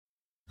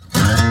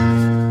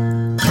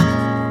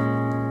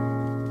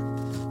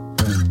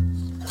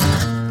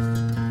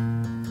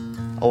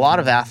lot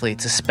of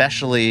athletes,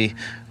 especially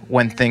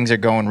when things are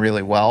going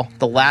really well,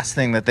 the last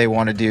thing that they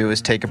want to do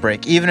is take a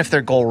break, even if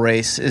their goal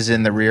race is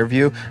in the rear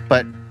view.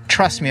 But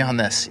trust me on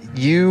this,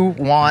 you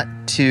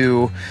want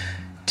to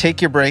take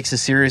your breaks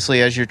as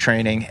seriously as you're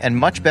training, and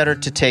much better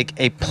to take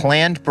a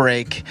planned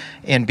break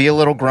and be a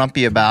little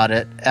grumpy about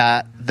it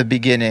at the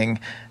beginning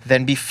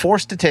than be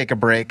forced to take a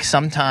break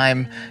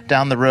sometime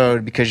down the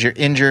road because you're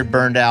injured,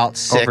 burned out,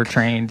 sick,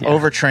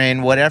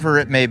 overtrained, whatever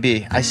it may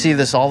be. I see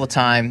this all the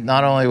time,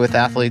 not only with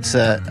athletes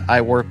that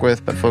I work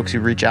with, but folks who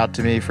reach out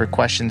to me for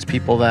questions,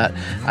 people that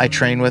I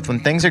train with. When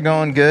things are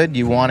going good,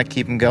 you want to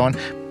keep them going,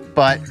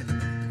 but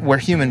we're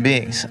human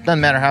beings. It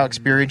doesn't matter how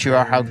experienced you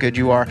are, how good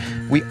you are.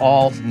 We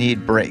all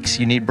need breaks.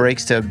 You need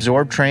breaks to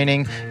absorb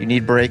training. You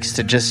need breaks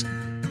to just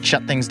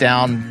shut things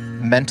down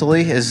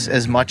mentally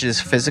as much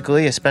as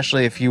physically,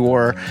 especially if you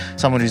are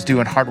someone who's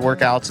doing hard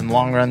workouts and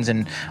long runs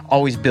and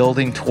always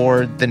building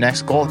toward the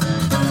next goal.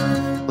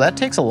 That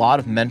takes a lot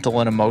of mental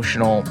and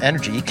emotional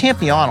energy. You can't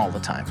be on all the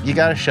time. You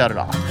got to shut it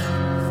off.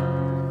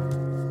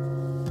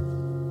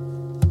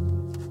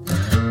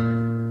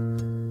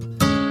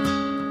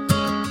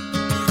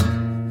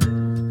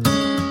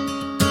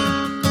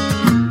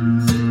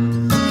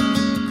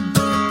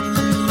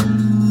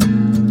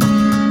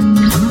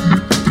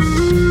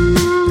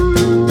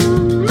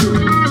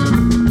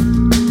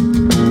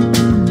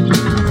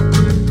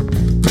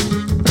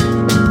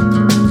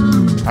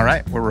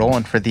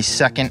 For the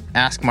second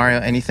Ask Mario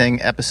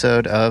Anything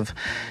episode of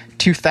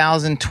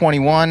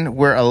 2021.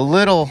 We're a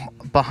little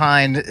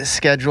behind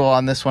schedule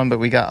on this one, but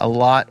we got a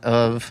lot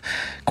of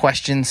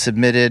questions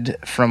submitted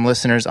from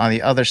listeners on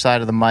the other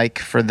side of the mic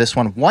for this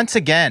one. Once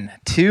again,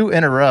 2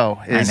 in a row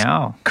is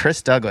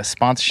Chris Douglas,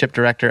 sponsorship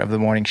director of the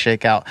Morning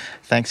Shakeout.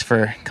 Thanks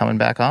for coming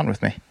back on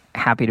with me.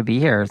 Happy to be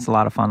here. It's a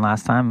lot of fun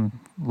last time.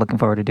 Looking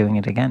forward to doing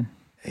it again.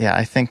 Yeah,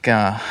 I think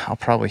I'll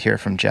probably hear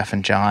from Jeff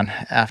and John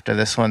after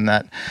this one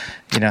that,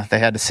 they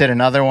had to sit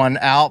another one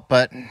out,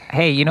 but...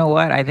 Hey, you know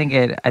what? I think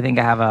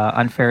I have an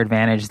unfair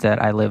advantage that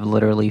I live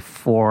literally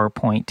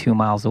 4.2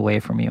 miles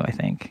away from you, I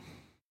think.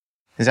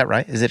 Is that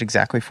right? Is it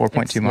exactly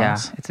 4.2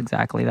 miles? Yeah, it's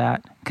exactly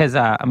that. Because,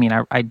 I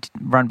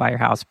run by your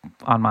house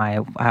I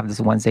have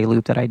this Wednesday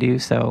loop that I do,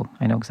 so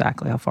I know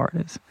exactly how far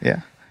it is.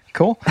 Yeah.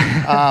 Cool.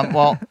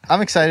 Well, I'm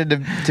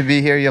excited to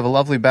be here. You have a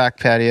lovely back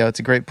patio. It's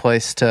a great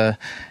place to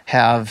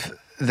have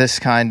this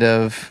kind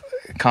of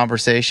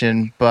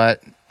conversation,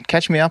 but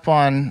catch me up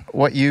on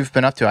what you've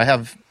been up to. I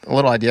have a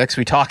little idea because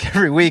we talk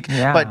every week,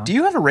 but do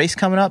you have a race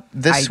coming up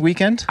this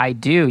weekend? I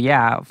do,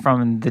 yeah.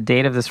 From the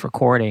date of this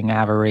recording, I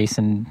have a race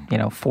in,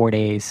 4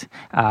 days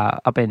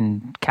up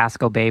in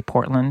Casco Bay,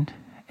 Portland,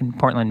 in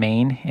Portland,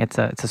 Maine. It's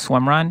a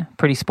swim run,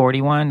 pretty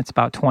sporty one. It's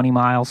about 20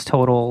 miles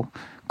total,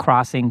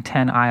 crossing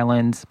 10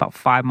 islands, about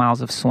 5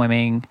 miles of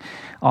swimming,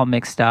 all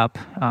mixed up.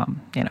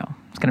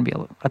 It's going to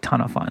be a ton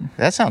of fun.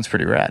 That sounds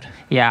pretty rad.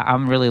 Yeah,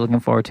 I'm really looking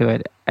forward to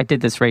it. I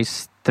did this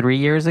race 3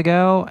 years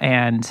ago,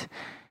 and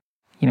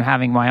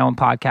having my own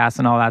podcast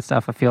and all that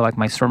stuff, I feel like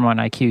my swim run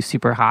IQ is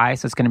super high,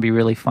 so it's going to be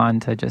really fun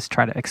to just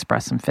try to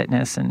express some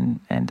fitness and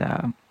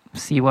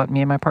see what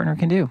me and my partner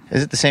can do.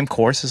 Is it the same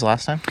course as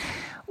last time?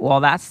 Well,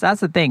 that's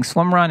the thing.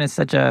 Swim run is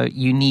such a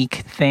unique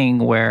thing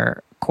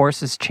where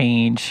courses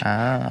change,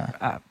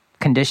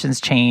 conditions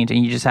change,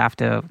 and you just have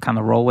to kind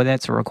of roll with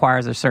it. So it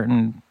requires a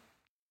certain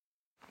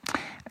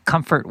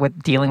comfort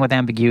with dealing with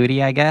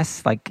ambiguity, I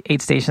guess. Like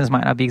 8 stations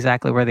might not be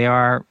exactly where they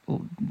are.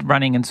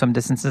 Running and swim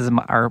distances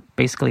are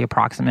basically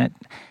approximate.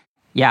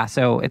 Yeah,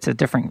 so it's a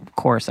different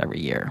course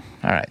every year.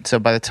 All right. So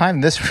by the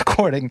time this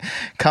recording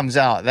comes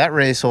out, that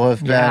race will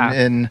have been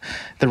in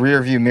the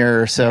rearview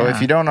mirror. So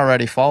if you don't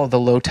already, follow the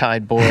Low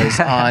Tide Boys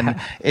on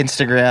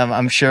Instagram.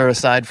 I'm sure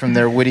aside from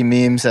their witty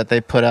memes that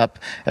they put up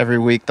every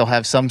week, they'll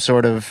have some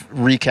sort of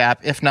recap.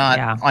 If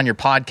not on your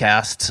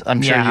podcast,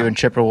 I'm sure you and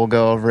Chipper will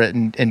go over it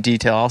in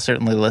detail. I'll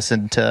certainly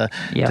listen to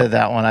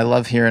that one. I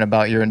love hearing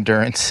about your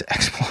endurance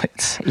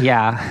exploits.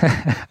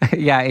 Yeah.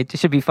 Yeah, it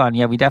should be fun.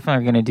 Yeah, we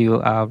definitely are going to do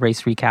a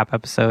race recap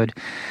episode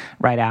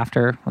right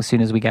after, as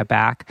soon as we get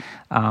back.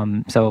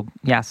 So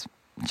yes,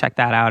 check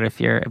that out if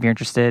you're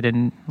interested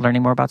in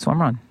learning more about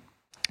swim run.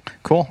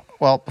 Cool.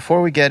 Well,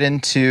 before we get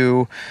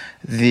into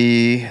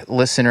the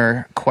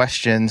listener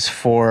questions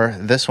for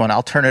this one,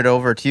 I'll turn it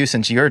over to you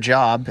since your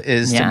job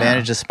is to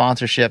manage the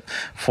sponsorship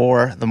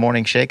for the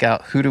Morning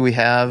Shakeout. Who do we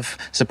have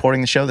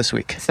supporting the show this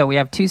week? So we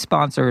have 2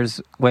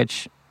 sponsors,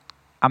 which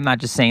I'm not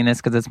just saying this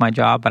because it's my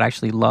job, but I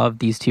actually love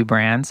these 2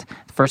 brands.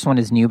 The first one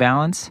is New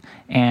Balance,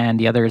 and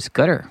the other is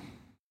Goodr.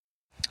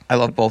 I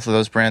love both of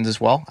those brands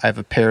as well. I have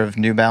a pair of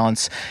New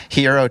Balance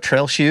Hero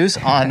trail shoes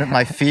on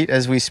my feet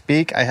as we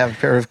speak. I have a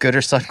pair of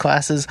Goodr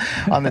sunglasses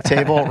on the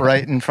table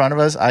right in front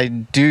of us. I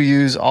do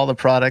use all the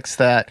products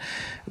that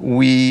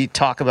we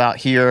talk about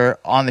here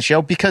on the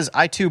show because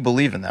I too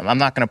believe in them. I'm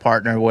not going to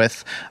partner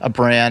with a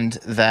brand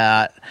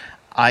that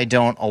I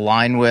don't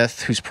align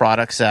with, whose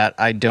products that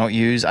I don't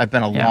use. I've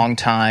been a long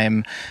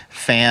time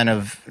fan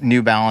of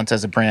New Balance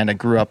as a brand. I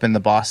grew up in the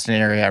Boston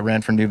area. I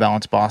ran for New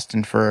Balance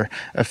Boston for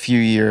a few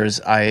years.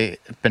 I've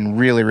been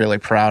really, really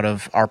proud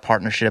of our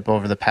partnership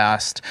over the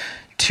past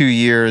 2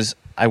 years,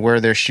 I wear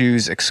their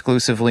shoes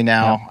exclusively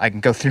now. Yeah. I can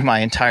go through my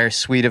entire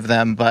suite of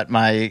them, but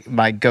my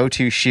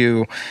go-to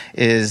shoe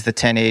is the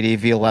 1080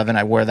 V11.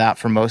 I wear that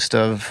for most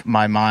of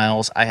my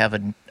miles. I have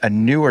a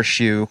newer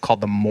shoe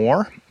called the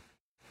More,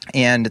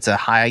 and it's a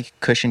high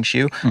cushion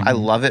shoe. I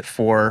love it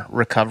for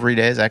recovery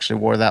days. I actually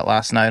wore that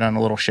last night on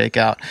a little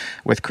shakeout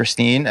with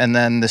Christine. And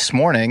then this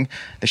morning,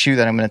 the shoe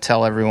that I'm going to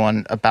tell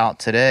everyone about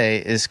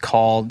today is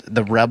called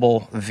the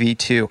Rebel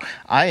V2.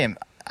 I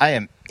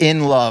am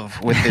in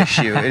love with this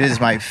shoe. It is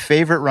my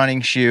favorite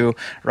running shoe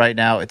right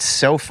now. It's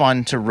so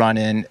fun to run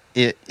in.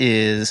 It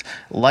is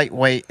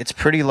lightweight. It's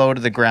pretty low to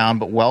the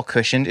ground, but well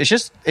cushioned. It's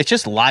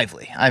just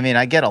lively. I mean,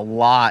 I get a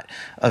lot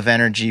of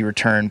energy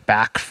return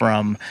back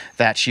from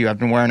that shoe. I've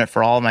been wearing it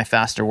for all of my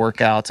faster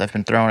workouts. I've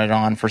been throwing it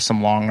on for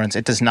some long runs.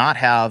 It does not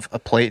have a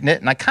plate in it,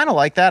 and I kind of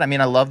like that. I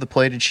mean, I love the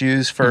plated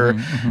shoes for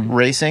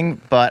racing,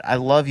 but I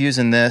love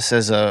using this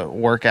as a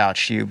workout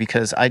shoe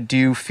because I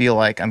do feel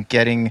like I'm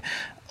getting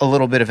a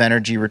little bit of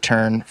energy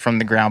return from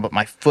the ground, but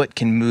my foot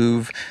can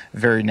move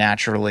very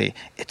naturally.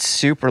 It's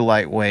super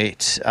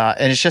lightweight,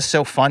 and it's just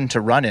so fun to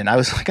run in. I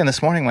was looking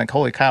this morning like,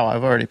 holy cow,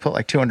 I've already put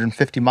like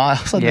 250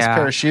 miles on this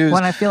pair of shoes. Well,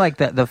 and I feel like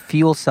the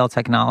fuel cell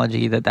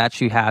technology that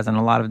shoe has and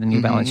a lot of the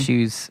New Balance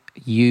shoes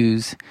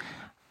use,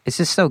 it's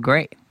just so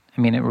great.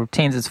 I mean, it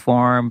retains its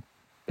form.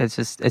 It's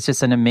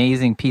just an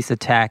amazing piece of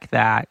tech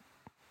that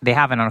they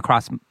have it on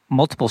across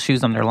multiple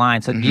shoes on their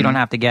line. So you don't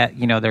have to get,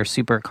 their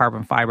super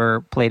carbon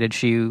fiber plated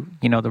shoe.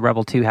 The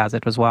Rebel 2 has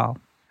it as well.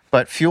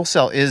 But fuel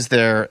cell is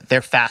their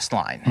fast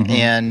line.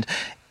 And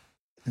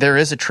there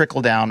is a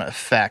trickle down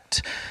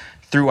effect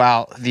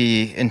throughout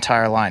the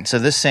entire line. So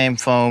this same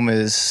foam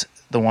is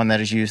the one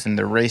that is used in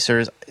the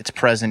racers. It's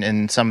present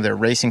in some of their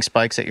racing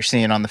spikes that you're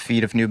seeing on the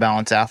feet of New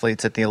Balance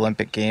athletes at the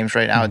Olympic Games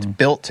right now. It's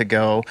built to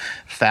go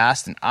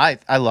fast, and I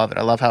love it.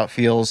 I love how it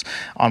feels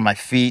on my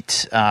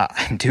feet.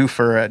 I'm due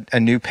for a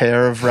new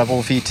pair of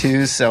Rebel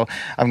V2s, so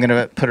I'm going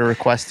to put a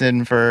request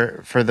in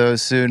for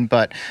those soon.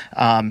 But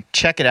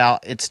check it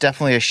out. It's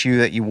definitely a shoe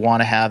that you want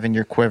to have in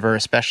your quiver,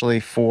 especially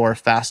for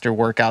faster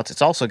workouts.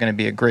 It's also going to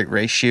be a great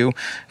race shoe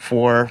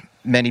for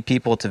many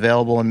people. It's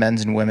available in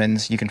men's and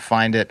women's. You can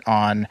find it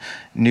on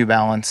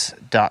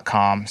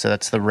newbalance.com. So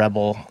that's the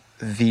Rebel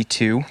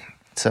V2.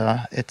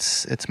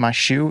 It's my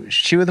shoe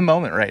of the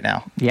moment right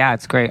now. Yeah,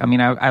 it's great. I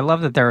mean, I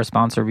love that they're a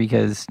sponsor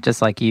because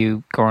just like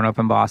you growing up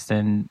in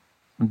Boston,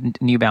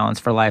 New Balance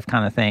for life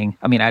kind of thing.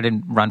 I mean, I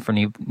didn't run for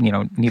New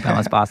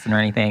Balance Boston or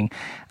anything.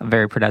 I'm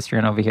very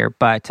pedestrian over here.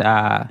 But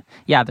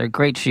yeah, they're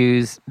great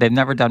shoes. They've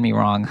never done me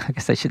wrong, I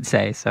guess I should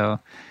say. So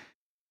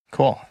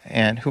cool.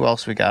 And who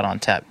else we got on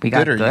tap? We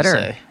got Gooder. You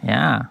say?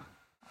 Yeah.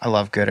 I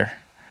love Gooder.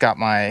 Got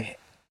my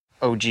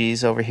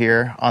OGs over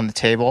here on the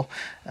table.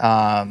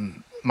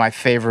 My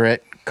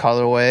favorite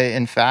colorway,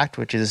 in fact,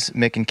 which is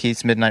Mick and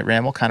Keith's Midnight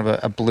Ramble, kind of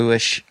a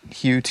bluish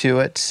hue to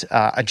it.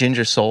 A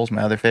Ginger Soul's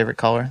my other favorite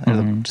color.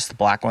 They're just the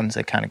black ones.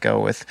 They kind of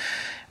go with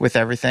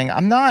everything.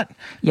 I'm not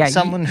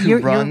someone who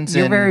runs.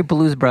 You're very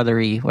Blues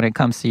Brothery when it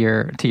comes to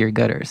your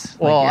Gooders.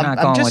 Well,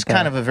 I'm just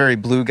kind of a very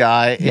blue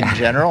guy in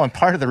general, and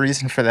part of the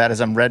reason for that is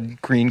I'm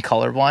red-green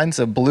colorblind.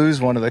 So blue is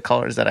one of the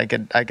colors that I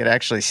could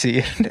actually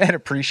see and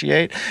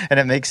appreciate, and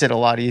it makes it a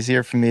lot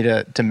easier for me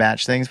to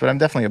match things. But I'm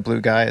definitely a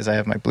blue guy, as I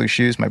have my blue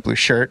shoes, my blue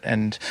shirt,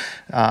 and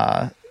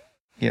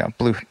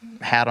blue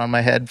hat on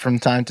my head from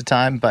time to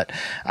time. But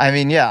I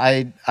mean,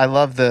 I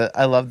love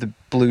the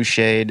blue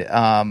shade.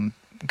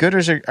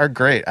 Gooders are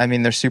great. I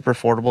mean, they're super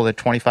affordable. They're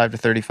 $25 to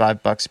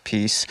 $35 a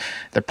piece.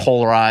 They're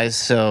polarized,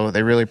 so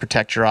they really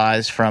protect your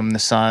eyes from the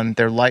sun.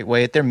 They're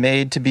lightweight. They're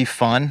made to be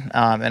fun,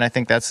 and I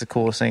think that's the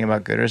coolest thing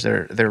about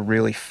Gooders. They're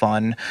really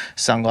fun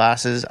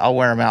sunglasses. I'll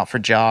wear them out for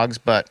jogs,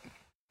 but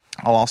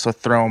I'll also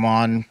throw them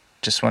on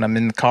just when I'm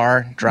in the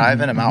car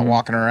driving. I'm out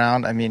walking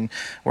around. I mean,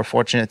 we're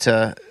fortunate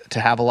to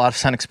have a lot of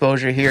sun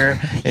exposure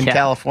here in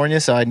California,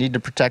 so I need to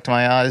protect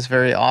my eyes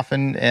very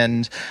often,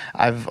 and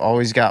I've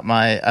always got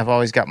my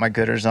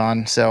Gooders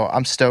on. So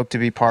I'm stoked to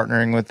be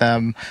partnering with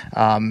them.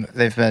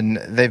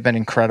 They've been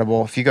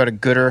incredible. If you go to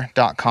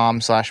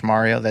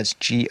gooder.com/Mario, that's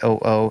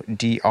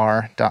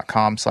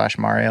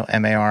GOODR.com/Mario,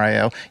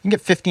 MARIO, you can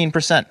get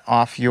 15%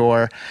 off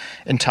your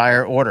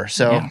entire order.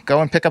 So go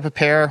and pick up a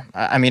pair.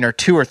 I mean, or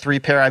two or three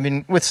pair. I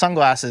mean, with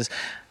sunglasses,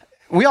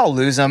 we all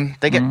lose them.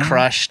 They get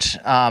crushed.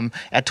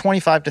 At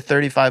 $25 to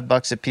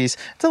 $35 a piece,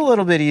 it's a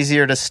little bit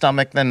easier to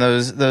stomach than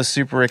those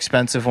super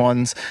expensive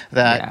ones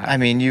that, I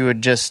mean, you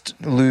would just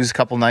lose a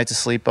couple nights of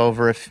sleep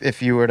over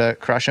if you were to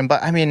crush them.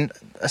 But I mean,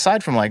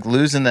 aside from like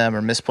losing them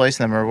or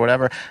misplacing them or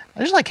whatever, I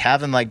just like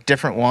having like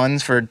different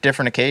ones for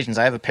different occasions.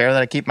 I have a pair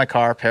that I keep in my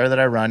car, a pair that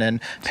I run in,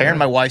 a pair in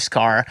my wife's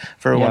car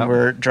for when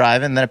we're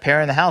driving, then a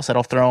pair in the house that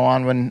I'll throw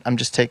on when I'm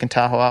just taking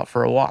Tahoe out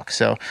for a walk.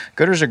 So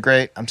Gooders are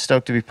great. I'm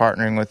stoked to be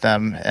partnering with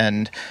them.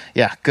 And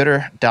yeah,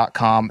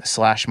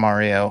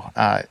 gooder.com/Mario.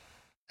 I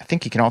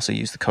think you can also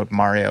use the code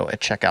Mario at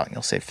checkout and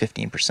you'll save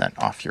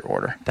 15% off your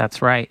order.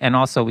 That's right. And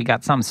also we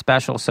got something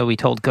special. So we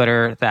told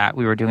Gooder that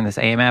we were doing this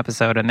AM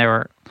episode, and they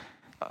were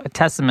a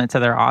testament to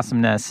their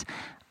awesomeness.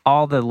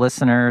 all the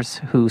listeners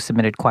who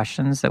submitted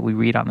questions that we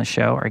read on the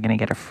show are going to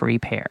get a free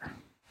pair.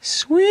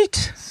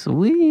 Sweet.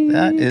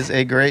 That is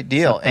a great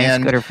deal. So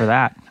thanks, Gooder, for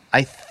that.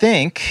 I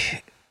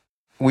think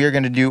we are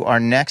going to do our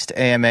next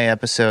AMA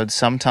episode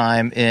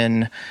sometime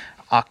in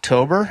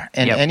October,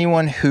 and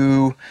anyone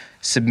who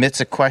submits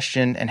a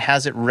question and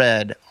has it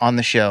read on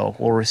the show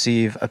will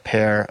receive a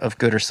pair of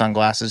Gooder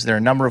sunglasses. There are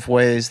a number of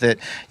ways that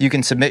you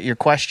can submit your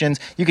questions.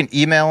 You can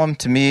email them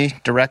to me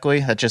directly.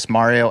 That's just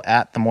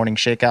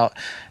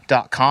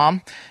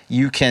mario@themorningshakeout.com.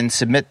 You can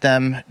submit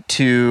them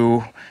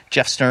to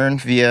Jeff Stern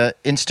via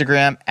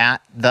Instagram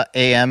at the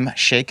AM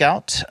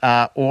Shakeout,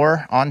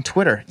 or on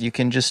Twitter. You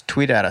can just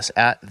tweet at us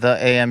at the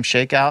AM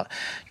Shakeout.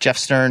 Jeff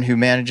Stern, who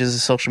manages the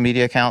social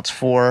media accounts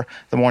for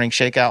the Morning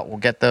Shakeout, will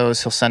get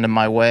those. He'll send them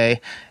my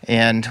way,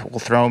 and we'll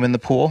throw them in the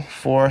pool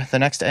for the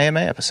next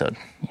AMA episode.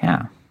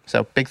 Yeah.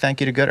 So big thank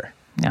you to Gooder.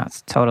 Yeah,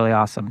 it's totally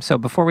awesome. So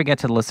before we get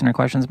to the listener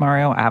questions,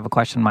 Mario, I have a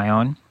question of my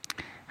own.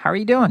 How are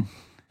you doing?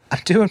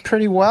 I'm doing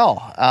pretty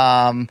well.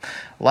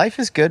 Life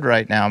is good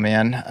right now,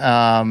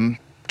 man.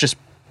 Just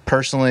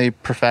personally,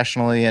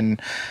 professionally,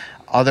 and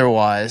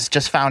otherwise.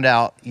 Just found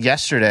out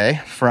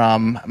yesterday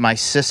from my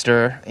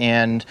sister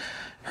and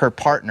her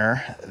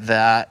partner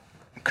that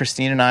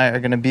Christine and I are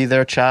going to be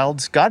their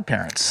child's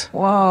godparents.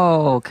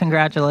 Whoa!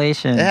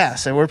 Congratulations! Yeah,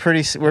 so we're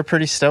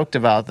pretty stoked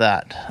about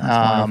that.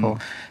 That's wonderful.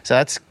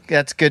 So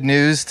that's good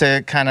news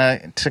to kind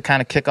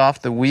of kick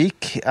off the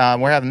week.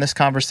 We're having this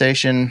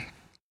conversation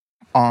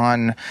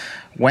on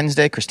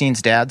Wednesday.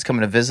 Christine's dad's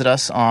coming to visit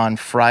us on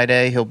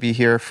Friday. He'll be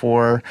here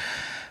for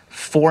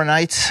 4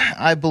 nights,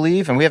 I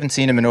believe, and we haven't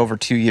seen him in over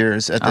 2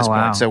 years at this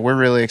point. So we're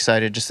really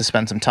excited just to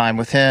spend some time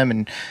with him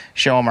and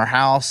show him our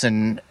house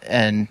and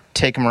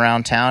take him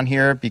around town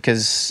here,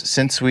 because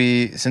since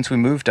we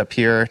moved up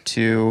here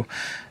to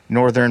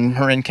northern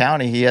Marin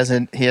County, he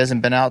hasn't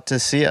been out to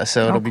see us.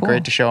 So it'll be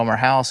great to show him our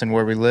house and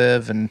where we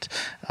live, and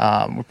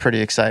we're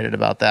pretty excited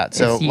about that.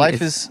 So life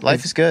is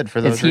good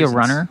for those reasons. Is he a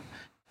runner?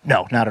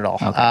 No, not at all.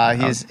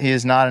 Okay. He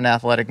is not an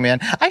athletic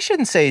man. I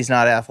shouldn't say he's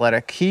not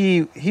athletic.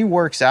 He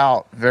works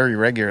out very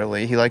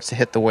regularly. He likes to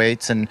hit the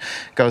weights and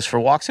goes for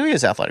walks. So he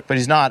is athletic, but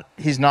he's not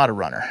a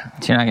runner.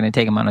 So you're not going to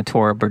take him on a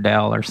tour of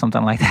Burdell or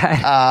something like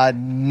that?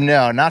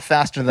 No, not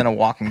faster than a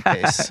walking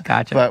pace.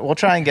 Gotcha. But we'll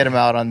try and get him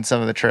out on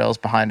some of the trails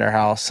behind our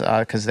house,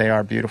 because they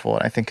are beautiful,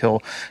 and I think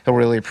he'll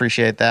really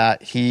appreciate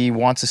that. He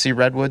wants to see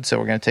redwoods, so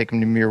we're going to take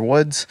him to Muir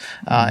Woods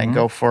and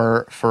go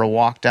for a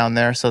walk down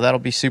there. So that'll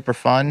be super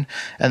fun.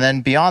 And then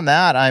beyond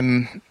that,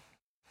 I'm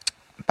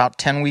about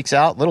 10 weeks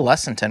out, a little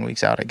less than 10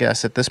 weeks out, I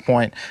guess, at this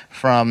point,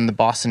 from the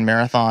Boston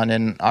Marathon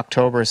in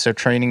October. So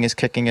training is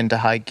kicking into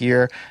high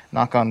gear.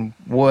 Knock on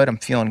wood, I'm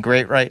feeling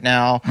great right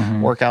now.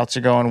 Workouts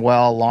are going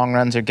well. Long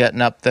runs are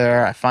getting up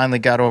there. I finally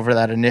got over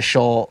that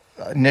initial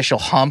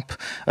hump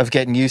of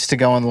getting used to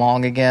going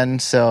long again.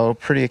 So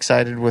pretty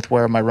excited with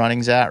where my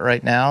running's at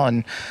right now.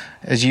 And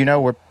as you know,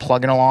 we're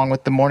plugging along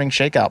with the Morning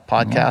Shakeout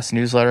podcast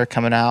newsletter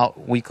coming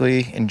out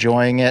weekly,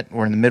 enjoying it.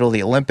 We're in the middle of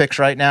the Olympics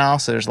right now,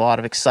 so there's a lot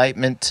of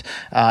excitement.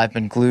 I've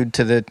been glued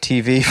to the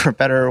TV for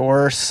better or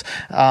worse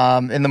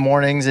in the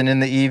mornings and in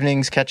the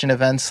evenings, catching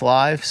events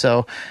live.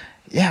 So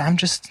yeah,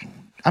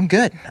 I'm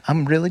good.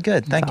 I'm really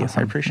good. Thank you. Awesome.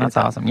 I appreciate that.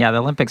 That's awesome. Yeah, the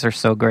Olympics are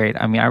so great.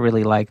 I mean, I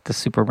really like the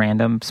super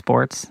random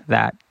sports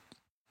that,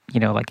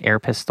 like air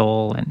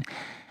pistol, and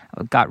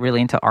got really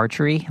into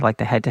archery, like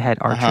the head-to-head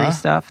archery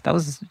stuff. That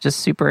was just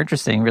super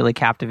interesting, really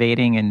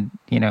captivating. And,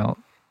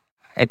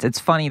 it's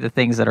funny, the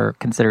things that are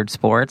considered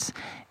sports.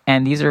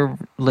 And these are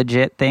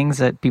legit things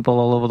that people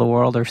all over the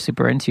world are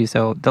super into.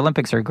 So the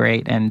Olympics are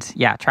great. And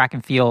yeah, track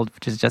and field,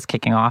 which is just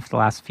kicking off the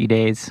last few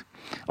days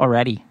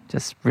already.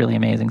 Just really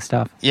amazing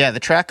stuff. Yeah, the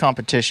track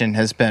competition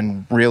has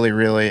been really,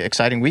 really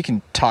exciting. We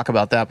can talk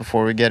about that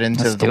before we get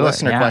into the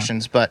listener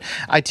questions. But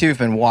I, too, have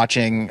been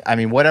watching,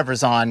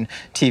 whatever's on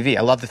TV.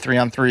 I love the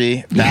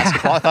 3-on-3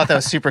 basketball. I thought that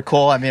was super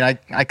cool.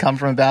 I come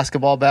from a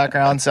basketball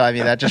background, so,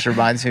 that just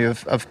reminds me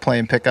of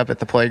playing pickup at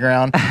the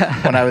playground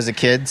when I was a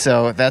kid.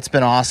 So that's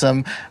been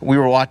awesome. We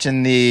were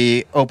watching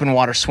the open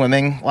water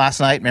swimming last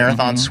night,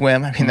 marathon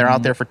swim. They're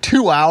out there for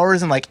 2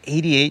 hours in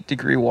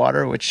 88-degree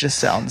water, which just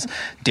sounds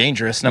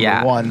dangerous,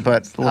 number one.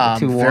 But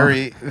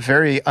very,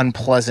 very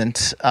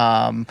unpleasant.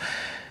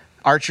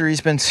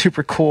 Archery's been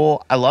super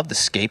cool. I love the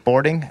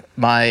skateboarding.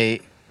 My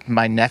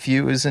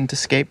nephew is into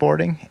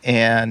skateboarding,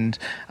 and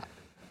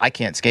I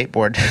can't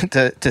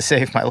skateboard to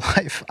save my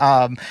life.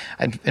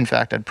 In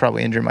fact, I'd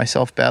probably injure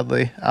myself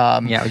badly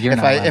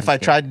if I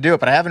tried to do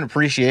it. But I have an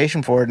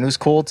appreciation for it, and it was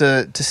cool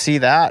to see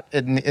that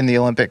in the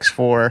Olympics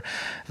for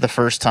the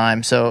first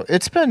time. So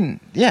it's been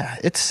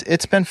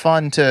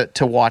fun to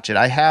watch it.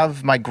 I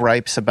have my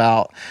gripes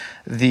about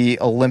the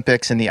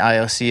Olympics and the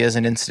IOC as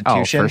an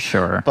institution. Oh, for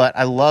sure. But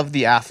I love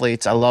the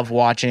athletes. I love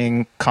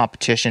watching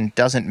competition.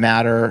 Doesn't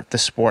matter the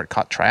sport,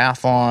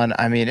 triathlon.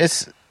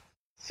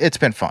 It's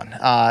been fun.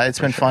 It's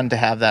been fun to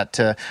have that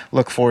to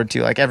look forward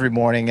to, every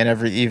morning and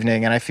every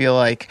evening. And I feel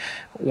like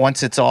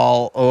once it's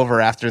all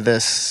over after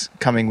this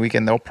coming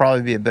weekend, there'll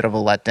probably be a bit of a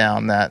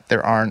letdown that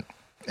there aren't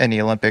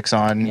any Olympics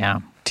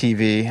on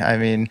TV. I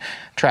mean,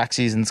 track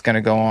season's going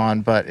to go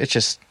on, but it's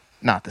just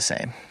not the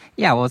same.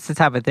 Yeah, well, it's the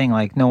type of thing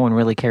like no one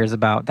really cares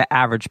about. The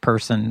average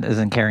person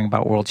isn't caring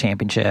about world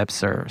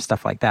championships or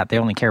stuff like that. They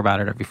only care about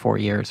it every 4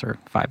 years or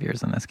 5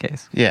 years in this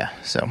case. Yeah,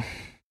 so.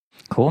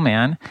 Cool,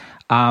 man.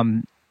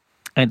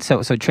 And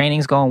so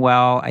training's going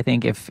well. I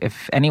think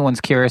if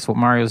anyone's curious what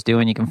Mario's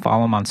doing, you can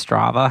follow him on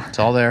Strava. It's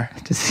all there.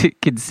 You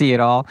can see it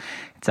all.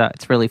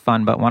 It's really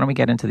fun. But why don't we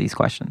get into these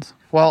questions?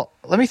 Well,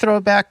 let me throw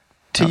it back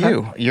to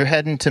you. You're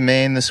heading to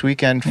Maine this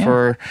weekend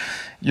for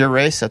your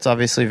race. That's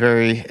obviously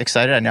very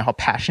excited. I know how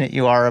passionate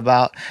you are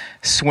about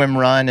swim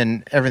run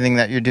and everything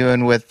that you're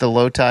doing with the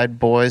Low Tide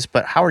boys,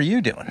 but how are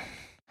you doing?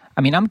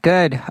 I mean, I'm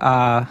good.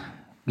 I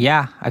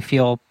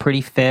feel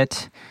pretty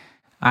fit.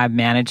 I've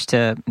managed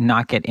to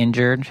not get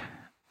injured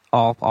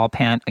all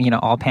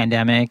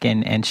pandemic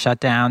and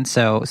shutdown.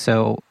 So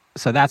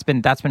that's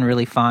been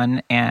really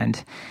fun.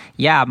 And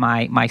yeah,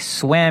 my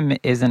swim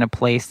is in a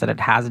place that it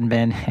hasn't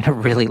been in a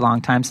really long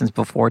time, since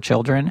before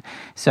children.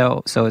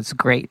 So it's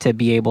great to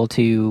be able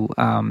to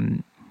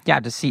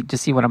to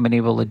see what I'm been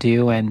able to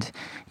do. And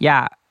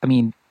yeah, I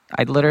mean,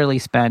 I literally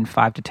spend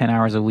 5 to 10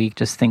 hours a week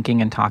just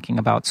thinking and talking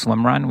about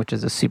swim run, which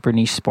is a super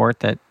niche sport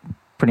that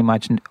pretty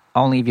much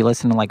only if you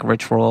listen to like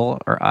Rich Roll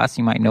or us,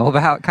 you might know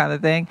about, kind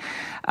of thing.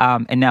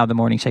 And now the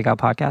Morning Shakeout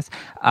podcast.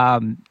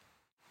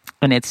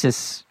 And it's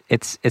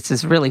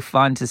just really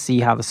fun to see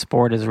how the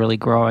sport is really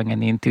growing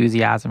and the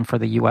enthusiasm for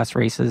the U.S.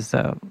 races.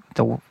 The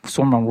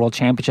Swim Run World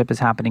Championship is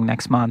happening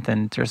next month,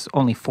 and there's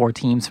only 4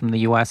 teams from the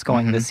U.S.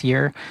 going this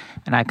year.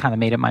 And I kind of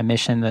made it my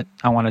mission that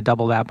I want to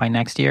double that by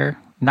next year.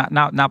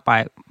 Not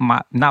by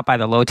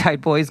the Low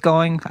Tide boys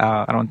going.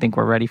 I don't think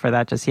we're ready for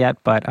that just yet.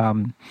 But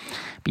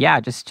yeah,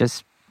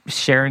 just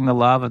sharing the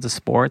love of the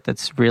sport.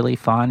 That's really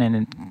fun,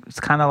 and it's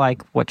kind of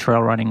like what trail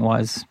running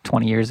was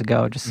 20 years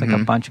ago. Just like a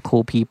bunch of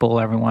cool people,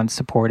 everyone's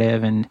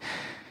supportive and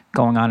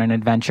going on an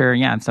adventure.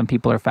 Yeah, and some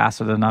people are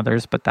faster than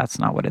others, but that's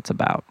not what it's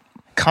about.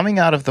 Coming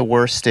out of the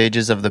worst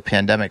stages of the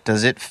pandemic,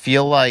 does it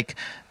feel like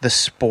the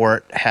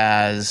sport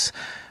has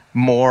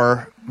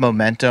more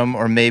momentum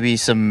or maybe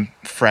some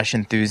fresh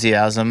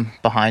enthusiasm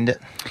behind it?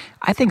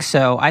 I think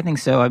so.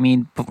 I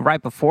mean,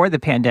 right before the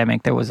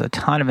pandemic, there was a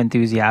ton of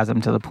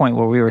enthusiasm to the point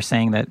where we were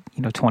saying that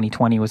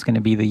 2020 was going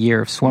to be the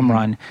year of swim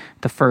run.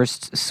 The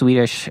first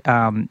Swedish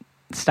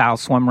style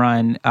swim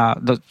run,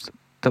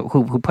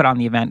 who put on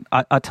the event,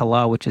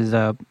 Attila, which is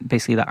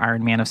basically the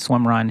Ironman of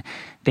swim run.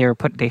 They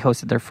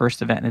hosted their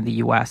first event in the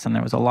U.S. and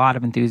there was a lot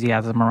of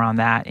enthusiasm around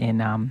that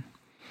in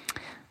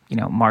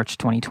March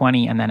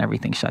 2020, and then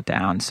everything shut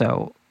down.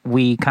 So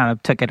we kind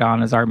of took it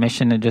on as our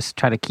mission to just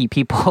try to keep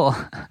people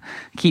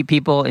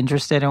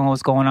interested in what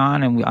was going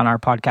on. And on our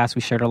podcast,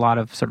 we shared a lot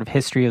of sort of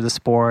history of the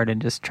sport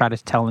and just try to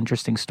tell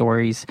interesting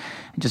stories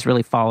and just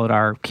really followed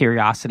our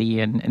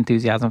curiosity and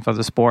enthusiasm for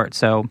the sport.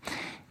 So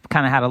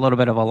kind of had a little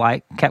bit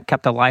of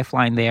kept a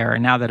lifeline there.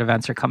 And now that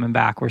events are coming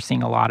back, we're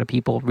seeing a lot of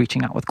people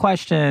reaching out with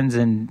questions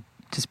and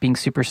just being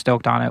super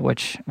stoked on it,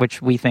 which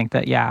we think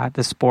that,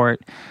 the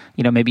sport,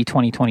 maybe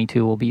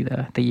 2022 will be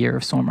the year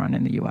of swim run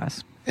in the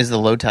U.S. Is the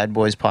Low Tide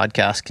Boys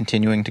podcast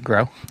continuing to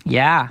grow?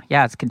 Yeah,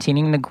 it's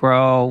continuing to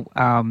grow.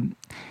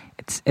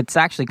 It's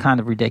actually kind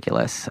of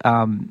ridiculous.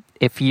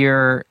 If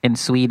you're in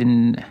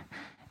Sweden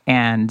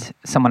and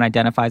someone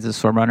identifies as a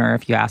swim runner,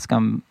 if you ask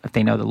them if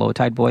they know the Low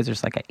Tide Boys,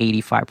 there's like an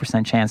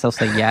 85% chance they'll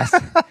say yes.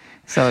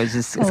 So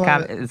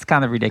it's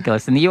kind of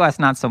ridiculous. In the U.S.,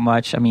 not so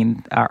much. I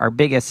mean, our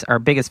biggest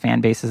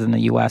fan base is in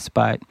the U.S.,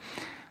 but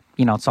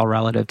it's all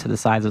relative to the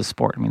size of the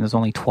sport. I mean, there's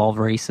only 12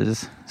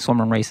 swim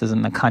run races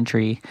in the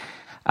country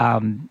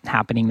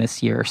happening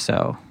this year,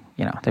 so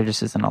there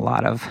just isn't a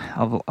lot of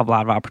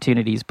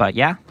opportunities. But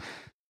yeah,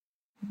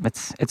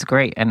 it's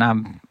great,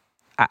 and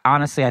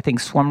honestly, I think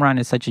swim run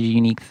is such a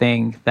unique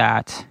thing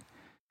that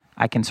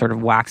I can sort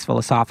of wax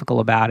philosophical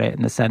about it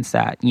in the sense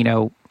that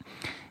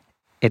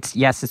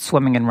it's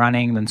swimming and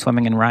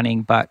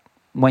running, but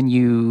when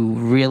you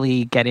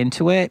really get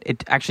into it,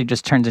 it actually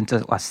just turns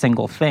into a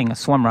single thing, a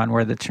swim run,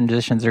 where the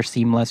transitions are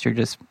seamless. You're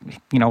just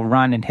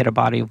run and hit a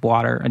body of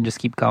water and just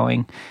keep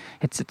going.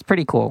 It's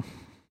pretty cool.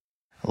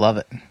 Love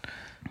it.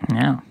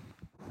 Yeah.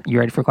 You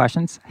ready for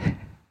questions?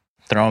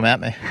 Throw them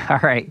at me. All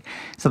right.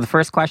 So the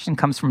first question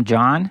comes from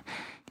John.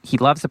 He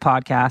loves the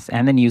podcast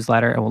and the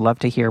newsletter and would love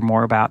to hear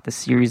more about the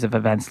series of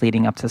events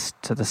leading up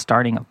to the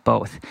starting of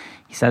both.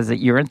 He says that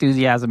your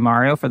enthusiasm,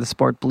 Mario, for the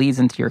sport bleeds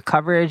into your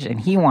coverage, and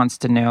he wants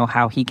to know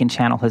how he can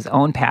channel his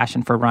own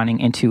passion for running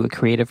into a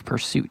creative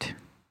pursuit.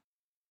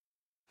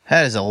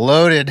 That is a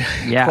loaded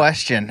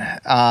question.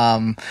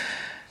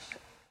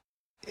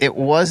 It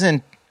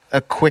wasn't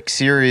a quick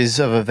series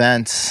of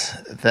events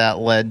that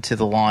led to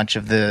the launch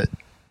of the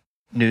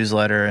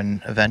newsletter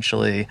and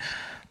eventually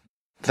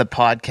the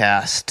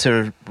podcast.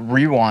 To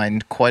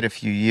rewind quite a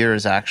few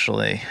years,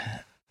 actually,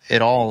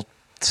 it all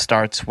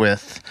starts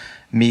with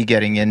me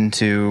getting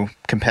into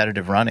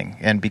competitive running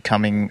and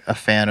becoming a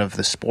fan of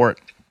the sport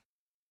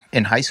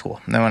in high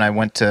school. And then when I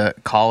went to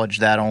college,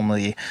 that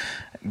only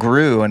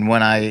grew. And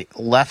when I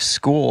left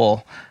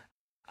school,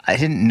 I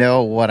didn't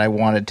know what I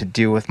wanted to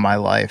do with my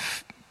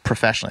life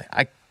professionally.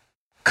 I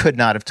could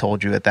not have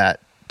told you at that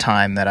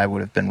time that I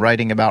would have been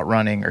writing about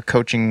running or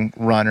coaching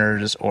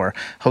runners or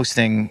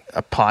hosting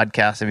a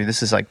podcast. I mean,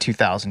 this is like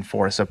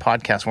 2004, so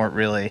podcasts weren't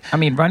really. I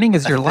mean, running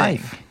is your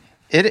life.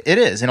 It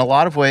is in a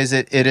lot of ways.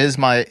 It is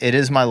my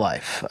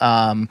life.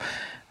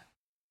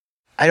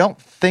 I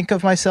don't think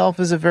of myself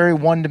as a very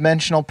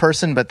one-dimensional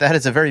person, but that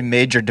is a very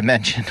major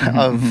dimension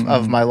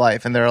of my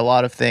life, and there are a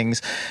lot of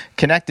things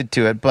connected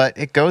to it. But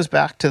it goes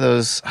back to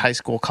those high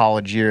school,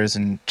 college years,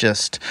 and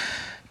just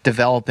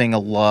developing a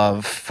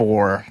love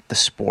for the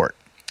sport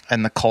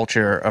and the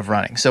culture of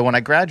running. So when I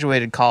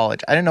graduated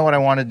college, I didn't know what I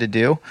wanted to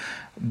do,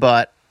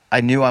 but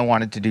I knew I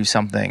wanted to do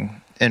something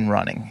in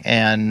running.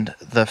 And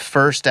the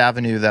first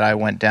avenue that I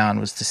went down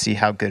was to see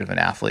how good of an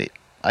athlete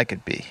I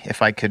could be,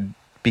 if I could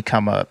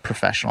become a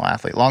professional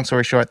athlete. Long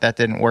story short, that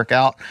didn't work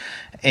out.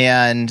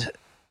 And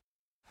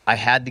I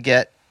had to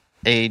get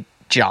a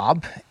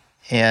job,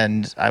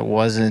 and I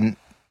wasn't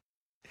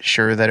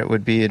sure that it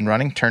would be in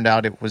running. Turned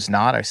out it was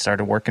not. I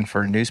started working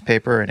for a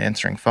newspaper and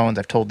answering phones.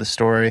 I've told this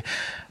story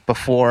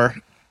before.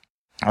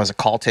 I was a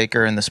call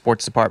taker in the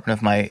sports department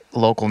of my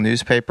local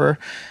newspaper,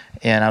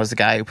 and I was the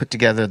guy who put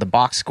together the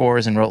box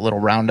scores and wrote little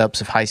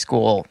roundups of high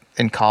school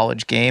and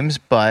college games.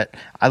 But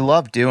I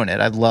loved doing it.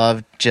 I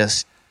loved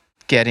just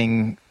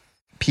getting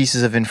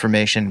pieces of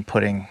information and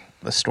putting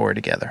the story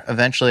together.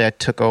 Eventually, I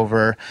took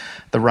over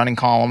the running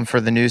column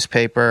for the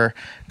newspaper.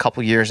 A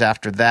couple years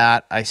after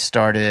that, I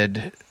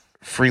started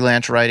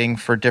freelance writing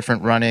for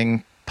different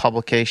running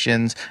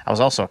publications. I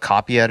was also a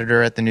copy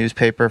editor at the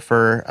newspaper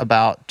for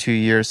about 2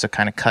 years, so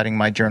kind of cutting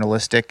my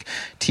journalistic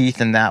teeth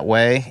in that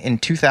way. In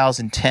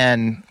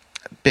 2010,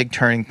 a big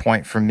turning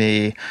point for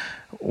me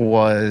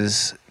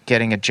was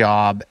getting a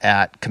job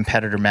at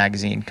Competitor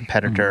Magazine,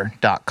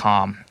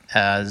 competitor.com,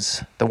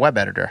 as the web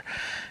editor.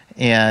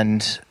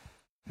 And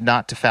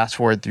not to fast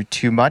forward through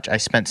too much, I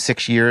spent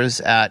 6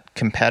 years at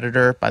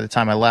Competitor. By the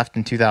time I left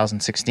in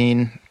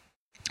 2016,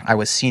 I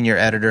was senior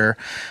editor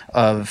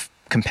of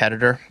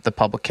Competitor, the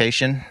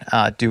publication,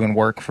 doing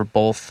work for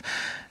both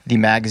the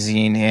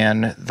magazine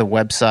and the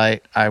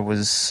website. I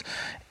was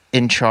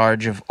in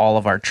charge of all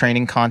of our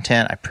training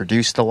content. I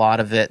produced a lot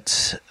of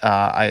it.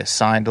 I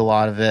assigned a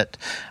lot of it.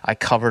 I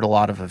covered a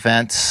lot of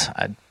events.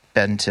 I'd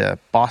been to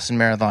Boston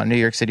Marathon, New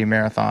York City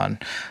Marathon,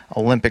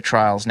 Olympic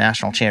trials,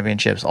 national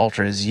championships,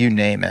 ultras, you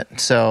name it.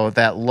 So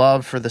that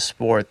love for the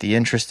sport, the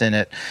interest in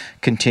it,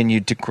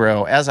 continued to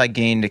grow as I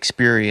gained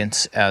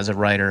experience as a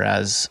writer,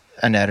 as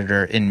an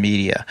editor in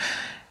media.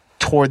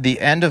 Toward the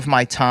end of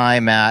my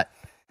time at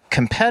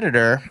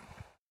Competitor,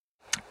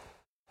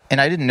 and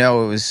I didn't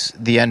know it was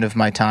the end of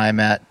my time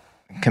at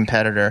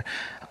Competitor,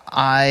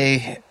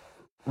 I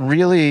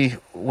really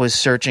was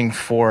searching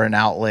for an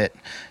outlet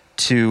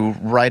to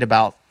write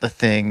about the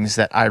things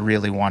that I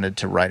really wanted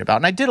to write about.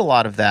 And I did a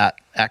lot of that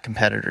at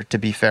Competitor, to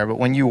be fair. But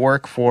when you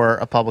work for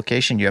a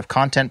publication, you have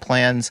content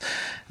plans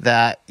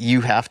that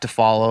you have to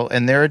follow.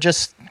 And there are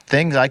just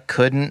things I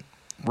couldn't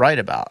write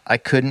about. I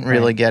couldn't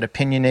really get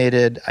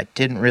opinionated. I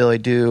didn't really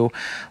do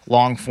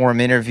long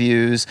form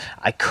interviews.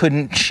 I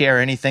couldn't share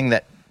anything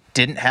that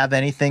didn't have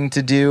anything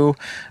to do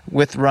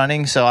with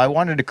running. So I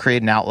wanted to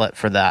create an outlet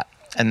for that.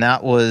 And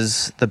that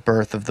was the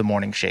birth of the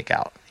Morning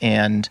Shakeout.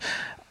 And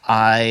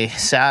I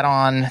sat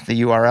on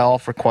the URL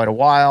for quite a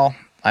while.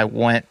 I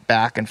went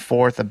back and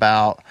forth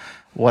about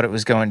what it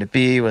was going to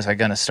be. Was I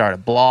going to start a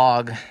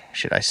blog?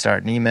 Should I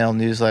start an email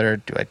newsletter?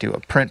 Do I do a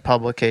print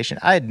publication?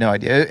 I had no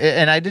idea.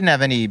 And I didn't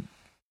have any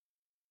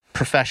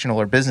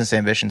professional or business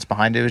ambitions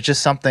behind it. It was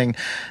just something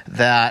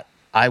that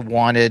I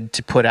wanted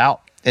to put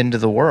out into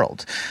the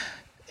world.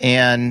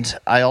 And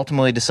I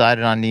ultimately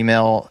decided on an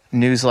email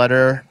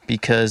newsletter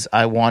because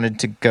I wanted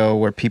to go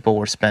where people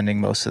were spending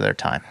most of their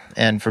time.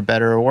 And for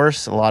better or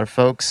worse, a lot of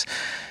folks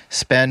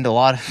spend a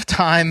lot of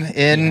time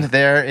in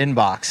their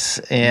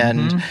inbox.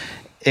 And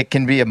it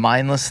can be a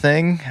mindless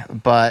thing,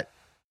 but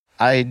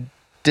I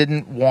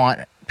didn't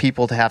want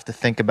people to have to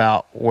think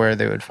about where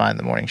they would find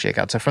the Morning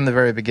Shakeout. So from the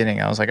very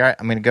beginning, I was like, all right,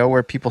 I'm going to go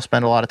where people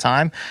spend a lot of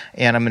time,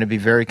 and I'm going to be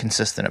very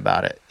consistent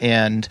about it.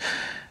 And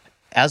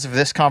as of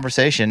this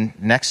conversation,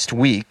 next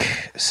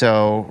week,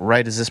 so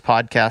right as this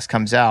podcast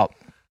comes out,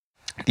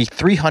 the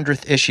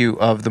 300th issue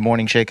of the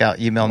Morning Shakeout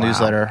email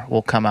newsletter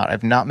will come out.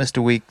 I've not missed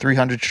a week,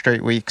 300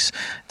 straight weeks.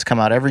 It's come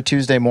out every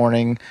Tuesday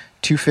morning.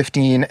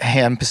 2:15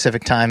 a.m.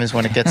 Pacific time is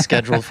when it gets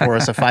scheduled for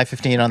us. So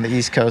 5:15 on the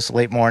East Coast,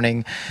 late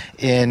morning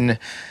in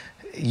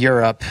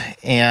Europe.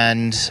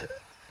 And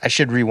I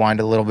should rewind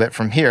a little bit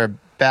from here.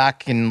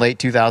 Back in late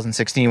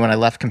 2016, when I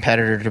left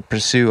Competitor to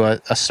pursue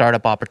a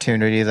startup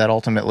opportunity that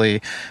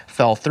ultimately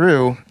fell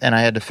through, and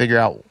I had to figure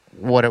out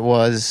what it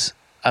was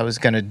I was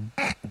going to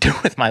do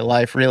with my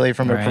life, really,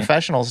 from a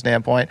professional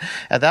standpoint.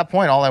 At that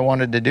point, all I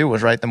wanted to do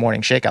was write the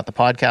Morning Shakeout. The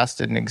podcast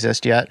didn't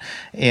exist yet,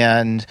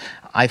 and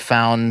I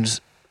found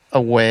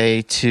a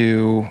way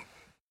to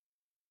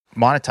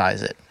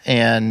monetize it.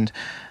 And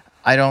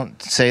I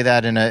don't say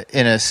that in a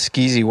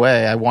skeezy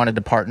way. I wanted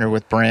to partner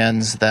with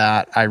brands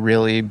that I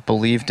really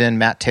believed in.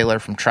 Matt Taylor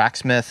from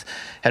Tracksmith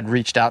had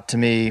reached out to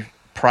me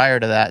prior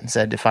to that and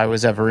said if I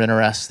was ever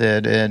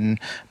interested in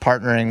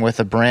partnering with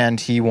a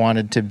brand, he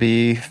wanted to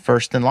be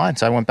first in line.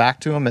 So I went back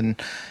to him,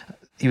 and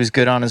he was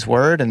good on his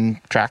word,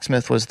 and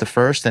Tracksmith was the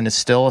first and is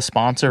still a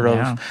sponsor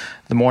of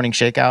the Morning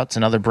Shakeouts,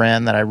 another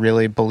brand that I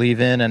really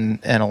believe in and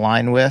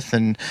align with,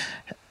 and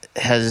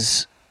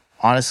has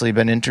honestly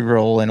been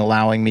integral in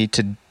allowing me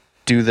to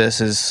do this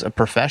as a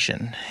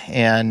profession.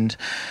 And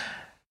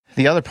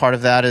the other part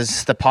of that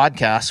is the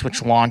podcast,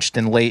 which launched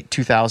in late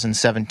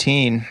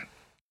 2017.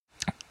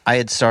 I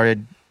had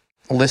started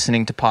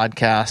listening to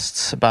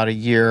podcasts about a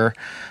year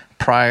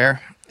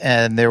prior,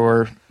 and there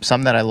were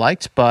some that I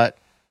liked, but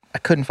I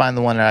couldn't find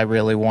the one that I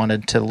really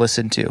wanted to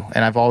listen to.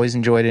 And I've always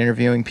enjoyed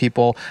interviewing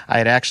people. I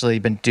had actually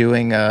been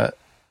doing a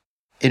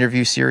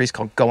interview series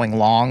called Going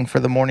Long for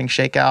the Morning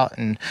Shakeout,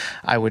 and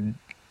I would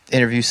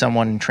interview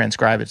someone and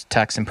transcribe it to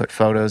text and put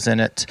photos in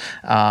it.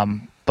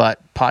 But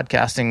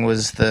podcasting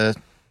was the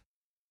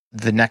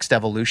next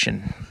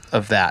evolution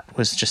of that,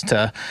 was just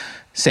to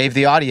save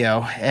the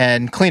audio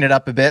and clean it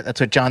up a bit. That's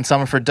what John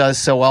Summerford does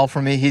so well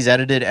for me. He's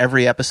edited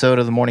every episode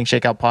of the Morning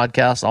Shakeout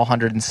podcast, all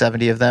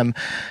 170 of them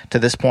to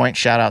this point.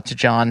 Shout out to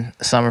John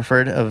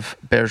Summerford of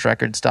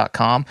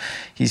BearsRecords.com.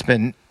 He's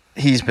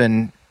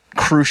been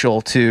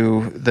crucial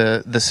to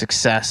the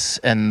success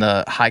and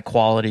the high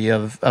quality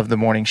of the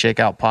Morning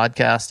Shakeout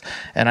podcast.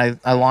 And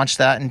I launched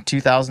that in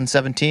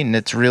 2017. And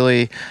it's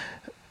really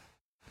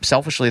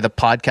selfishly the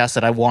podcast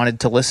that I wanted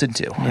to listen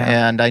to.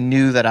 Yeah. And I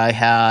knew that I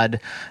had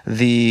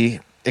the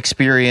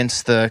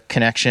experience, the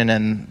connection,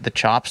 and the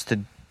chops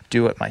to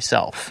do it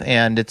myself.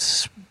 And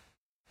it's,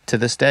 to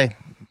this day,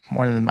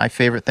 one of my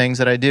favorite things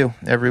that I do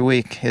every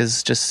week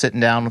is just sitting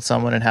down with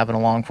someone and having a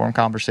long form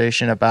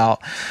conversation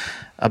about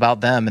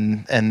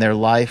them and their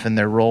life and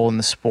their role in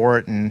the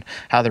sport and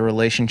how their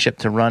relationship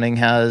to running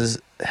has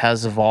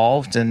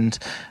evolved. And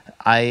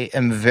I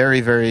am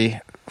very,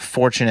 very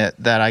fortunate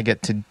that I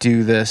get to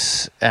do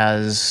this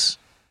as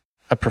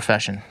a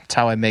profession. It's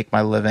how I make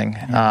my living.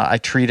 I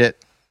treat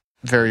it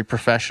very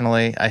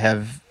professionally. I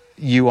have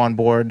you on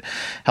board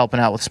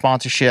helping out with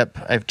sponsorship.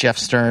 I have Jeff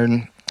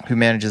Stern, who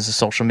manages the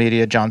social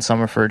media, John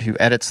Summerford, who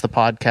edits the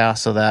podcast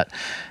so that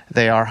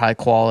they are high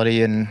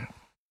quality and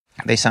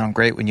they sound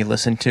great when you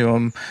listen to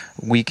them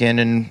week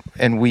in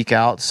and week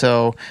out.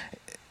 So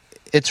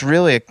it's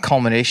really a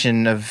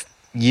culmination of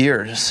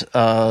years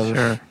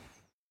of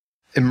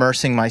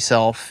immersing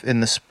myself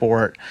in the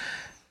sport,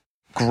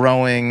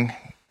 growing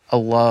a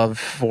love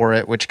for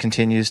it, which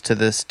continues to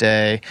this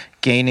day,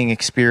 gaining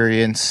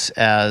experience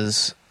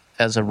as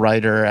a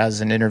writer, as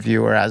an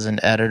interviewer, as an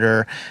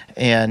editor,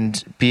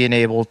 and being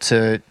able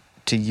to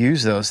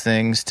use those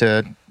things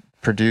to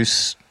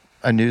produce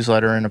a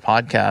newsletter and a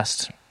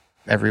podcast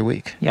every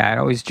week. Yeah, I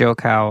always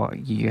joke how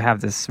you have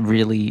this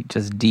really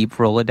just deep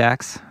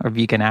Rolodex of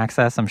beacon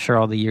access. I'm sure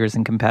all the years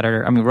in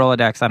competitor. I mean,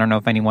 Rolodex, I don't know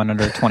if anyone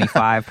under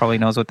 25 probably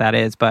knows what that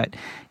is, but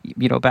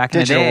back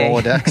in the day,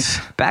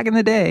 Rolodex. Back in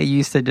the day, you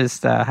used to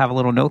just have a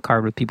little note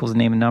card with people's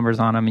name and numbers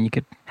on them, and you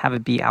could have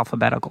it be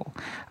alphabetical.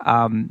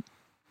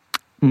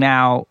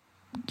 Now,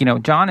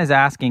 John is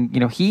asking,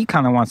 he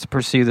kind of wants to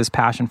pursue this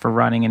passion for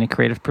running in a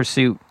creative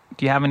pursuit.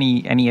 Do you have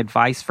any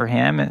advice for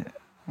him,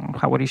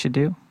 what he should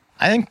do?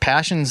 I think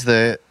passion's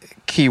the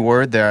key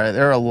word there.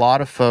 There are a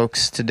lot of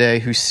folks today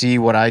who see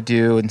what I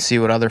do and see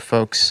what other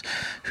folks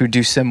who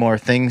do similar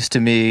things to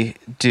me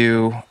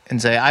do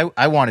and say,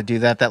 I want to do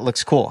that. That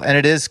looks cool. And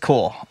it is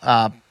cool,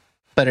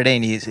 but it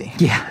ain't easy.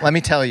 Yeah. Let me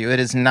tell you, it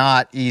is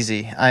not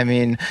easy. I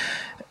mean,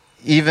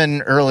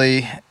 even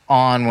early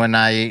on when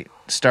I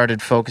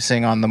started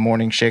focusing on the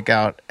Morning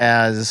Shakeout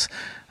as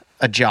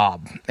a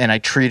job, and I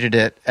treated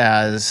it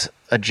as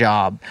a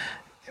job,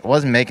 it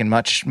wasn't making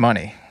much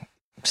money.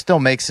 Still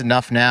makes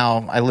enough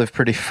now. I live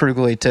pretty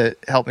frugally to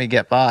help me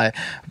get by.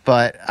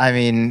 But I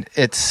mean,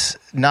 it's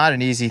not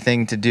an easy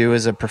thing to do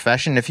as a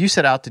profession. If you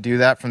set out to do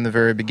that from the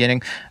very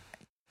beginning,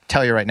 I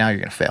tell you right now, you're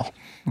going to fail.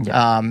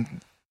 Yeah.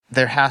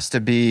 There has to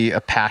be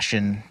a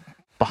passion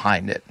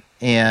behind it.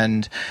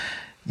 And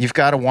you've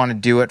got to want to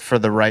do it for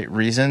the right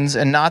reasons.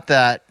 And not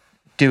that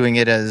doing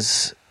it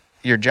as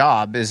your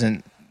job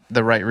isn't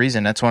the right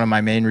reason. That's one of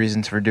my main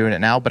reasons for doing it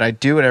now, but I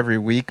do it every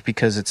week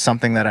because it's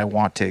something that I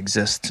want to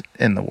exist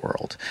in the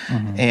world.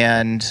 Mm-hmm.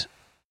 And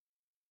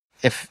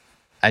if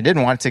I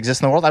didn't want it to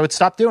exist in the world, I would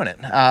stop doing it.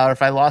 Or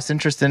if I lost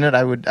interest in it,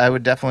 I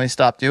would definitely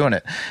stop doing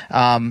it.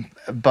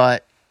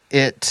 But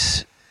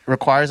it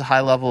requires a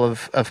high level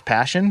of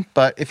passion.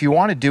 But if you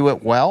want to do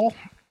it well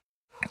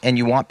and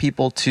you want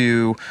people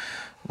to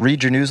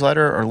read your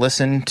newsletter or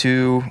listen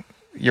to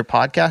your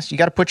podcast, you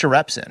got to put your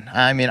reps in.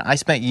 I mean, I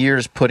spent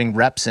years putting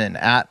reps in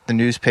at the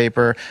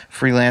newspaper,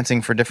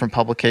 freelancing for different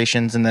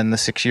publications, and then the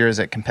 6 years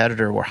at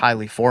Competitor were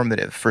highly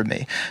formative for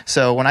me.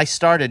 So when I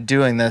started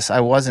doing this,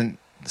 I wasn't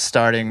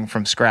starting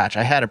from scratch.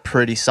 I had a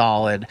pretty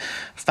solid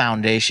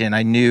foundation.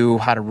 I knew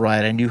how to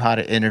write. I knew how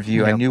to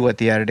interview. Yep. I knew what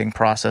the editing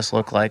process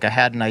looked like. I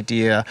had an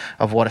idea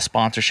of what a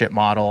sponsorship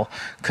model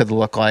could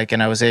look like,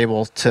 and I was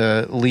able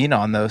to lean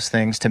on those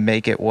things to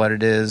make it what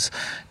it is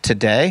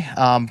today.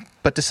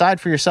 but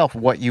decide for yourself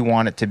what you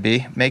want it to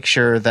be. Make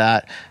sure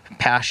that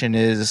passion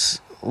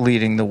is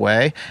leading the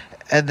way.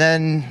 And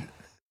then,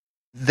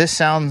 this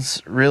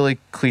sounds really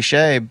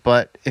cliche,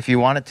 but if you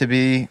want it to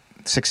be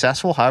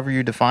successful, however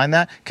you define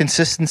that,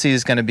 consistency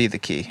is going to be the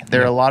key.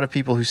 There are a lot of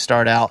people who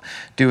start out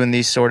doing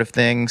these sort of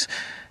things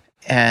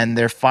and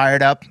they're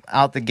fired up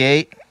out the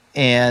gate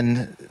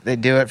and they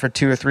do it for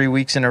 2 or 3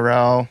 weeks in a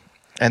row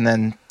and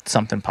then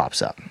something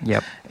pops up.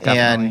 Yep. Definitely.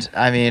 And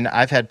I mean,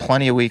 I've had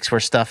plenty of weeks where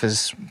stuff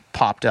has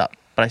popped up,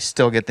 but I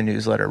still get the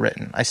newsletter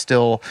written. I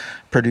still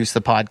produce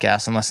the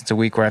podcast unless it's a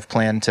week where I've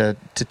planned to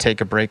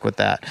take a break with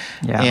that.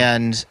 Yeah.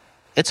 And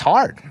it's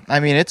hard. I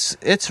mean,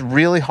 it's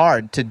really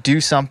hard to do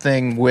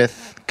something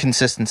with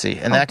consistency,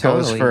 and that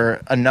goes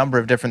for a number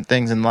of different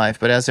things in life.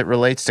 But as it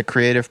relates to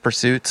creative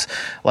pursuits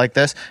like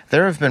this,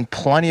 there have been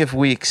plenty of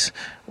weeks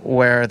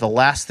where the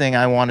last thing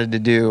I wanted to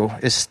do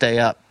is stay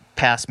up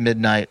past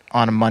midnight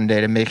on a Monday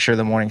to make sure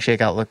the morning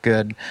shakeout looked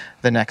good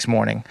the next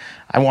morning.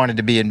 I wanted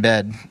to be in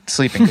bed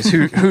sleeping, because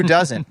who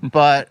doesn't?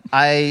 But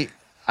I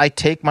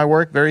take my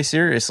work very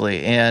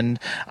seriously, and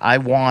I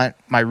want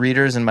my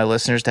readers and my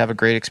listeners to have a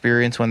great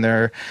experience when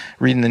they're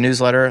reading the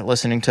newsletter,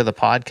 listening to the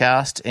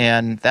podcast,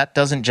 and that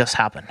doesn't just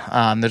happen.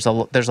 There's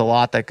a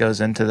lot that goes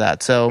into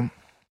that. So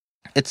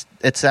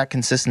it's that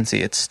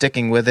consistency. It's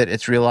sticking with it.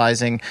 It's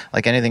realizing,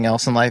 like anything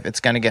else in life, it's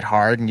going to get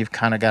hard, and you've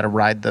kind of got to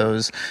ride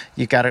those.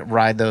 You got to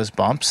ride those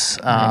bumps.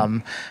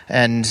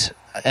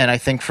 And I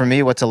think for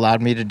me, what's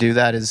allowed me to do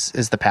that is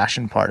the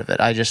passion part of it.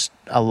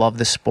 I love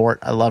the sport.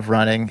 I love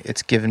running.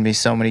 It's given me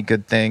so many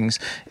good things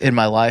in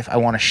my life. I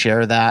want to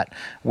share that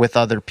with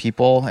other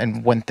people.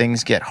 And when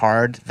things get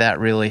hard, that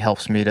really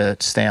helps me to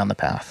stay on the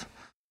path.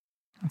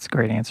 That's a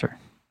great answer.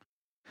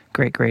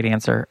 Great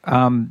answer.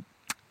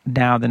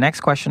 Now, the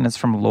next question is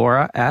from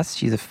Laura S.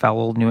 She's a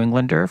fellow New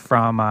Englander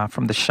from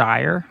the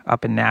Shire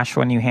up in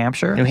Nashua, New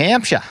Hampshire. New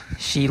Hampshire.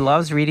 She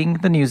loves reading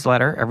the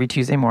newsletter every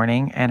Tuesday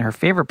morning, and her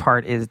favorite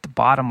part is the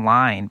bottom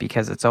line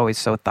because it's always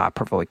so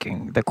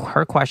thought-provoking.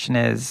 Her question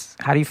is,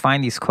 how do you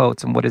find these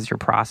quotes, and what is your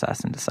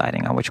process in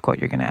deciding on which quote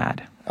you're going to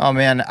add? Oh,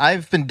 man,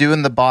 I've been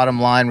doing the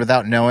bottom line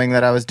without knowing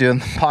that I was doing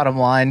the bottom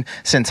line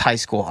since high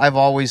school. I've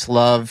always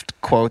loved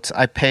quotes.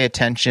 I pay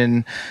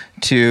attention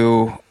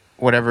to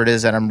whatever it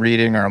is that I'm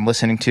reading or I'm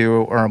listening to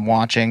or I'm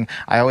watching.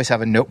 I always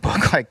have a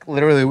notebook, like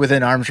literally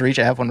within arm's reach.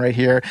 I have one right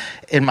here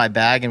in my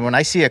bag. And when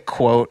I see a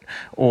quote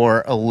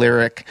or a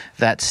lyric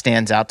that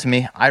stands out to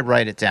me, I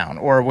write it down.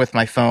 Or with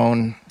my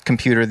phone,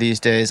 computer these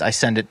days, I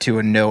send it to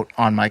a note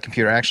on my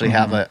computer. I actually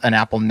have an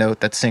Apple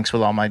Note that syncs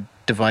with all my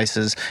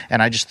devices,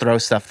 and I just throw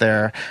stuff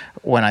there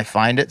when I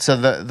find it. So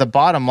the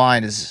bottom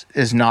line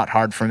is not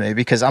hard for me,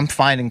 because I'm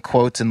finding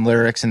quotes and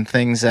lyrics and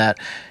things that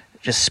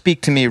just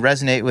speak to me,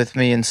 resonate with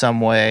me in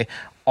some way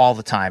all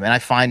the time. And I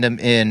find them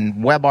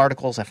in web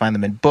articles, I find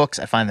them in books,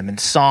 I find them in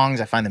songs,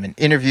 I find them in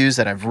interviews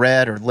that I've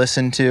read or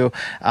listened to.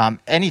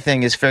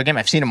 Anything is fair game.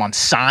 I've seen them on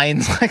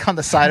signs, like on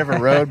the side of a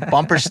road,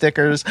 bumper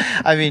stickers.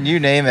 I mean, you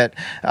name it.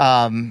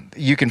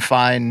 You can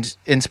find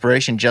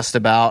inspiration just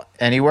about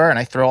anywhere. And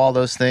I throw all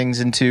those things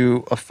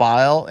into a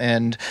file,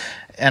 and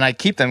I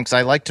keep them because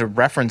I like to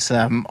reference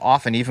them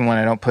often, even when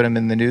I don't put them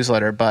in the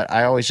newsletter. But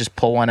I always just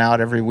pull one out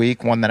every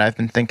week, one that I've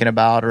been thinking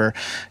about or,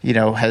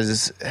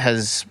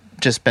 has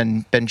just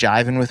been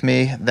jiving with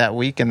me that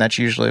week. And that's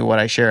usually what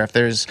I share.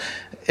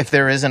 If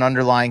there is an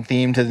underlying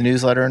theme to the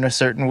newsletter in a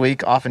certain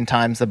week,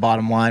 oftentimes the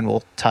bottom line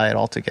will tie it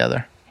all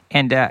together.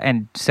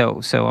 And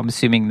so I'm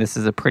assuming this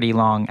is a pretty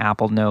long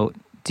Apple Note.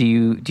 Do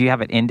you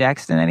have it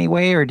indexed in any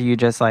way, or do you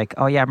just like,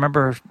 oh yeah,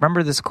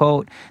 remember this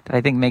quote that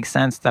I think makes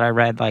sense that I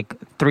read like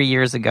 3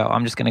 years ago?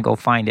 I'm just going to go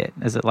find it.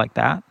 Is it like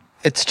that?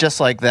 It's just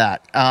like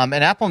that. And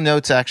Apple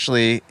Notes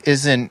actually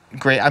isn't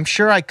great. I'm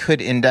sure I could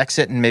index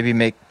it and maybe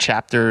make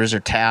chapters or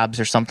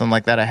tabs or something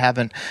like that. I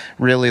haven't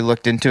really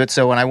looked into it.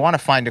 So when I want to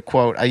find a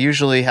quote, I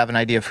usually have an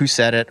idea of who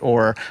said it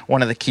or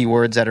one of the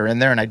keywords that are in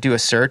there, and I do a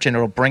search and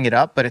it'll bring it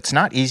up. But it's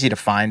not easy to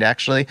find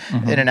actually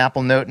in an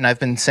Apple Note. And I've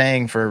been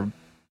saying for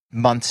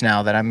months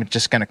now that I'm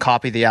just going to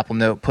copy the Apple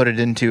Note, put it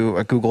into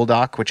a Google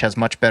Doc, which has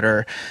much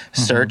better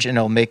search, and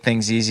it'll make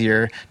things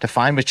easier to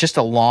find. But it's just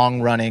a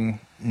long-running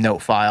note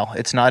file.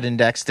 It's not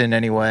indexed in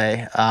any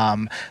way.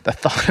 The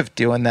thought of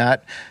doing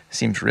that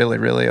seems really,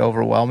 really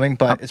overwhelming,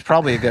 but it's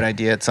probably a good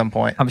idea at some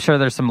point. I'm sure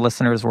there's some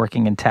listeners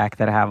working in tech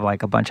that have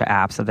like a bunch of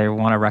apps that they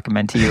want to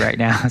recommend to you right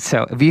now.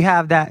 So if you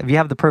have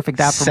the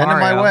perfect app for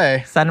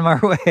Mario, send them our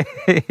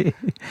way.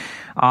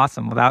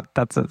 Awesome. Well,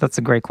 that's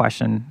a great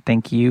question.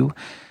 Thank you,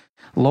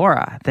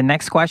 Laura. The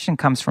next question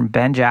comes from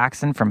Ben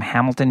Jackson from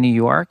Hamilton, New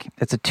York.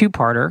 It's a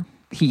two-parter.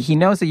 He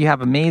knows that you have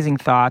amazing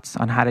thoughts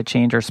on how to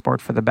change our sport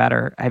for the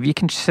better. Have you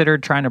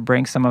considered trying to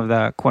bring some of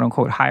the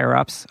quote-unquote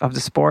higher-ups of the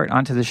sport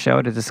onto the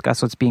show to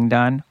discuss what's being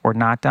done or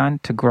not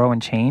done to grow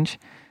and change?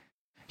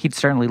 He'd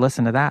certainly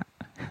listen to that.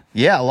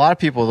 Yeah, a lot of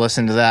people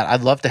listen to that.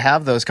 I'd love to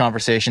have those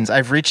conversations.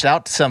 I've reached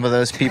out to some of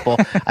those people.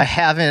 I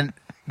haven't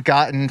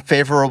gotten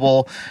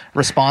favorable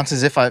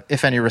responses,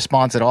 if any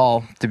response at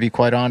all, to be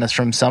quite honest,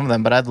 from some of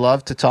them. But I'd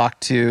love to talk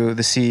to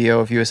the CEO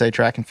of USA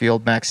Track and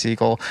Field, Max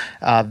Siegel.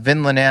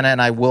 Vin Lananna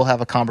and I will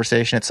have a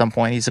conversation at some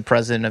point. He's the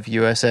president of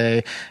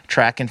USA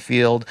Track and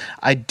Field.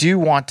 I do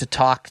want to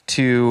talk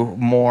to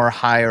more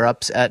higher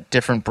ups at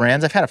different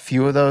brands. I've had a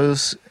few of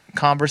those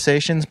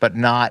conversations, but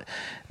not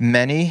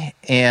many.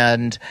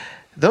 And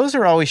those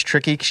are always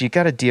tricky because you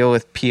got to deal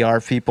with PR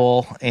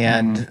people,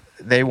 and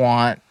they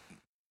want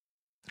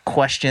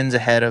questions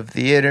ahead of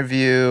the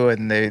interview,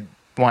 and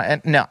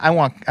I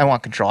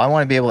want control. I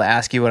want to be able to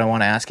ask you what I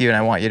want to ask you, and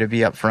I want you to be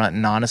upfront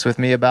and honest with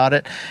me about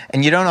it.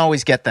 And you don't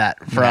always get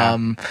that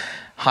from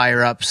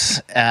higher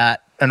ups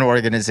at an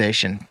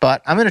organization,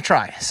 but I'm going to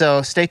try.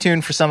 So stay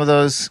tuned for some of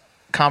those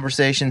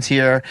conversations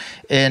here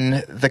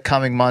in the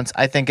coming months.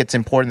 I think it's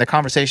important. The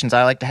conversations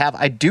I like to have,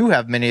 I do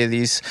have many of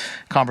these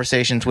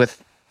conversations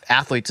with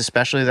athletes,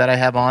 especially, that I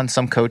have on,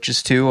 some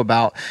coaches too,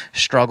 about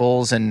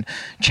struggles and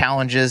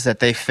challenges that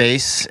they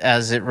face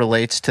as it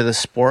relates to the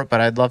sport.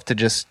 But I'd love to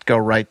just go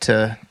right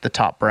to the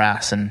top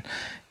brass and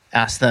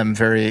ask them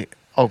very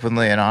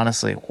openly and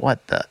honestly,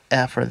 what the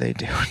F are they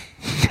doing?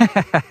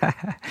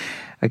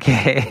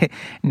 Okay.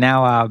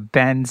 Now,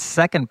 Ben's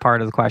second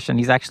part of the question,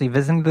 he's actually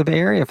visiting the Bay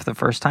Area for the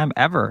first time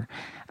ever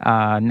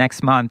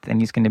next month, and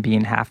he's going to be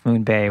in Half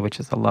Moon Bay, which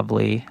is a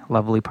lovely,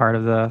 lovely part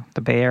of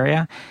the Bay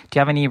Area. Do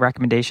you have any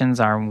recommendations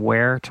on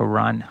where to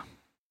run?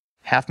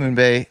 Half Moon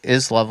Bay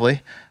is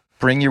lovely.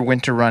 Bring your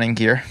winter running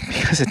gear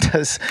because it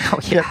does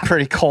get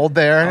pretty cold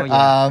there.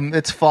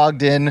 It's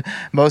fogged in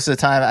most of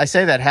the time. I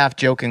say that half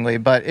jokingly,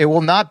 but it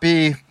will not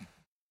be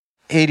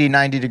 80,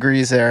 90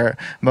 degrees there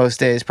most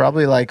days,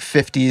 probably like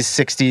 50s,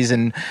 60s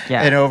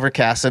and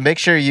overcast. So make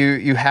sure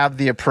you have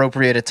the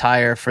appropriate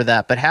attire for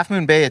that. But Half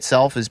Moon Bay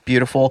itself is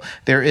beautiful.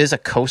 There is a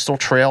coastal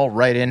trail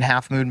right in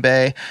Half Moon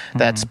Bay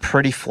that's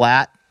pretty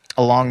flat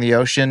along the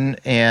ocean,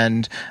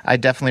 and I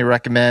definitely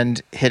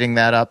recommend hitting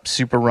that up.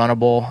 Super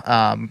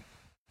runnable.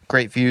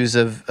 Great views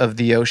of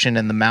the ocean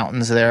and the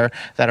mountains there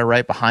that are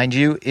right behind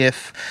you.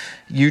 If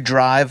you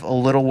drive a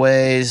little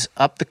ways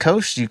up the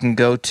coast, you can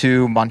go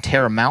to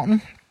Montara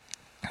Mountain,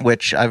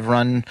 which I've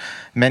run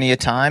many a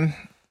time.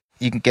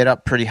 You can get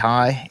up pretty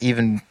high,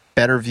 even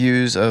better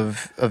views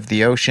of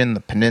the ocean,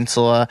 the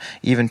peninsula,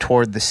 even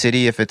toward the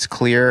city. If it's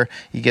clear,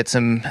 you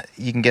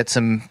can get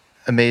some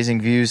amazing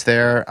views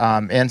there,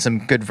 and some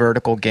good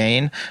vertical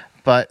gain.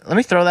 But let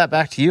me throw that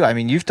back to you. I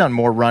mean, you've done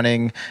more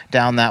running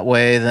down that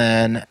way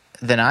than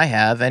I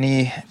have.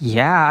 Any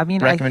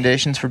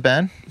recommendations for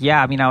Ben?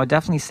 Yeah, I mean, I would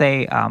definitely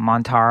say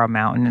Montara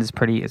Mountain is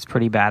pretty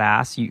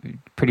badass. You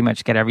pretty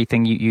much get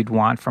everything you'd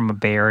want from a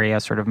Bay Area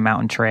sort of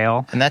mountain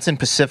trail. And that's in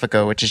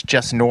Pacifica, which is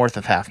just north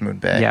of Half Moon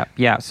Bay.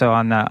 Yeah. So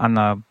on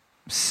the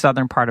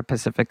southern part of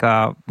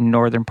Pacifica,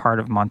 northern part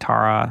of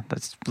Montara,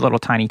 that's a little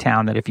tiny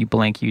town that if you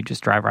blink, you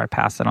just drive right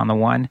past it on the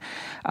one.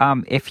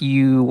 If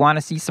you want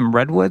to see some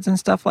redwoods and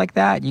stuff like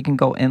that, you can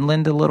go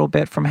inland a little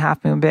bit from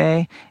Half Moon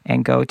Bay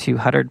and go to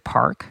Huddard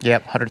Park.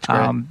 Yep, Huddard's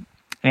great.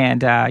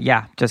 And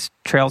just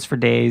trails for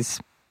days.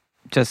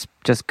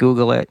 Just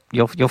Google it.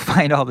 You'll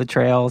find all the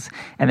trails.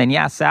 And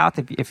then south,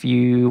 if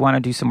you want to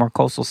do some more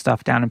coastal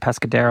stuff down in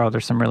Pescadero,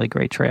 there's some really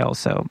great trails.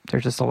 So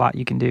there's just a lot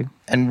you can do.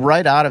 And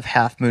right out of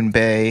Half Moon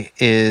Bay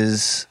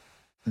is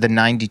the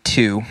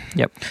 92.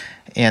 Yep.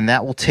 And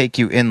that will take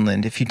you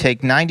inland. If you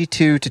take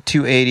 92 to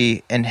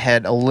 280 and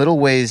head a little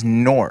ways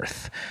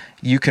north,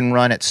 you can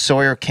run at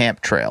Sawyer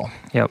Camp Trail,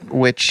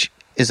 which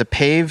is a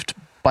paved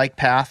bike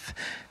path,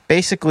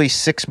 basically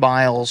 6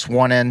 miles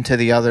one end to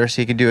the other, so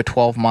you can do a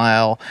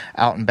 12-mile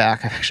out and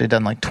back. I've actually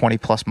done like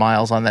 20-plus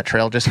miles on that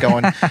trail, just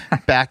going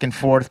back and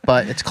forth.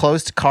 But it's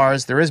closed to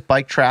cars. There is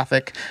bike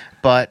traffic,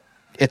 but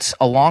it's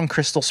along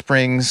Crystal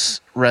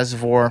Springs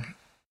Reservoir.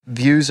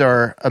 Views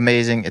are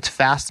amazing. It's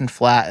fast and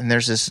flat, and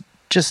there's this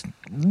just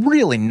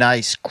really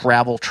nice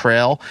gravel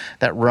trail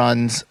that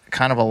runs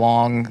kind of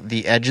along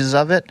the edges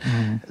of it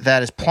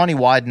that is plenty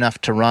wide enough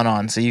to run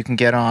on, so you can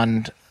get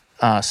on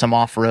some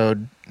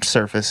off-road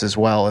surface as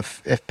well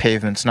if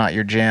pavement's not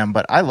your jam.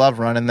 But I love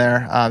running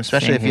there,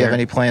 especially if you have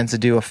any plans to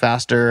do a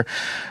faster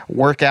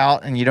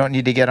workout and you don't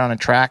need to get on a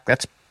track.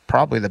 That's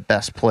probably the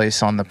best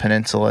place on the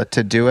peninsula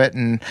to do it,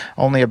 and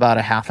only about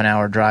a half an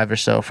hour drive or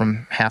so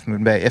from Half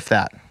Moon Bay, if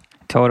that.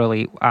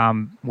 Totally.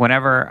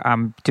 Whenever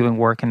I'm doing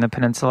work in the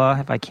peninsula,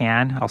 if I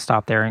can, I'll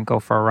stop there and go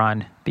for a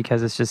run,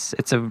 because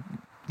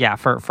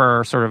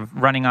for sort of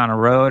running on a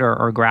road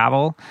or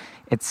gravel,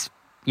 it's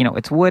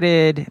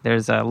wooded.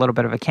 There's a little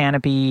bit of a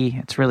canopy.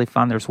 It's really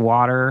fun. There's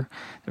water.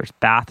 There's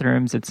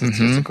bathrooms. It's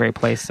just a great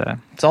place.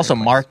 It's also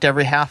marked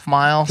every half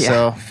mile. Yeah.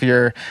 So if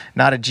you're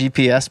not a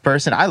GPS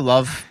person, I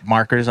love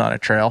markers on a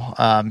trail.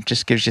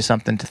 Just gives you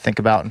something to think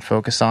about and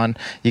focus on.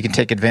 You can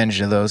take advantage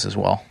of those as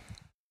well.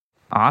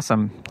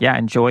 Awesome. Yeah.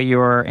 Enjoy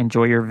your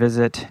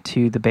visit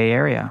to the Bay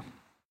Area.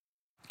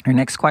 Our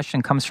next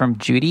question comes from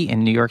Judy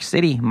in New York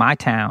City, my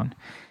town.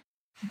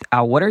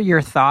 What are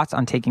your thoughts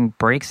on taking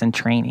breaks in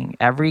training?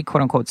 Every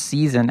quote unquote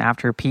season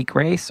after a peak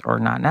race or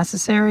not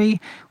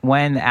necessary?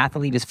 When the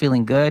athlete is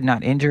feeling good,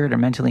 not injured, or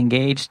mentally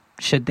engaged,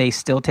 should they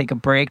still take a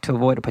break to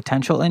avoid a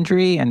potential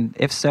injury? And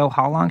if so,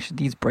 how long should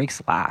these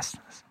breaks last?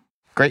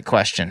 Great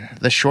question.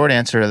 The short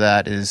answer to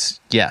that is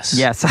yes.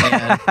 Yes.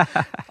 And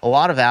a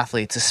lot of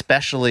athletes,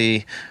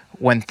 especially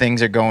when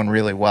things are going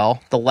really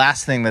well, the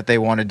last thing that they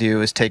want to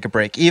do is take a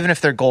break, even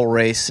if their goal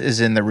race is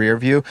in the rear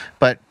view.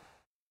 But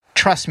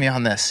trust me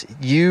on this.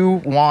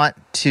 You want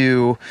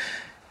to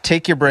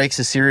take your breaks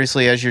as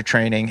seriously as you're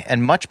training,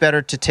 and much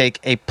better to take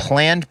a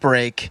planned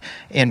break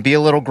and be a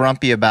little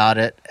grumpy about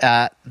it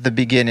at the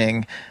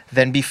beginning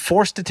than be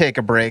forced to take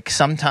a break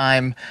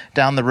sometime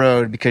down the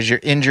road because you're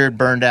injured,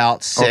 burned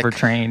out, sick,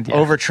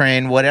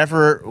 overtrained,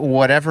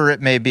 whatever it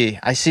may be.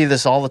 I see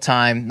this all the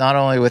time, not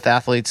only with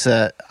athletes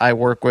that I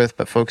work with,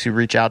 but folks who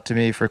reach out to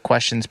me for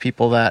questions,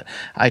 people that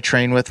I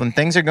train with. When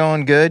things are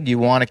going good, you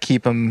want to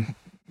keep them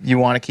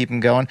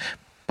going,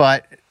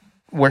 but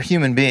we're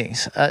human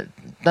beings.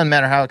 Doesn't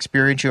matter how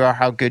experienced you are,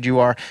 how good you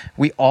are.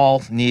 We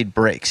all need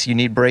breaks. You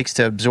need breaks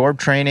to absorb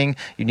training.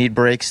 You need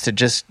breaks to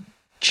just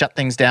shut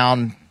things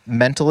down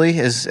mentally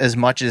as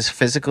much as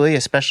physically,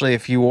 especially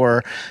if you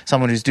are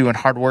someone who's doing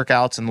hard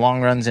workouts and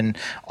long runs and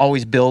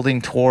always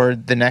building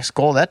toward the next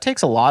goal. That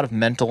takes a lot of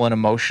mental and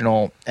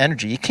emotional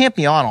energy. You can't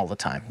be on all the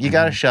time. You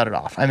got to shut it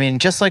off. I mean,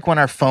 just like when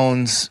our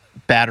phone's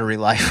battery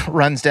life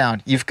runs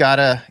down, you've got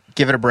to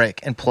give it a break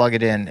and plug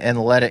it in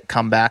and let it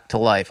come back to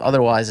life.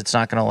 Otherwise, it's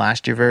not going to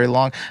last you very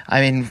long.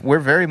 I mean, we're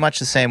very much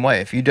the same way.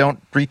 If you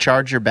don't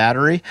recharge your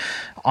battery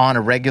on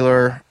a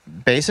regular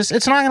basis,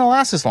 it's not going to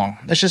last as long.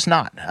 It's just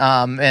not.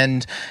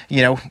 And,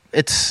 you know,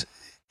 it's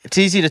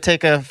easy to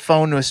take a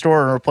phone to a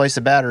store and replace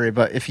the battery,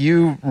 but if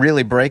you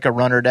really break a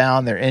runner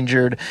down, they're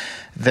injured,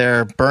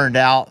 they're burned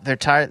out, they're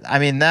tired, I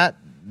mean, that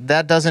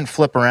doesn't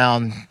flip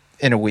around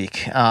in a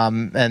week.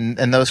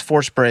 And those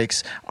forced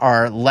breaks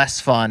are less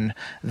fun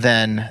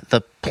than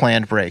the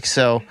planned breaks.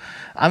 So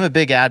I'm a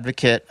big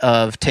advocate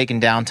of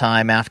taking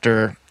downtime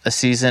after a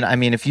season. I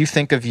mean, if you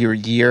think of your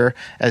year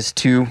as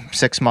 2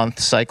 6-month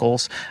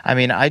cycles, I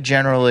mean, I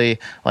generally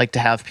like to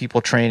have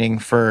people training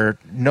for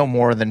no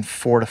more than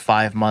 4 to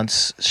 5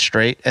 months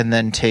straight and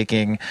then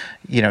taking,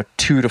 2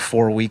 to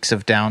 4 weeks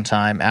of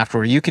downtime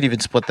afterward. You could even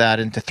split that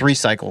into 3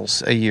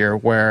 cycles a year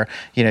where,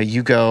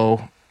 you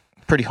go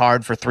pretty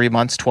hard for 3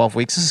 months, 12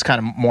 weeks. This is kind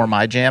of more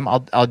my jam.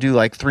 I'll do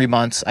like 3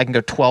 months. I can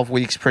go 12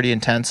 weeks pretty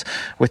intense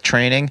with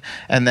training,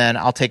 and then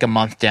I'll take a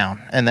month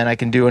down, and then I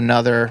can do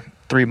another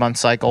 3-month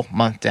cycle,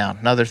 month down,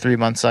 another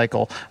 3-month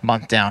cycle,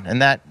 month down, and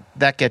that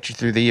gets you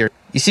through the year.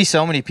 You see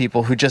so many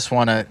people who just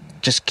want to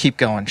just keep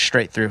going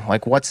straight through.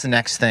 Like, what's the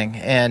next thing?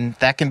 And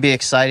that can be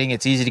exciting.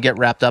 It's easy to get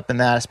wrapped up in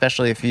that,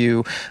 especially if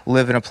you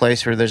live in a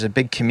place where there's a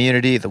big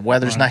community. The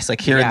weather's nice,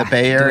 like here in the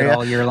Bay Area.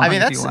 All year long, I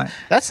mean,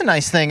 that's a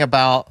nice thing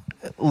about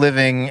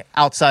living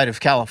outside of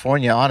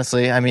California,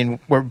 honestly. I mean,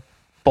 we're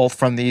both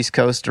from the East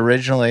Coast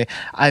originally.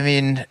 I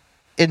mean,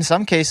 in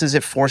some cases,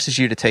 it forces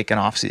you to take an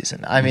off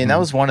season. I mean, that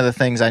was one of the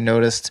things I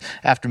noticed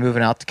after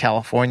moving out to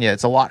California.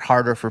 It's a lot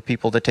harder for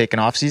people to take an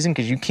off season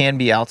because you can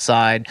be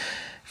outside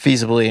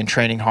feasibly and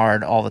training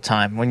hard all the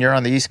time. When you're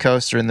on the East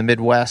Coast or in the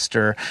Midwest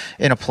or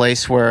in a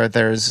place where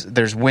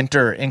there's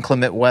winter,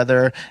 inclement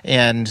weather,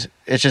 and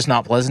it's just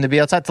not pleasant to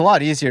be outside, it's a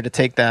lot easier to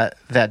take that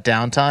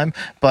downtime.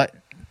 But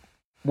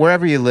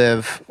wherever you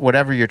live,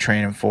 whatever you're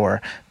training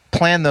for,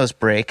 plan those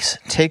breaks,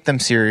 take them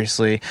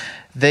seriously.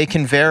 They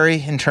can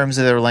vary in terms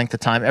of their length of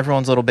time.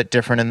 Everyone's a little bit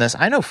different in this.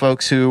 I know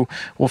folks who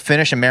will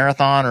finish a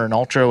marathon or an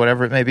ultra,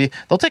 whatever it may be.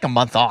 They'll take a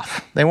month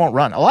off. They won't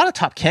run. A lot of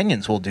top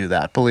Kenyans will do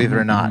that, believe it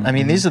or not. I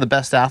mean, these are the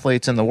best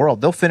athletes in the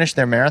world. They'll finish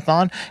their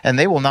marathon, and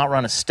they will not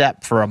run a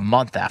step for a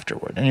month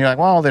afterward. And you're like,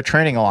 well, they're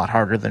training a lot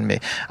harder than me.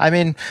 I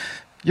mean,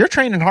 you're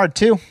training hard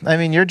too. I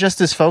mean, you're just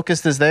as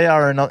focused as they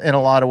are in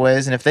a lot of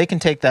ways. And if they can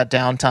take that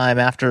downtime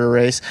after a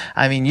race,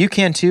 I mean, you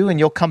can too, and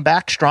you'll come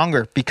back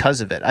stronger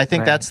because of it. I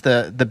think that's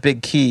the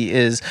big key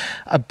is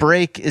a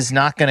break is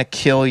not going to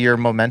kill your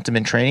momentum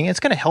in training.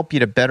 It's going to help you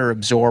to better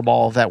absorb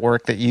all of that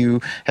work that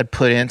you had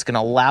put in. It's going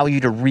to allow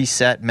you to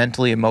reset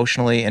mentally,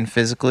 emotionally, and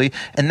physically.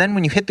 And then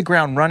when you hit the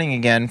ground running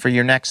again for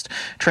your next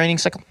training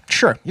cycle,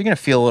 sure, you're going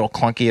to feel a little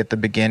clunky at the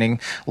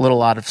beginning, a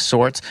little out of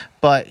sorts,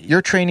 but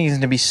your training is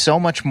going to be so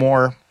much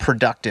more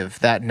productive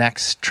that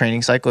next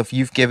training cycle if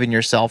you've given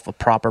yourself a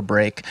proper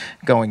break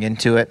going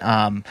into it.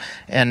 And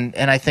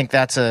I think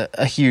that's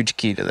a huge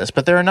key to this.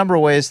 But there are a number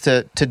of ways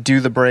to do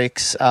the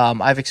breaks.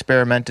 I've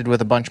experimented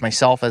with a bunch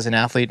myself as an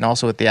athlete and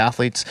also with the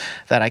athletes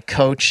that I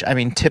coach. I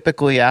mean,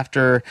 typically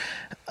after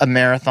a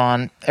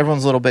marathon,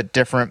 everyone's a little bit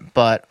different,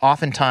 but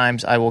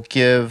oftentimes I will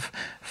give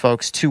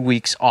folks 2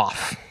 weeks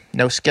off.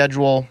 No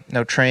schedule,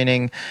 no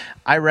training.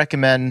 I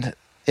recommend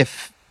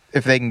if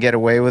they can get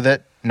away with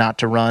it, not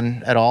to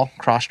run at all,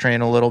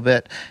 cross-train a little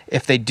bit.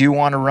 If they do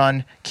want to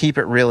run, keep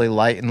it really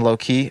light and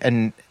low-key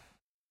and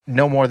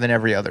no more than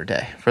every other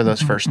day for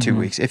those first 2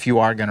 weeks if you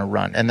are going to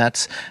run. And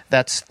that's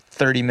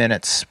 30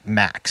 minutes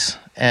max.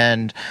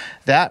 And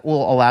that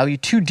will allow you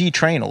to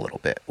detrain a little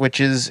bit, which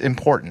is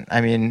important. I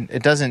mean,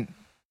 it doesn't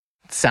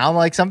sound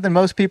like something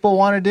most people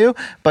want to do,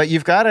 but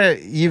you've got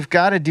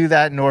to do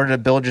that in order to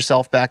build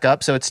yourself back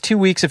up. So it's 2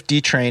 weeks of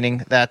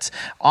detraining. That's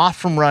off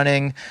from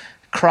running,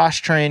 cross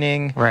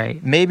training,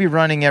 right? Maybe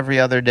running every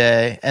other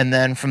day, and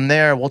then from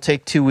there we'll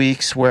take 2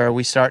 weeks where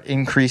we start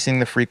increasing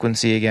the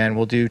frequency again.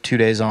 We'll do 2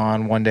 days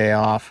on, 1 day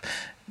off.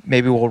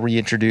 Maybe we'll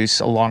reintroduce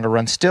a longer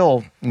run.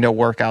 Still no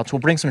workouts. We'll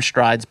bring some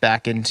strides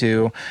back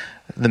into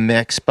the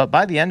mix. But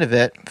by the end of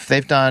it, if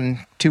they've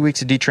done 2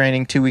 weeks of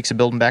detraining, 2 weeks of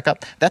building back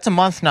up, that's a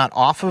month not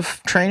off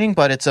of training,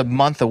 but it's a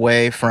month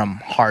away from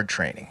hard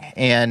training.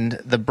 And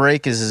the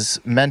break is as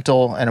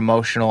mental and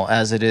emotional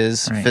as it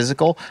is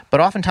physical.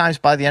 But oftentimes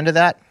by the end of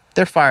that,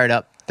 they're fired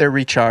up. They're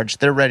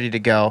recharged, they're ready to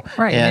go,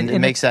 and it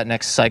makes that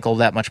next cycle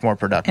that much more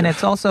productive. And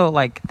it's also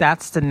like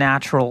that's the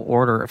natural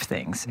order of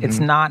things. It's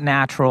not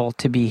natural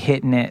to be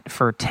hitting it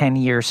for 10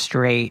 years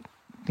straight,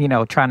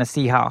 trying to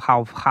see how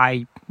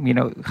high,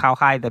 how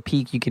high the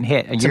peak you can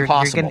hit. It's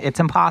impossible. It's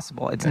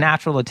impossible. It's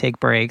natural to take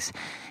breaks.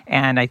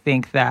 And I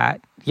think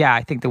that,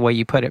 I think the way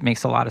you put it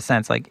makes a lot of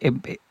sense. Like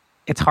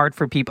it's hard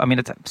for people. I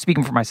mean,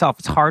 speaking for myself,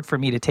 it's hard for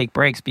me to take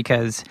breaks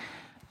because,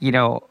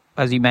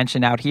 as you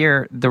mentioned out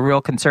here, the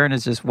real concern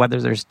is just whether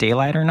there's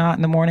daylight or not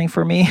in the morning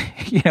for me.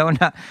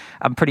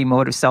 I'm pretty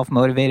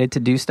self-motivated to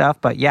do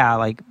stuff, but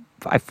like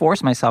I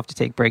force myself to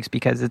take breaks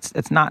because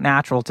it's not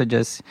natural to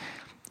just,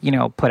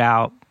 put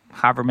out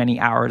however many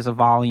hours of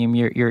volume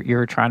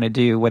you're trying to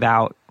do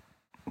without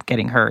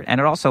getting hurt. And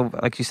it also,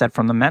 like you said,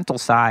 from the mental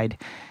side,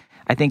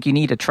 I think you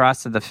need to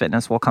trust that the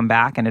fitness will come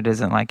back, and it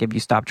isn't like if you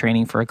stop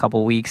training for a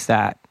couple weeks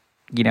that,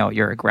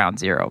 you're at ground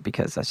zero,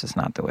 because that's just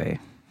not the way.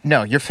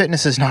 No, your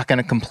fitness is not going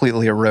to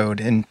completely erode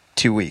in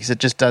 2 weeks. It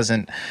just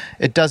doesn't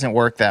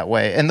work that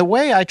way. And the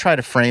way I try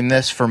to frame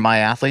this for my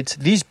athletes,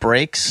 these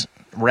breaks,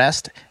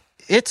 rest,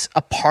 it's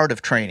a part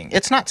of training.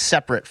 It's not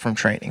separate from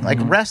training. Like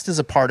rest is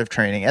a part of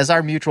training. As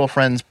our mutual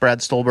friends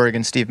Brad Stolberg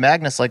and Steve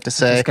Magnus like to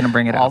say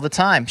all the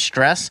time,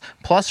 stress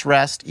plus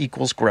rest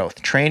equals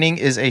growth. Training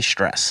is a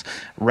stress.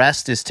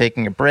 Rest is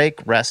taking a break.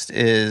 Rest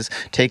is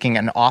taking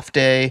an off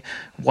day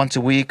once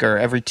a week or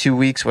every 2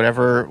 weeks,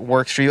 whatever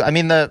works for you. I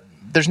mean,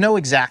 there's no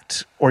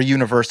exact or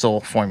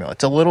universal formula.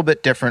 It's a little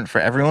bit different for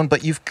everyone,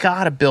 but you've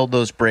got to build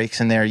those breaks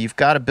in there. You've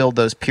got to build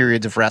those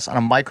periods of rest on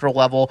a micro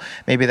level.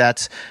 Maybe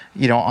that's,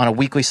 on a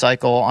weekly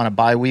cycle, on a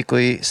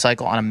bi-weekly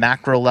cycle, on a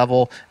macro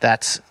level.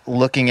 That's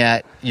looking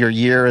at your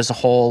year as a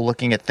whole,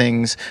 looking at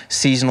things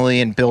seasonally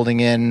and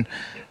building in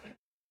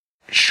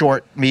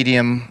short,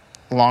 medium,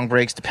 long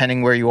breaks,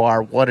 depending where you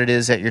are, what it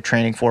is that you're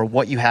training for,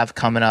 what you have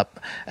coming up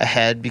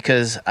ahead.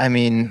 Because,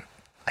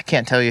 I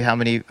can't tell you how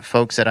many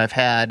folks that I've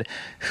had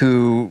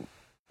who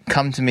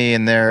come to me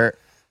and they're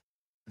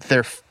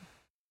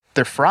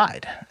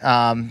fried.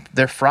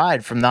 They're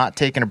fried from not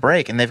taking a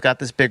break, and they've got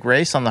this big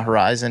race on the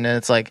horizon. And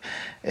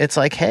it's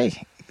like,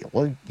 hey,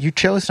 well, you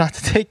chose not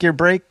to take your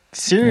break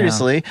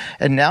seriously,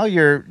 and now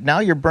you're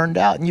burned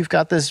out, and you've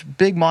got this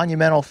big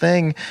monumental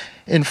thing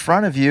in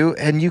front of you,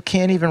 and you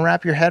can't even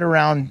wrap your head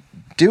around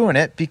doing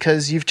it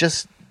because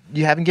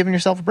you haven't given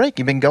yourself a break.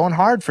 You've been going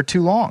hard for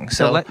too long.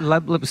 So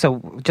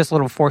just a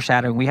little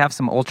foreshadowing. We have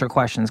some ultra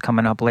questions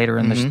coming up later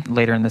in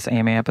this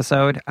AMA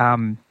episode.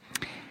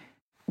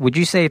 Would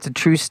you say it's a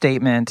true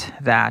statement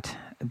that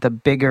the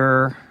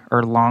bigger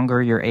or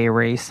longer your A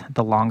race,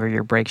 the longer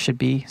your break should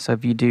be? So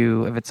if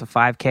it's a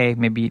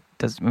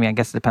 5K, I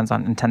guess it depends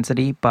on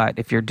intensity, but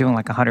if you're doing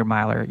like a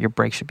 100-miler, your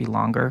break should be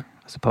longer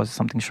as opposed to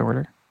something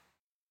shorter?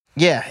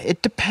 Yeah,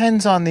 it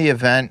depends on the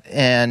event,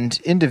 and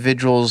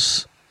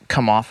individuals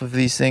come off of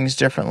these things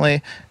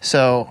differently.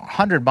 So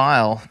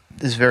 100-mile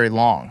is very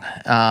long.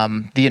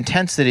 The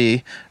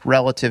intensity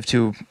relative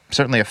to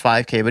certainly a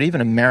 5K, but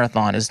even a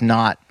marathon, is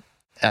not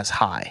as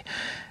high.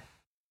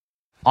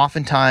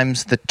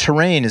 Oftentimes the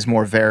terrain is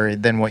more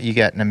varied than what you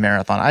get in a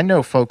marathon. I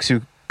know folks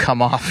who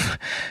come off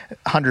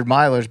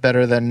 100-milers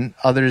better than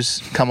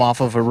others come off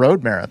of a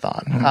road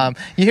marathon.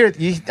 You're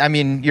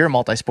a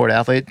multi-sport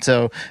athlete,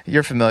 so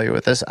you're familiar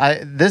with this.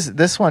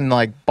 This one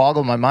like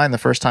boggled my mind the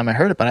first time I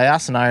heard it, but I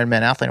asked an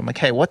Ironman athlete, I'm like,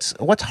 hey, what's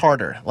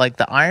harder, like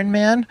the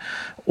Ironman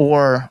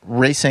or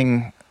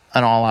racing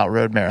an all-out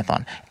road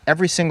marathon?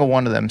 Every single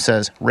one of them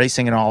says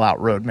racing an all-out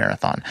road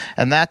marathon,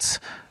 and that's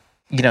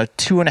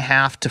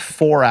 2.5 to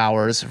 4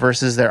 hours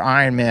versus their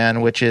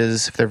Ironman, which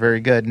is, if they're very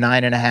good,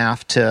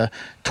 9.5 to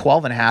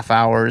 12.5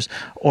 hours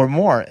or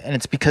more. And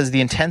it's because the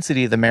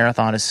intensity of the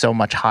marathon is so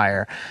much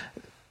higher.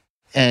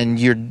 And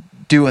you're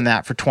doing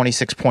that for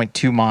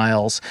 26.2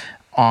 miles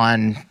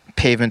on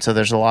pavement, so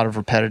there's a lot of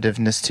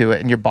repetitiveness to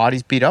it. And your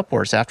body's beat up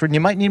worse after, and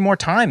you might need more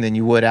time than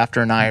you would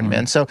after an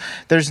Ironman. So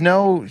there's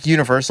no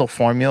universal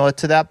formula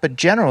to that, but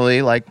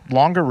generally, like,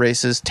 longer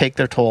races take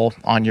their toll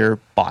on your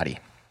body.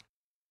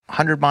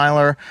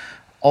 100-miler,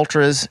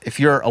 ultras, if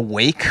you're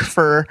awake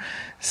for,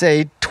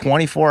 say,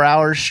 24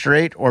 hours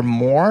straight or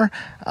more,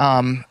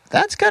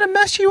 that's going to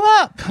mess you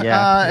up.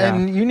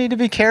 And you need to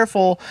be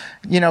careful,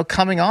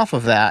 coming off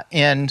of that.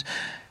 And,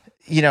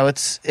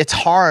 it's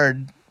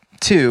hard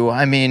too.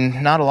 I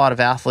mean, not a lot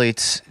of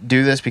athletes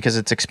do this because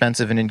it's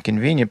expensive and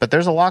inconvenient, but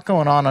there's a lot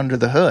going on under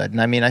the hood.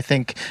 And I mean, I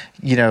think,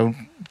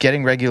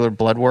 getting regular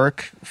blood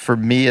work for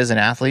me as an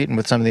athlete and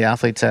with some of the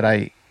athletes that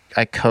I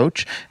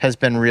coach has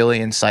been really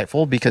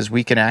insightful, because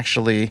we can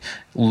actually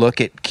look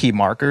at key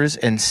markers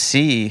and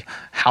see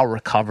how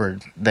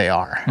recovered they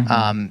are.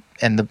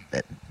 And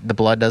the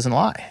blood doesn't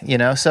lie,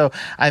 So,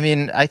 I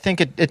mean, I think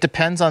it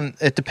depends on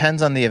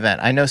the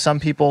event. I know some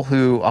people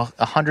who a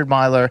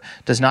 100-miler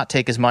does not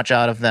take as much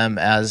out of them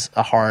as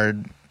a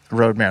hard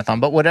road marathon,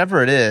 but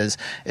whatever it is,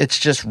 it's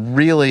just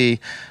really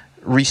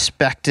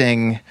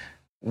respecting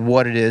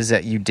what it is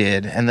that you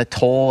did and the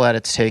toll that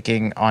it's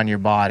taking on your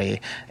body,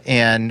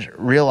 and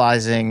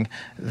realizing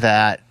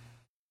that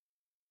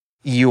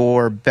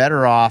you're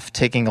better off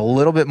taking a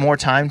little bit more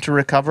time to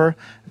recover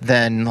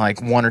than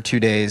like 1 or 2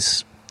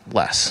 days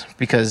less,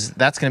 because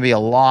that's going to be a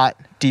lot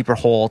deeper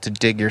hole to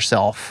dig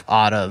yourself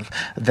out of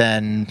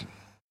than,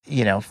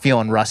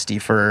 feeling rusty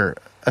for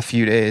a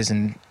few days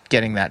and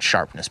getting that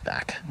sharpness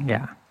back.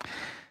 Yeah.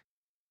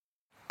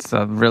 It's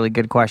a really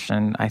good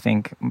question. I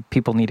think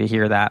people need to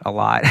hear that a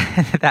lot,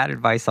 that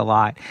advice a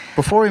lot.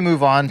 Before we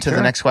move on to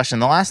the next question,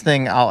 the last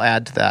thing I'll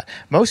add to that,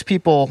 most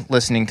people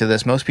listening to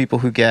this, most people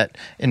who get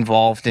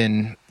involved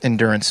in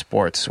endurance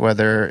sports,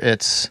 whether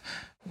it's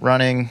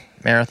running,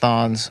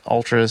 marathons,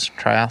 ultras,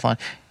 triathlon,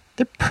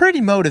 they're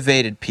pretty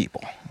motivated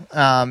people.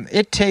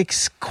 It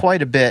takes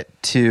quite a bit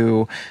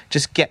to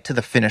just get to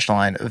the finish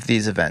line of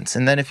these events.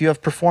 And then if you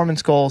have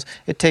performance goals,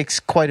 it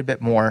takes quite a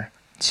bit more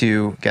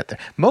to get there.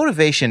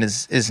 Motivation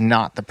is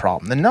not the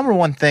problem. The number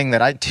one thing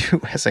that I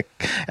do as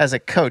a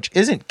coach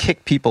isn't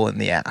kick people in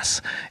the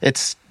ass.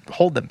 It's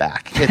hold them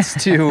back.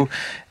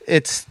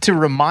 It's to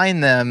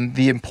remind them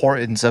the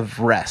importance of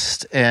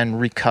rest and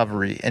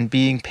recovery and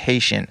being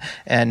patient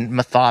and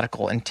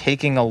methodical and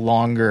taking a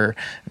longer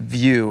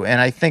view. And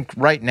I think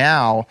right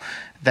now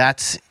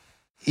that's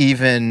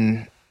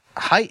even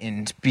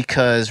heightened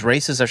because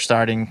races are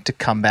starting to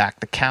come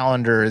back. The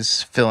calendar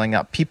is filling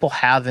up. Many people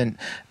haven't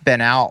been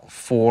out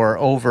for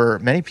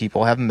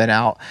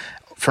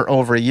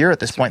over a year at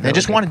this point. They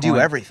just want to do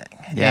everything.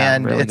 Yeah,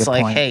 and really it's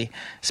like, point. hey,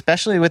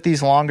 especially with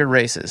these longer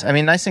races. I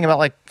mean, nice thing about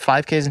like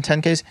 5Ks and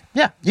 10Ks,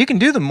 yeah, you can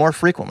do them more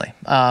frequently.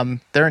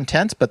 They're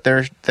intense, but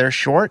they're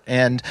short,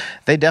 and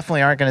they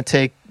definitely aren't going to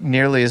take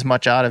nearly as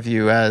much out of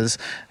you as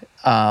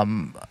a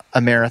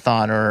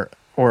marathon or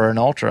an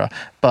ultra.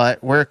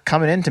 But we're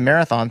coming into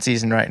marathon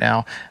season right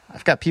now.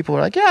 I've got people who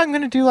are like, yeah, I'm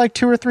going to do like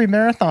 2 or 3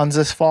 marathons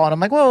this fall. And I'm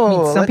like,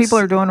 whoa. Some people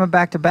are doing them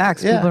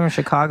back-to-backs. Yeah. People are in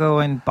Chicago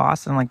and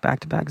Boston, like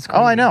back-to-back.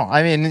 Oh, I know.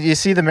 I mean, you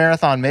see the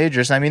marathon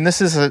majors. I mean, this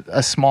is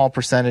a small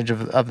percentage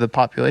of the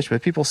population,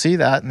 but people see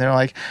that and they're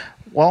like,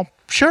 well,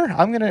 sure,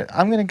 I'm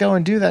gonna go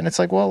and do that. And it's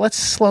like, well, let's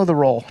slow the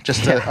roll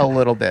just a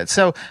little bit.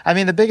 So, I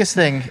mean, the biggest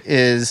thing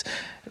is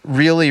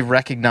really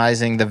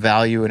recognizing the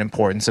value and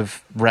importance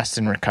of rest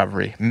and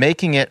recovery,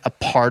 making it a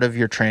part of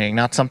your training,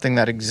 not something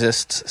that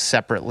exists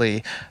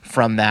separately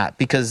from that,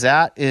 because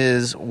that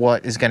is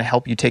what is going to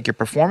help you take your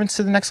performance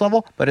to the next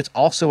level, but it's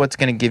also what's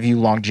going to give you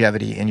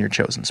longevity in your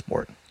chosen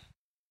sport.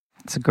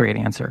 That's a great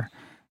answer.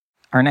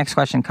 Our next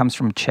question comes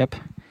from Chip.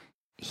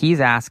 He's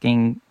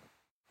asking,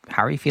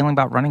 how are you feeling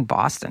about running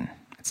Boston?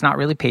 It's not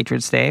really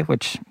Patriots Day,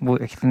 which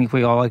I think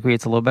we all agree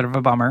it's a little bit of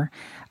a bummer.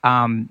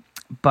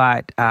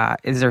 But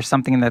is there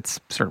something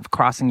that's sort of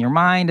crossing your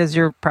mind as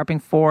you're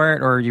prepping for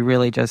it, or are you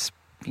really just,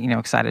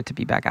 excited to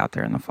be back out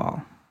there in the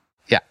fall?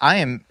 Yeah, I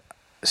am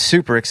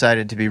super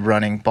excited to be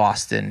running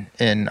Boston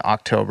in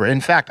October.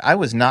 In fact, I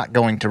was not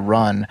going to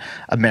run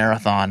a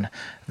marathon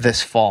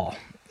this fall,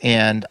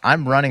 and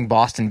I'm running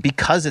Boston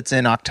because it's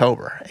in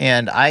October.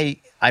 And I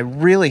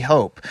really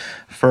hope,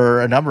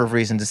 for a number of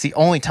reasons, it's the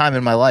only time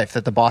in my life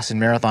that the Boston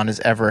Marathon is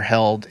ever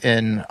held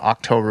in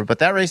October. But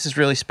that race is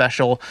really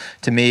special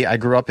to me. I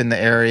grew up in the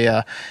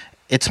area.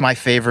 It's my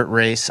favorite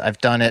race. I've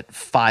done it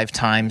 5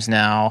 times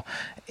now.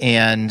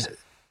 And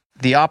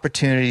the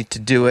opportunity to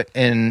do it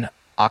in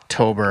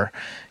October,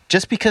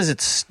 just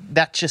because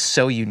that's just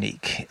so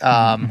unique.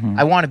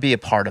 I want to be a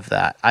part of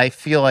that. I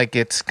feel like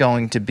it's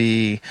going to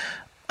be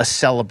a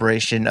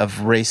celebration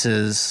of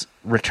races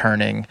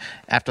returning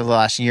after the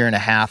last year and a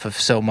half of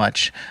so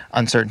much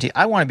uncertainty.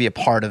 I want to be a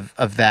part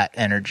of that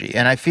energy,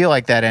 and I feel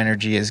like that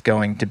energy is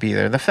going to be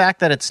there. The fact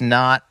that it's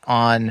not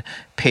on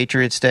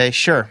Patriots Day,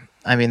 sure,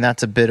 I mean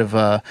that's a bit of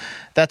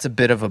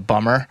a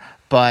bummer,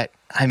 but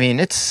I mean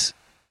it's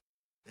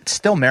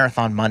still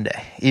Marathon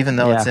Monday, even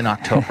though it's in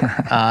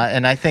October,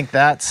 and I think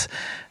that's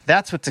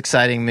what's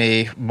exciting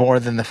me more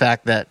than the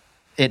fact that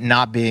it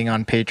not being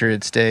on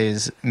Patriots Day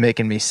is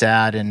making me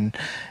sad and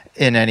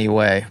in any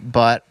way.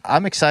 But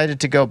I'm excited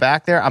to go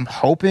back there. I'm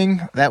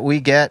hoping that we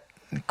get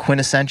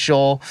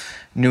quintessential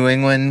New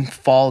England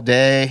fall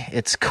day.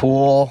 It's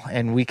cool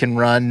and we can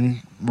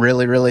run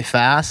really, really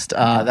fast.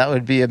 That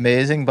would be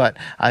amazing. But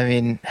I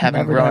mean,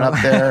 having grown up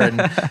there and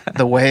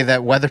the way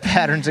that weather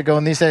patterns are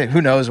going these days,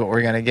 who knows what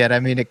we're going to get? I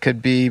mean, it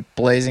could be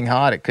blazing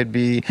hot. It could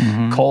be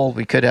cold.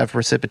 We could have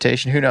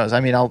precipitation. Who knows? I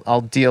mean,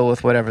 I'll deal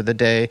with whatever the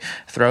day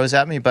throws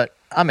at me, but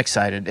I'm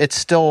excited. It's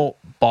still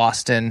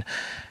Boston.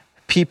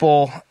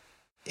 People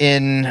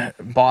in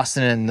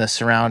Boston and the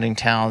surrounding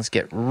towns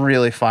get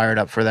really fired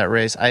up for that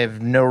race. I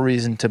have no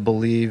reason to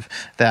believe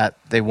that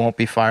they won't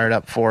be fired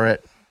up for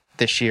it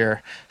this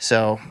year.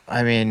 So,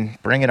 I mean,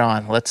 bring it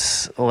on.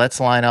 Let's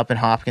line up in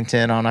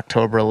Hopkinton on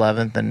October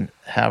 11th and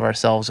have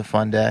ourselves a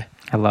fun day.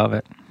 I love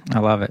it.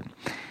 All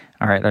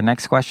right, our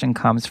next question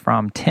comes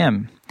from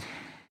Tim.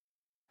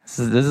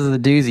 This is a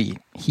doozy.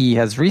 He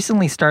has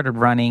recently started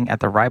running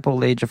at the ripe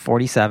old age of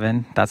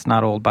 47. That's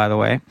not old, by the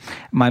way.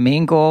 My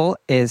main goal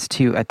is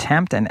to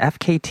attempt an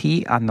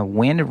FKT on the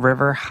Wind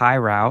River High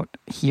Route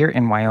here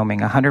in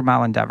Wyoming, a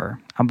 100-mile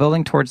endeavor. I'm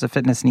building towards the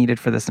fitness needed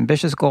for this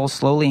ambitious goal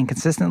slowly and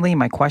consistently.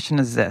 My question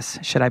is this: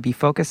 should I be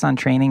focused on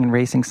training and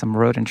racing some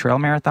road and trail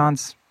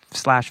marathons /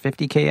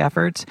 50K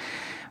efforts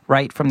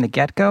right from the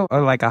get-go,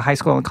 or like a high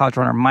school and college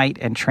runner might,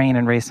 and train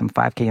and race some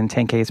 5K and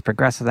 10Ks,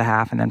 progress to the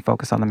half, and then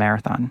focus on the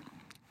marathon?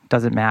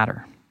 Doesn't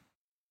matter.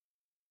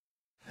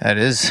 That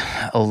is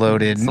a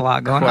loaded There's a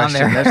lot going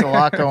question. on there. There's a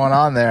lot going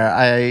on there.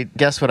 I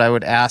guess what I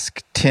would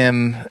ask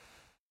Tim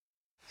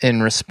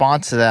in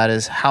response to that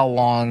is, how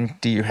long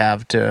do you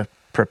have to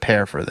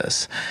prepare for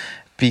this?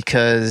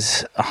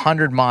 Because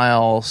 100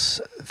 miles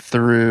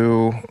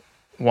through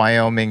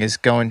Wyoming is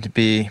going to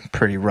be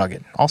pretty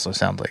rugged. Also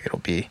sounds like it'll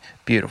be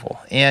beautiful.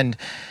 And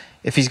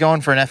if he's going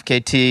for an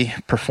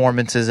FKT,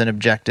 performance is an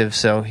objective,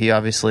 so he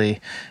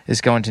obviously is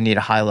going to need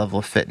a high level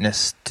of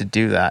fitness to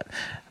do that.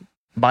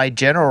 My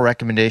general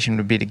recommendation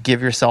would be to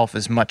give yourself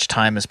as much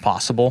time as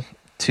possible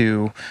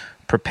to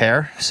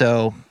prepare.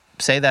 So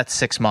say that's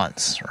 6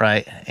 months,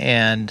 right?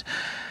 And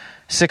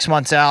 6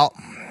 months out,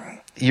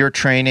 your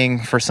training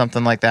for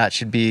something like that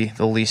should be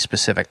the least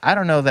specific. I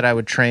don't know that I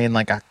would train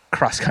like a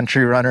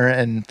cross-country runner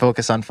and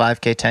focus on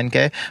 5K,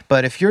 10K,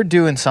 but if you're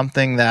doing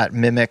something that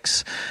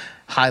mimics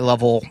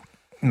high-level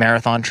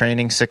marathon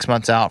training 6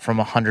 months out from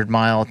a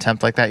 100-mile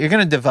attempt like that, you're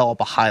going to develop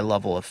a high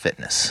level of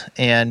fitness.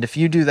 And if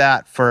you do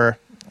that for,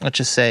 let's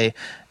just say,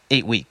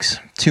 8 weeks,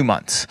 2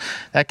 months,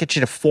 that gets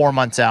you to 4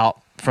 months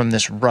out from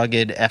this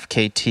rugged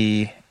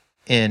FKT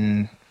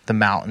in the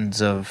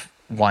mountains of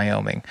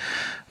Wyoming.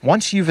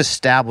 Once you've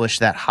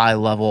established that high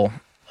level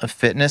of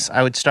fitness,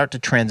 I would start to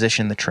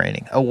transition the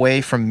training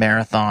away from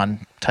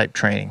marathon type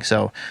training.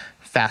 So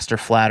faster,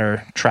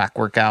 flatter track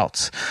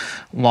workouts,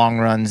 long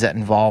runs that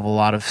involve a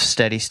lot of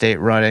steady state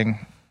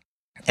running,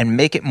 and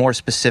make it more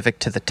specific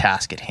to the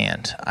task at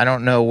hand. I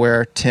don't know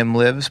where Tim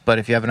lives, but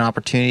if you have an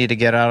opportunity to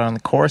get out on the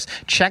course,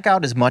 check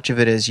out as much of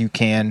it as you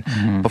can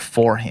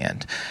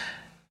beforehand.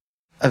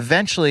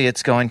 Eventually,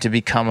 it's going to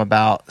become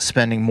about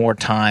spending more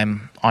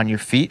time on your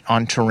feet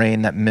on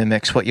terrain that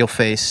mimics what you'll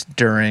face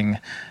during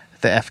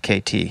the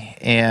FKT.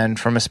 And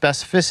from a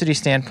specificity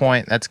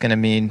standpoint, that's going to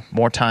mean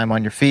more time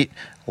on your feet,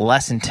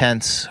 less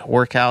intense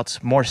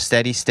workouts, more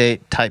steady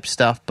state type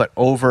stuff, but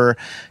over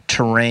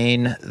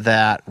terrain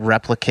that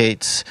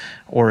replicates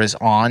or is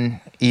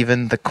on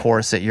even the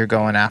course that you're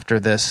going after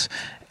this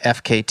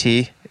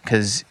FKT,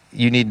 because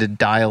you need to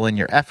dial in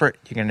your effort.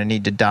 You're going to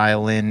need to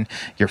dial in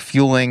your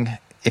fueling.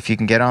 If you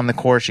can get on the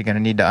course, you're going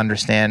to need to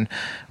understand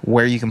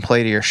where you can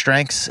play to your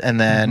strengths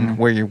and then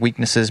where your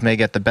weaknesses may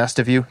get the best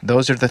of you.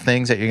 Those are the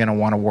things that you're going to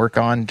want to work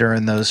on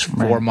during those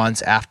 4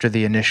 months after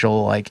the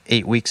initial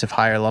 8 weeks of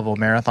higher level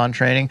marathon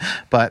training.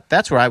 But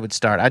that's where I would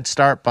start. I'd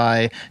start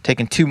by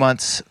taking 2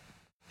 months,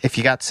 if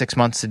you got 6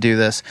 months to do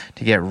this,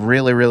 to get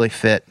really, really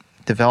fit,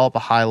 develop a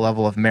high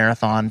level of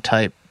marathon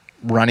type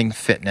running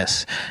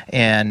fitness,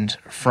 and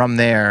from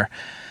there,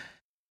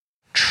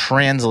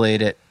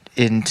 translate it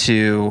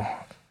into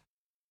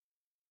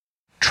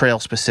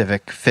trail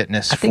specific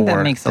fitness. I think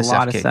that makes a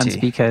lot of sense,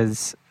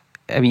 because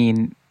I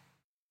mean,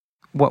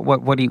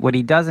 what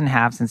he doesn't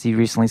have, since he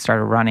recently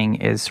started running,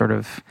 is sort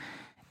of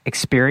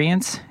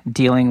experience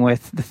dealing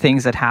with the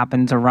things that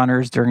happen to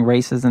runners during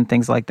races and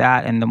things like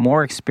that. And the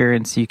more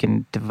experience you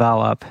can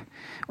develop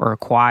or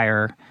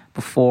acquire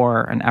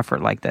before an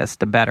effort like this,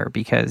 the better,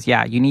 because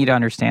you need to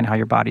understand how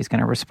your body's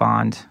going to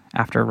respond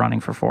after running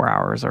for 4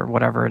 hours or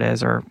whatever it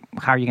is, or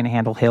how you're going to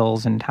handle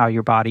hills and how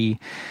your body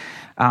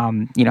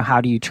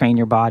how do you train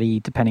your body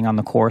depending on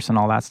the course and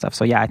all that stuff.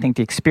 So I think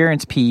the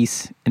experience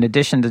piece, in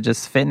addition to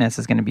just fitness,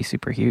 is going to be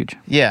super huge.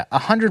 Yeah,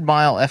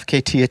 100-mile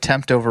FKT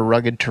attempt over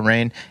rugged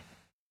terrain,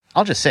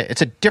 I'll just say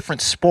it's a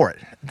different sport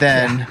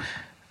than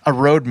a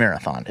road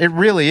marathon. It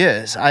really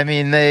is. I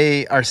mean,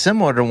 they are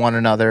similar to one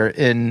another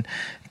in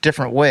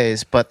different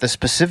ways, but the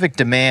specific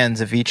demands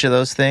of each of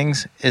those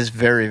things is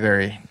very,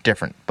 very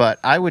different. But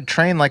I would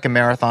train like a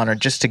marathoner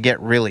just to get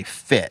really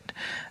fit,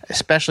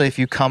 especially if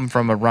you come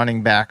from a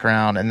running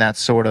background and that's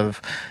sort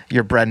of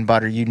your bread and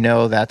butter. You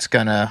know that's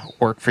going to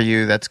work for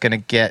you. That's going to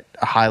get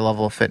a high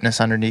level of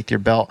fitness underneath your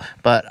belt.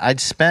 But I'd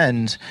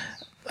spend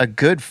a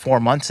good 4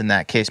 months in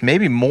that case,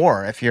 maybe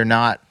more if you're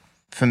not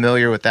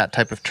familiar with that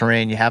type of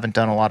terrain, you haven't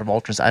done a lot of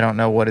ultras. I don't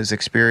know what his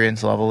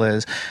experience level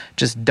is.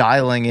 Just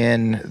dialing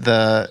in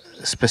the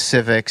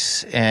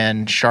specifics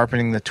and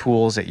sharpening the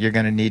tools that you're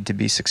going to need to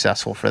be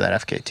successful for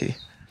that FKT.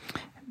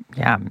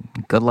 Yeah,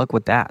 good luck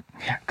with that.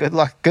 Yeah, good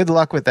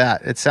luck with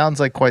that. It sounds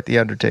like quite the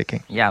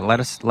undertaking. Yeah,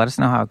 let us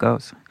know how it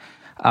goes.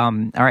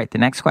 All right, the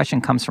next question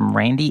comes from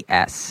Randy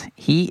S.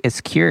 He is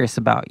curious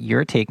about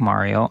your take,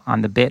 Mario,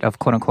 on the bit of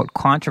quote-unquote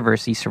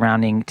controversy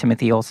surrounding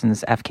Timothy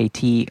Olson's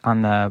FKT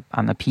on the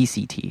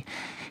PCT.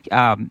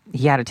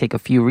 He had to take a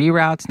few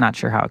reroutes, not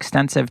sure how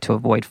extensive, to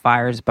avoid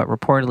fires, but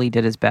reportedly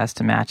did his best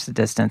to match the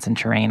distance and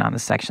terrain on the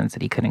sections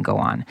that he couldn't go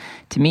on.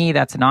 To me,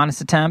 that's an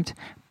honest attempt,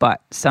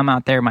 but some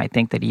out there might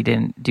think that he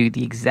didn't do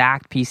the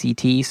exact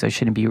PCT, so it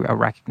shouldn't be a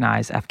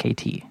recognized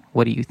FKT.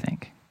 What do you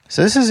think?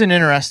 So this is an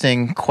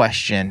interesting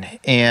question,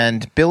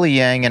 and Billy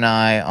Yang and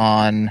I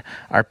on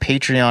our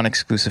Patreon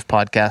exclusive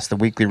podcast, The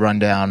Weekly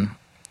Rundown,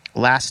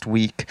 last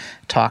week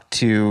talked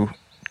to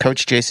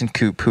Coach Jason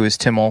Koop, who is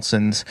Tim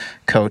Olson's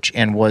coach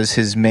and was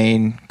his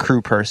main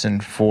crew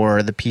person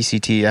for the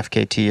PCT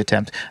FKT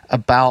attempt,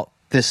 about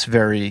this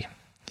very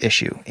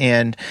issue.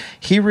 And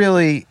he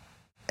really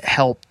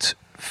helped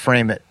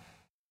frame it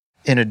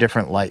in a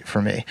different light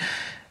for me.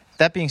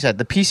 That being said,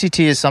 the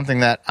PCT is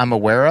something that I'm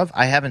aware of.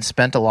 I haven't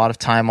spent a lot of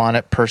time on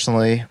it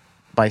personally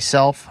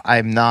myself.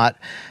 I'm not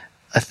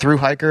a thru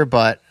hiker,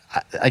 but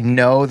I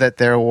know that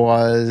there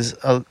was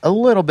a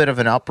little bit of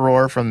an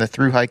uproar from the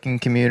thru hiking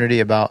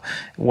community about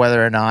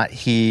whether or not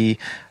he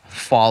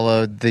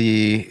followed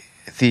the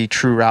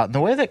true route. And the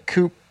way that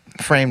Koop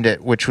framed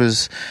it, which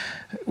was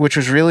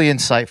really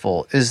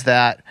insightful, is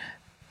that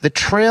the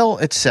trail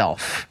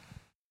itself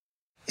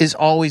is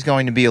always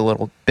going to be a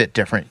little bit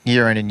different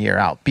year in and year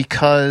out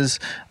because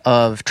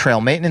of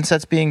trail maintenance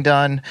that's being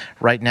done.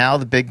 Right now,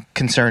 the big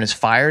concern is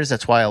fires.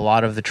 That's why a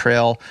lot of the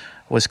trail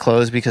was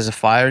closed because of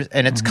fires,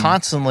 and it's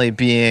constantly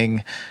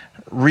being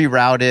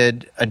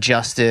rerouted,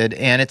 adjusted,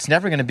 and it's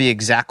never going to be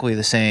exactly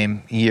the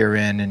same year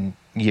in and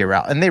year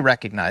out, and they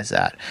recognize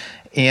that.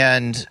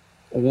 And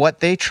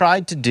what they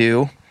tried to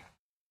do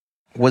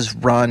was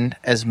run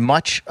as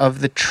much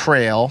of the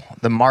trail,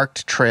 the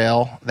marked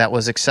trail that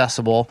was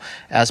accessible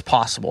as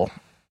possible,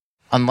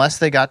 unless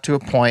they got to a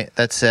point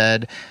that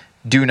said,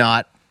 do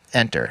not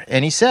enter.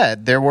 And he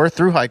said there were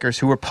thru hikers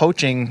who were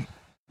poaching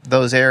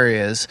those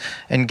areas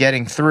and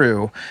getting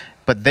through,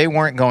 but they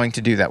weren't going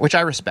to do that, which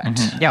I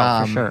respect.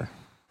 Yeah, for sure.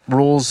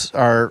 Rules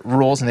are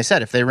rules, and they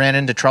said if they ran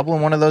into trouble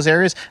in one of those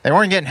areas, they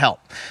weren't getting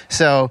help.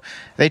 So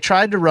they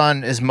tried to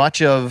run as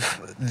much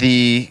of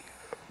the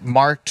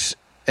marked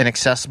and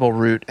accessible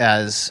route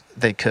as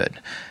they could.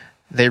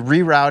 They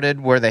rerouted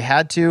where they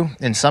had to.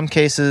 In some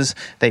cases,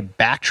 they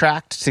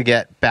backtracked to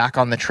get back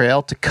on the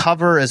trail to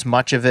cover as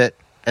much of it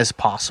as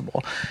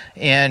possible.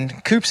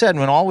 And Koop said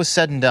when all was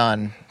said and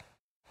done,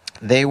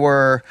 they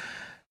were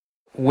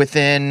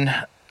within,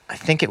 I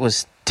think it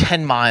was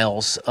 10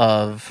 miles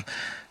of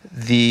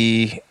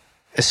the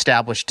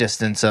established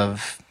distance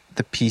of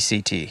the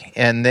PCT.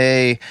 And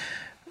they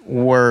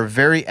were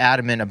very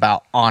adamant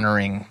about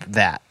honoring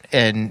that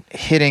and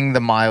hitting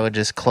the mileage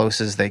as close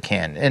as they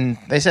can. And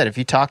they said if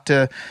you talk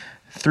to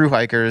thru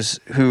hikers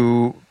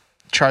who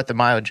chart the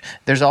mileage,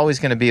 there's always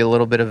going to be a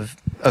little bit of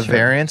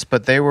variance,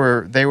 but they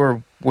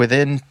were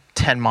within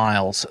 10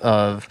 miles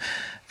of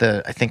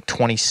the, I think,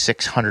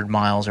 2,600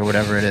 miles or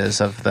whatever it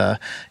is of the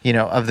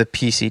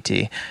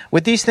PCT.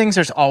 With these things,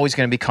 there's always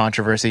going to be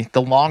controversy.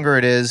 The longer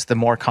it is, the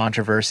more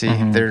controversy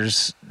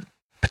there's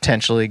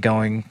potentially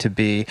going to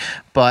be.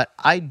 But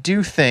I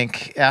do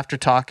think, after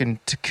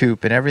talking to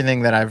Koop and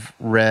everything that I've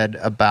read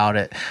about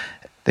it,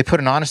 they put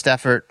an honest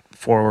effort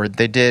forward.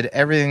 They did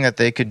everything that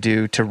they could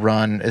do to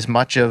run as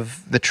much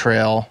of the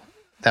trail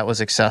that was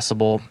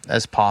accessible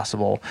as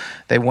possible.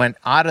 They went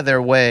out of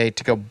their way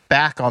to go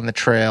back on the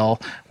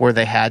trail where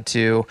they had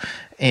to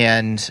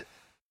and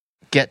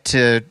get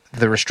to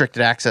the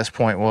restricted access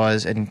point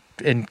was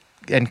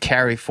and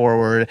carry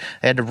forward.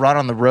 They had to run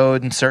on the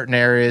road in certain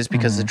areas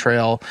because the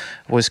trail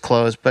was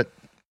closed, but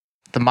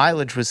the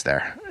mileage was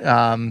there.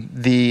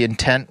 The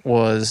intent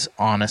was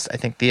honest. I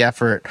think the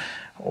effort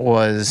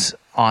was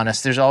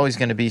honest. There's always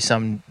going to be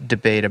some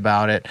debate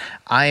about it.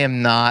 I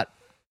am not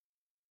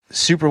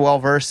super well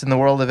versed in the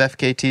world of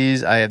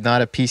FKTs. I am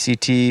not a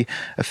PCT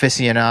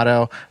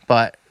aficionado,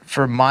 but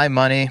for my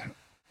money,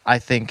 I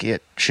think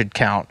it should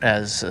count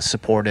as a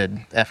supported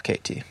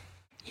FKT.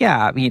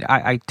 Yeah, I mean,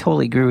 I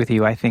totally agree with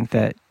you. I think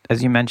that,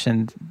 as you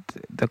mentioned,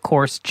 the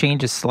course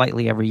changes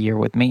slightly every year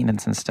with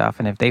maintenance and stuff.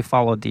 And if they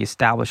followed the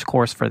established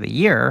course for the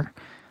year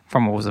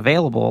from what was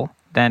available,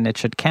 then it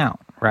should count,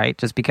 right?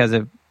 Just because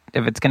if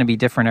it's going to be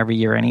different every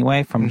year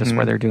anyway from just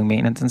where they're doing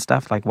maintenance and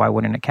stuff, like, why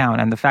wouldn't it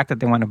count? And the fact that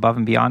they went above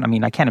and beyond, I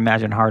mean, I can't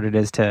imagine how hard it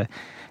is to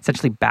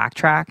essentially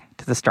backtrack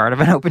to the start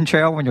of an open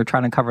trail when you're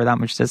trying to cover that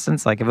much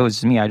distance. Like, if it was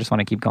just me, I just want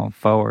to keep going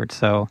forward.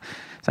 So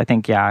I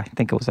think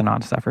it was an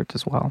honest effort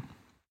as well.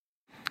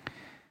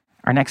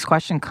 Our next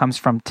question comes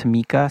from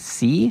Tamika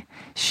C.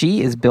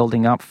 She is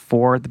building up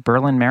for the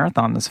Berlin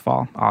Marathon this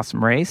fall.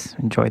 Awesome race.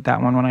 Enjoyed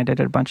that one when I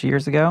did it a bunch of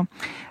years ago.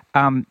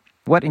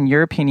 What, in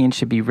your opinion,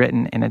 should be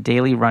written in a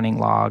daily running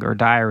log or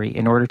diary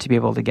in order to be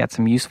able to get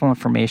some useful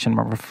information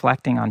while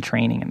reflecting on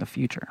training in the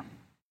future?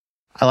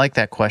 I like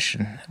that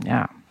question.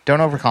 Yeah. Don't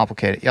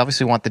overcomplicate it. You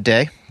obviously want the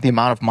day, the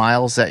amount of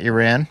miles that you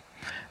ran,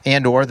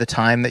 and or the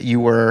time that you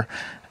were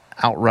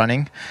out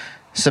running.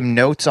 Some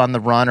notes on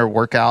the run or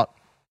workout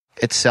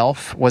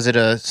itself? Was it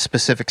a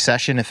specific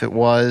session? If it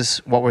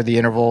was, what were the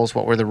intervals?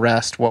 What were the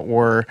rest? What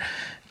were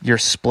your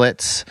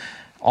splits?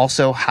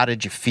 Also, how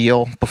did you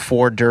feel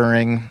before,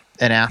 during,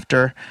 and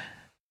after?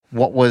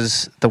 What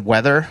was the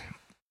weather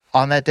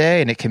on that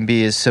day? And it can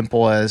be as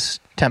simple as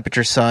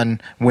temperature,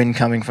 sun, wind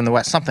coming from the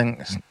west,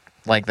 something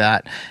like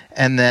that.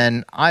 And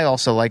then I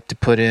also like to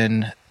put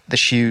in the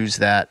shoes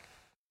that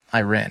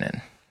I ran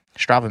in.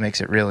 Strava makes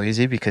it real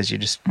easy because you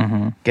just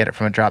get it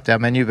from a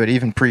drop-down menu. But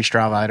even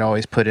pre-Strava, I'd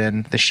always put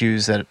in the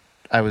shoes that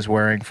I was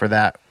wearing for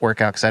that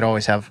workout because I'd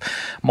always have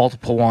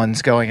multiple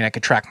ones going and I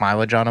could track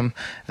mileage on them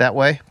that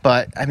way.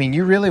 But, I mean,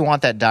 you really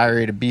want that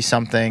diary to be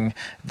something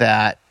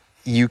that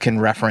you can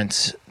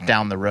reference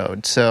down the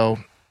road. So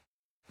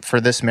for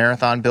this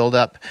marathon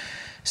buildup,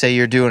 say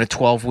you're doing a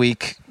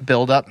 12-week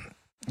buildup,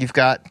 you've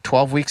got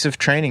 12 weeks of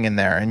training in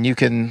there, and you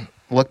can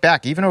look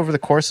back even over the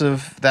course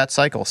of that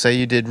cycle. Say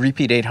you did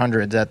repeat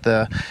 800s at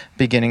the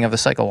beginning of the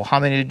cycle. Well, how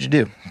many did you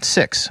do?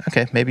 6.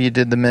 Okay, maybe you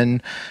did them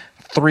in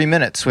 3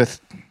 minutes with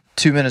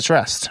 2 minutes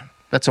rest.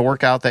 That's a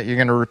workout that you're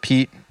going to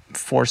repeat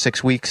 4 or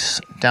 6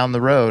 weeks down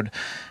the road.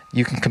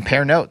 You can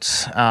compare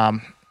notes,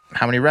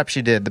 how many reps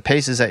you did, the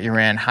paces that you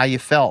ran, how you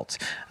felt.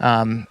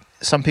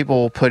 Some people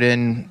will put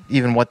in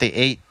even what they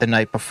ate the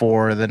night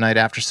before, the night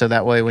after, so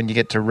that way when you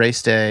get to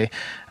race day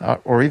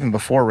or even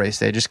before race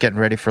day, just getting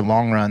ready for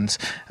long runs,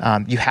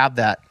 you have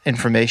that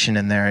information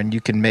in there and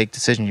you can make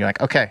decisions. You're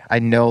like, okay, I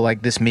know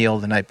like this meal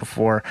the night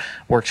before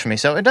works for me.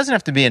 So it doesn't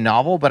have to be a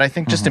novel, but I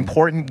think just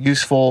important,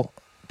 useful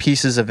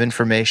pieces of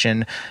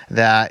information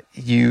that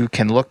you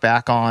can look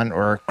back on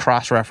or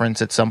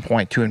cross-reference at some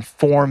point to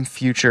inform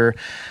future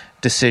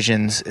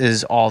decisions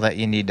is all that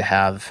you need to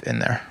have in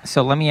there.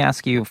 So let me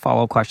ask you a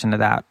follow-up question to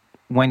that.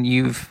 When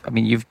you've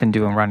been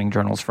doing running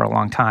journals for a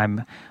long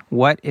time,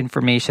 what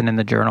information in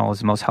the journal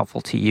is most helpful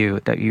to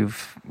you that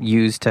you've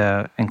used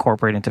to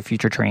incorporate into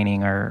future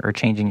training or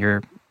changing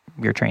your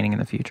training in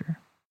the future?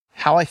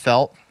 How I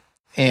felt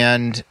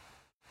and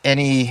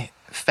any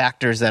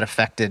factors that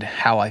affected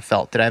how I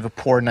felt. Did I have a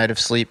poor night of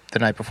sleep the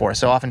night before?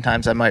 So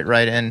oftentimes I might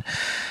write in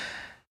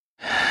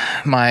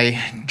my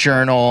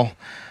journal,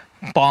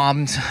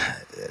 bombed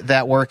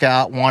that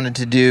workout, wanted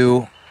to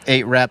do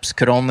 8 reps,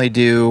 could only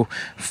do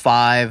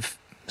 5,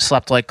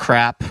 slept like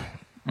crap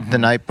the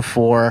night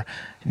before,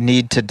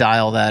 need to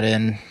dial that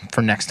in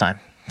for next time.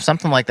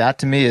 Something like that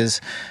to me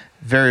is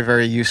very,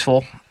 very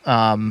useful.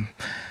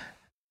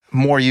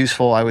 More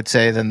useful, I would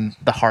say, than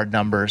the hard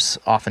numbers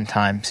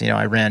oftentimes.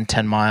 I ran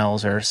 10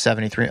 miles or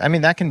 73. I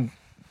mean, that can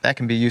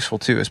be useful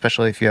too,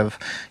 especially if you have,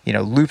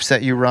 loops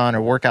that you run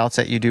or workouts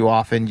that you do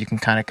often. You can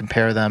kind of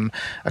compare them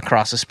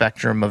across a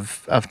spectrum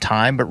of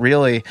time. But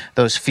really,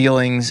 those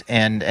feelings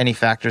and any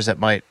factors that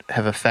might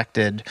have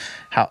affected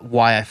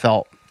why I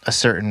felt a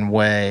certain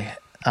way,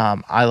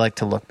 I like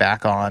to look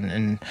back on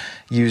and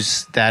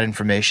use that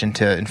information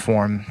to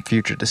inform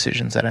future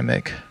decisions that I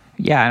make.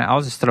 Yeah, and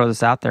I'll just throw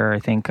this out there. I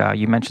think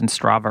you mentioned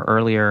Strava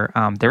earlier.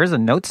 There is a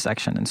notes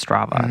section in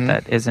Strava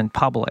that isn't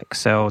public.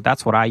 So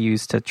that's what I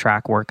use to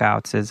track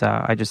workouts is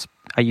I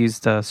use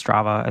the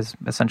Strava as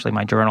essentially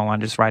my journal. I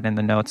just write in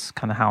the notes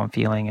kind of how I'm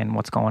feeling and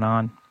what's going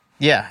on.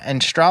 Yeah,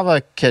 and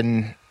Strava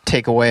can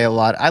take away a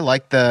lot. I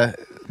like the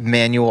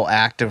manual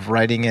act of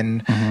writing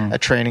in a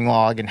training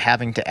log and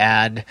having to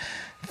add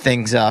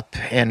things up,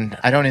 and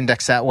I don't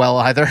index that well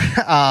either.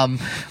 I'm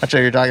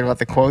sure you're talking about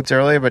the quotes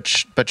earlier, but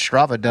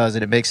Strava does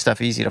it. It makes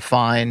stuff easy to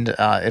find.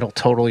 It'll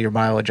total your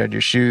mileage on your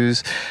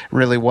shoes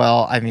really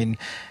well. I mean,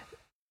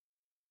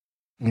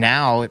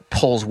 now it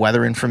pulls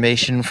weather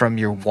information from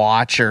your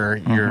watch or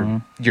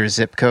your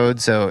zip code,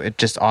 so it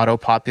just auto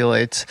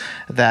populates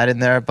that in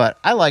there. But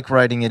I like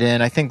writing it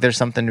in. I think there's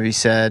something to be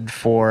said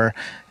for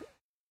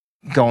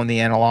going the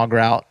analog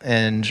route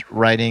and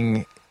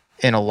writing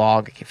in a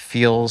log. It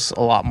feels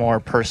a lot more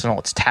personal.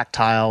 It's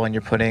tactile when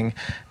you're putting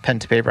pen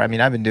to paper. I mean,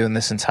 I've been doing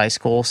this since high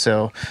school,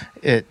 so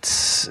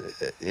it's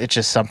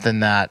just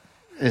something that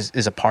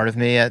is a part of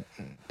me at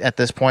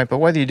this point. But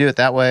whether you do it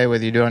that way,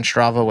 whether you do it on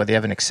Strava, whether you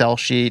have an Excel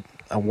sheet,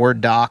 a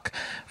Word doc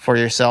for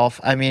yourself,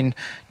 I mean,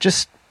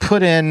 just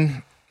put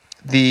in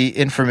the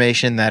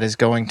information that is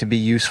going to be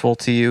useful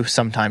to you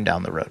sometime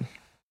down the road.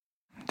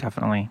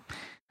 Definitely.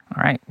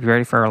 All right. You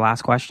ready for our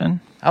last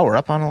question? Oh, we're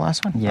up on the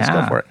last one? Yeah. Let's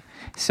go for it.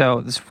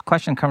 So this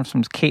question comes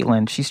from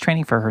Caitlin. She's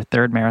training for her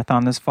 3rd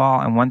marathon this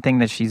fall, and one thing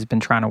that she's been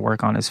trying to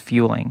work on is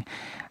fueling.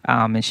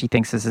 And she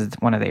thinks this is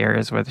one of the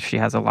areas where she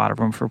has a lot of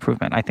room for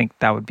improvement. I think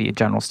that would be a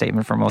general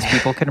statement for most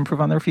people could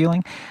improve on their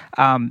fueling.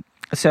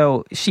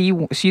 So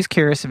she's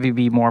curious if it'd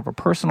be more of a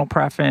personal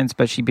preference,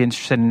 but she'd be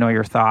interested to know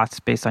your thoughts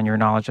based on your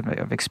knowledge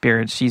of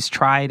experience. She's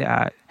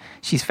tried,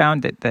 she's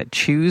found that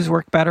chews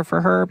work better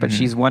for her, but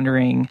she's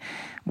wondering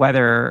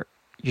whether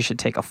you should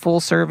take a full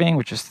serving,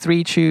 which is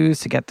 3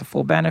 chews to get the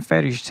full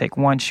benefit, or you should take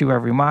 1 chew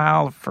every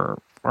mile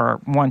or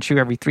 1 chew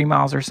every 3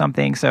 miles or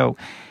something. So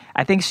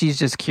I think she's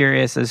just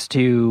curious as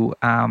to,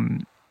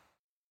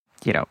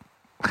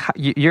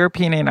 your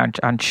opinion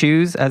on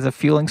chews as a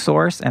fueling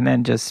source and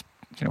then just,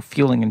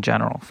 fueling in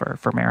general for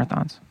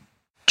marathons.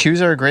 Chews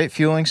are a great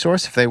fueling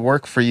source. If they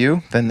work for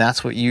you, then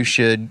that's what you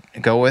should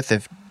go with.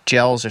 If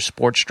gels or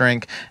sports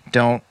drink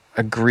don't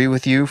agree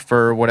with you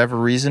for whatever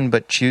reason,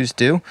 but chews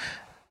do,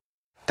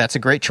 that's a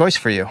great choice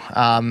for you.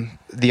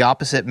 The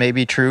opposite may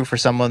be true for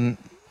someone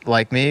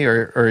like me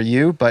or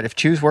you, but if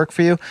chews work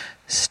for you,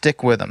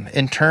 stick with them.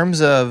 In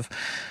terms of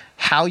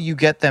how you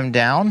get them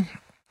down,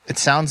 it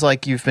sounds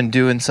like you've been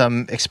doing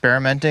some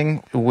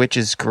experimenting, which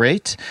is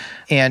great.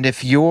 And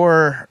if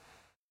you're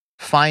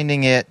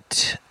finding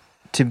it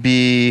to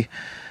be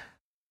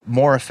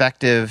more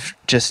effective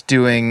just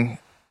doing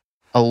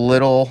a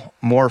little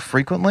more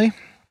frequently,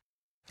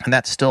 and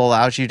that still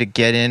allows you to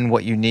get in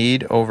what you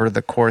need over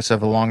the course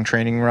of a long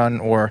training run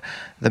or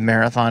the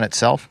marathon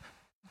itself,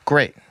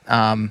 great.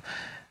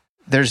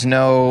 There's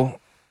no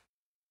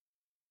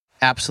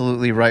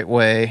absolutely right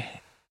way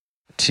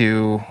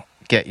to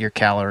get your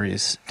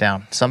calories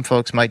down. Some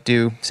folks might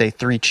do, say,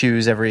 3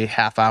 chews every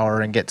half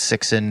hour and get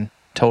 6 in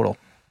total.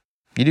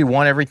 You do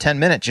 1 every 10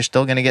 minutes, you're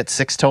still going to get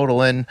 6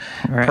 total in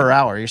per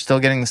hour. You're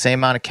still getting the same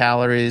amount of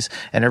calories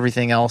and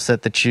everything else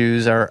that the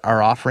chews are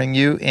offering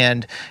you.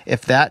 And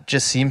if that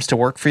just seems to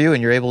work for you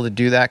and you're able to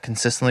do that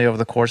consistently over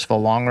the course of a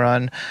long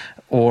run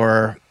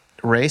or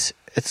race,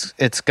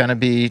 it's going to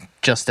be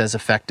just as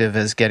effective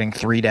as getting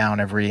 3 down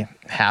every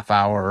half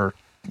hour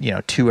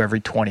or 2 every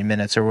 20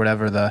 minutes or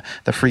whatever the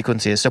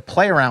frequency is. So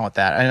play around with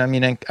that. I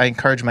mean, I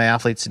encourage my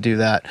athletes to do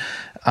that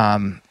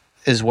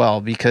as well,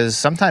 because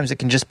sometimes it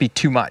can just be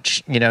too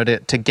much,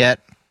 to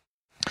get,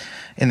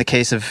 in the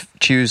case of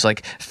chews,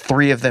 like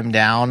 3 of them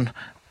down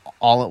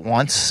all at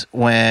once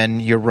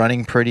when you're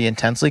running pretty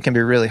intensely can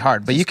be really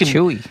hard. But you can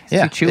chewy.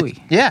 It's too chewy.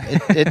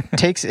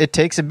 It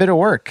takes a bit of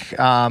work.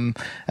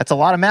 That's a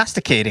lot of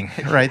masticating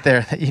right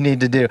there that you need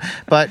to do.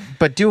 But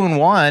doing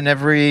 1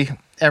 every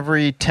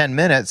 10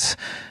 minutes,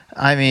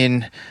 I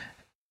mean,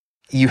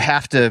 you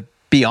have to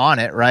be on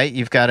it, right?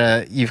 You've got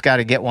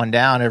to get 1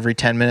 down every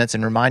 10 minutes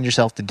and remind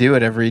yourself to do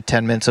it every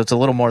 10 minutes. So it's a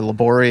little more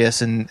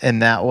laborious in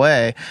that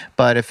way.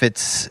 But if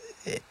it's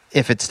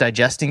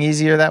digesting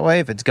easier that way,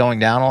 if it's going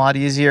down a lot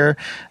easier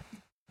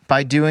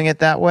by doing it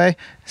that way,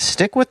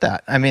 stick with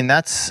that. I mean,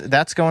 that's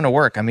going to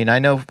work. I mean, I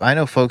know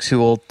folks who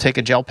will take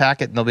a gel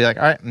packet and they'll be like,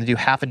 all right, I'm going to do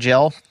half a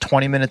gel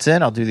 20 minutes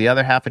in. I'll do the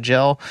other half a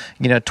gel,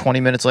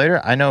 20 minutes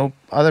later. I know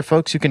other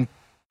folks who can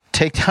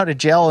take down a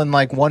gel in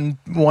like one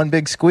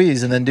big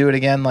squeeze and then do it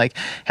again like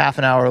half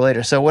an hour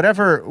later. So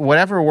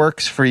whatever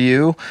works for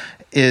you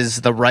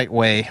is the right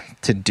way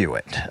to do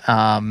it.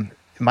 It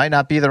might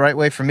not be the right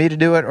way for me to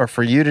do it or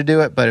for you to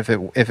do it, but if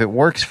it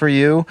works for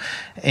you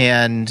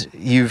and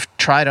you've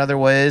tried other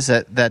ways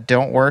that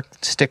don't work,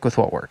 stick with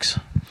what works.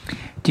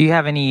 Do you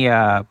have any,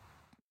 let's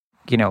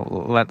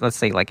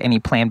say like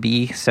any plan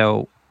B?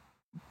 So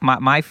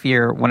my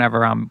fear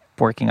whenever I'm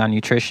working on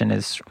nutrition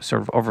is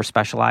sort of over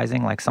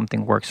specializing, like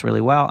something works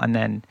really well. And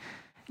then,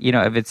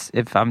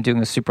 if I'm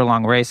doing a super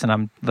long race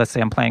and let's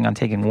say I'm planning on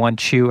taking 1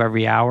 chew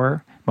every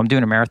hour, if I'm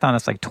doing a marathon,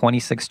 it's like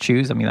 26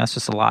 chews. I mean, that's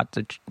just a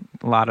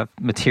lot of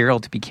material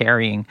to be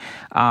carrying.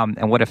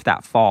 And what if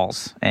that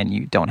falls and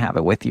you don't have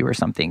it with you or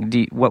something?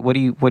 What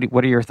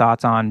are your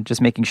thoughts on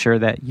just making sure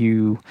that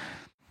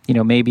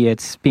maybe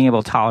it's being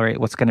able to tolerate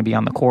what's going to be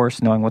on the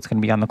course, knowing what's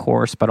going to be on the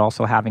course, but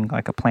also having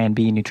like a plan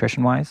B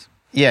nutrition wise?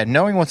 Yeah,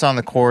 knowing what's on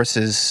the course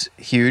is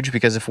huge,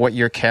 because if what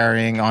you're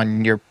carrying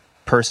on your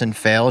person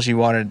fails, you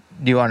want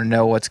to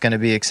know what's going to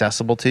be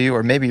accessible to you.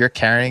 Or maybe you're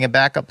carrying a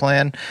backup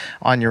plan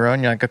on your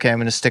own. You're like, okay, I'm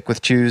going to stick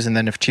with chews, and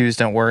then if chews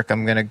don't work,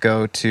 I'm going to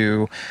go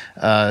to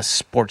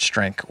sports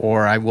drink,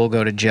 or I will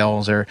go to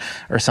gels or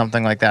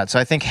something like that. So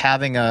I think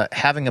having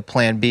a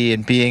plan B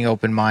and being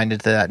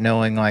open-minded to that,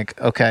 knowing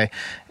like, okay,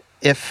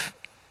 if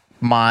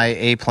my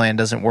A plan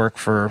doesn't work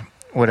for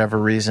whatever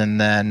reason,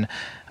 then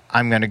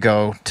I'm going to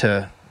go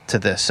to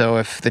this. So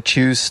if the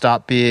chews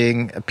stop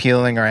being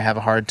appealing or I have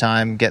a hard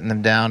time getting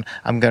them down,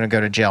 I'm going to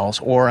go to gels,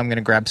 or I'm going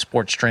to grab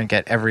sports drink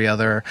at every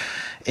other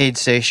aid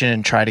station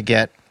and try to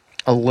get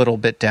a little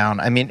bit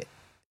down. I mean,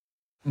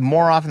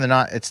 more often than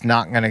not, it's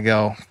not going to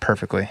go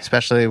perfectly,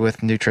 especially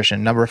with nutrition.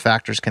 A number of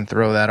factors can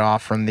throw that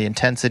off, from the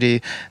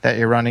intensity that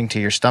you're running to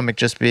your stomach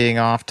just being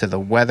off to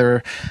the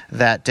weather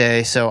that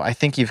day. So I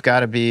think you got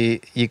to be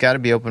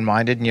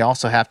open-minded, and you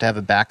also have to have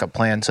a backup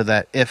plan so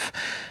that if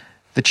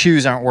the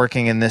chews aren't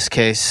working in this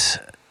case,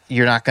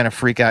 you're not going to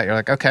freak out. You're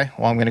like, okay,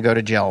 well, I'm going to go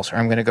to gels, or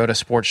I'm going to go to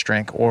sports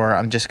drink, or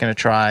I'm just going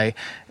to try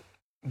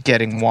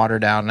getting water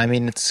down. I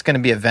mean, it's going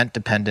to be event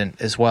dependent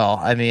as well.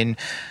 I mean,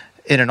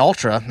 in an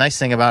ultra, nice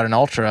thing about an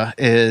ultra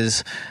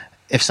is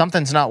if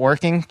something's not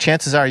working,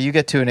 chances are you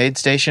get to an aid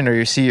station or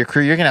you see your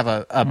crew, you're going to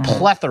have a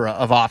plethora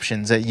of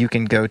options that you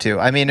can go to.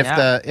 I mean,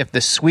 if the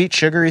sweet,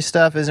 sugary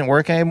stuff isn't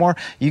working anymore,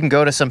 you can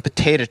go to some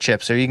potato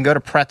chips, or you can go to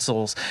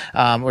pretzels,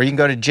 or you can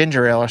go to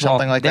ginger ale or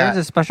something like that. There's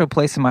a special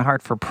place in my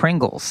heart for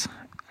Pringles.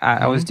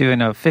 I was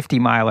doing a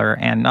 50-miler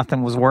and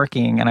nothing was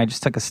working, and I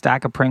just took a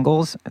stack of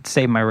Pringles. It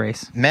saved my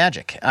race.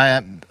 Magic.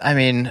 I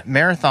mean,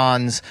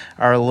 marathons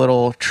are a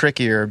little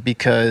trickier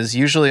because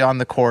usually on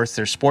the course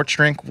there's sports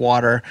drink,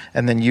 water,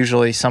 and then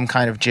usually some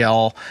kind of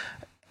gel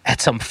at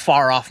some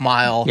far off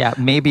mile. Yeah,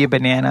 maybe a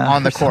banana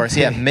on the course.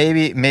 Yeah,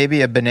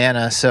 maybe a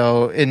banana.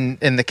 So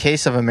in the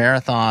case of a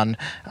marathon,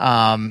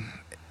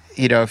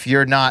 if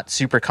you're not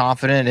super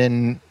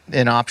confident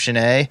in option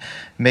A,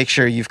 make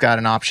sure you've got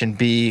an option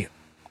B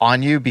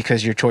on you,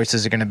 because your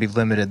choices are going to be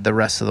limited the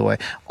rest of the way.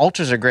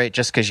 Ultras are great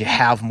just because you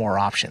have more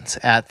options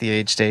at the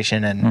aid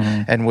station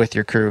and with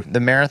your crew. The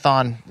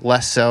marathon,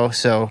 less so.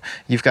 So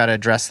you've got to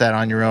address that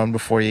on your own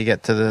before you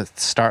get to the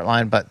start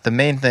line. But the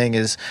main thing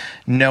is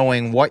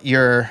knowing what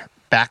your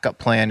backup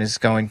plan is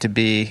going to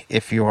be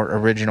if your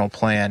original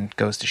plan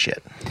goes to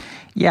shit.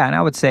 Yeah, and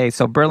I would say,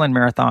 so Berlin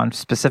Marathon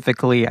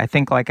specifically, I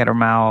think like at a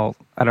mile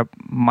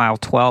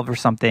 12 or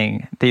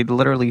something, they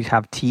literally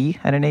have tea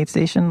at an aid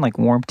station, like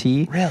warm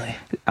tea. Really?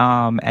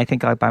 I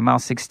think like by mile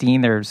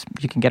 16,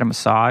 you can get a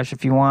massage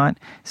if you want.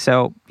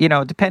 So,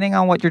 depending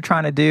on what you're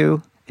trying to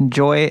do,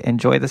 enjoy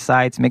the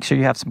sights. Make sure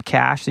you have some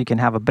cash so you can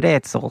have a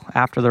brezel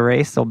after the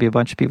race. There'll be a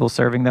bunch of people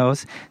serving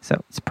those.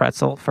 So it's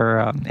pretzel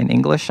for in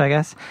English, I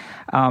guess.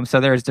 So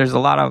there's a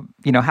lot of,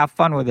 have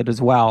fun with it as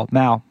well.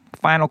 Now,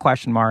 final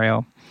question,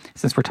 Mario.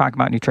 Since we're talking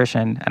about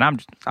nutrition,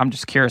 and I'm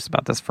just curious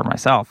about this for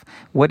myself,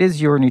 what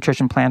is your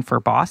nutrition plan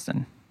for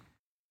Boston?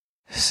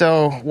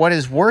 So what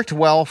has worked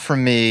well for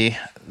me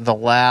the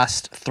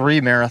last 3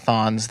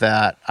 marathons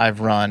that I've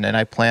run, and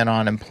I plan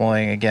on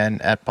employing again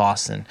at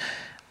Boston,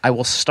 I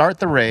will start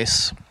the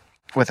race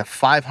with a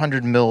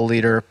 500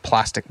 milliliter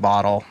plastic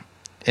bottle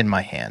in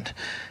my hand.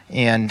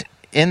 And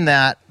in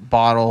that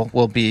bottle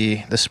will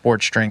be the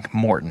sports drink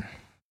Morton.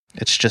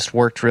 It's just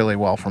worked really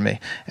well for me.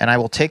 And I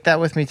will take that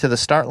with me to the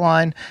start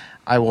line.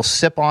 I will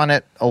sip on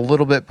it a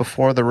little bit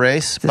before the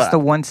race. Is this the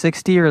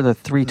 160 or the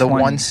 320? The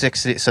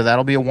 160. So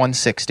that'll be a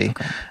 160.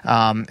 Okay.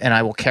 And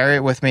I will carry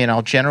it with me, and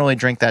I'll generally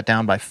drink that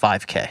down by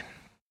 5K.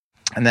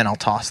 And then I'll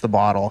toss the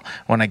bottle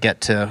when I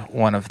get to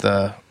one of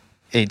the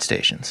aid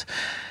stations.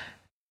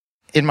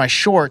 In my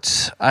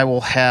shorts, I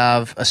will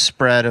have a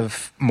spread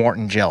of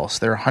Morton gels.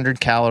 They're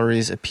 100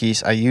 calories a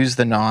piece. I use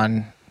the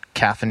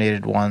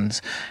non-caffeinated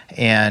ones,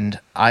 and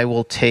I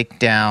will take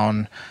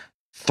down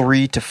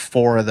 3 to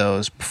 4 of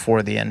those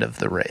before the end of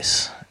the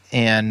race.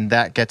 And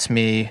that gets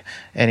me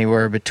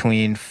anywhere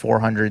between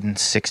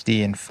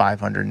 460 and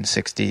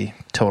 560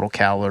 total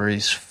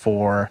calories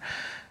for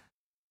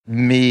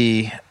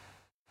me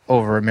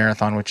over a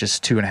marathon, which is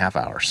 2.5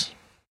 hours.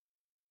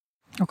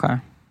 Okay.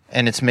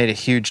 And it's made a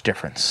huge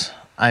difference.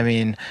 I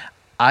mean,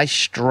 I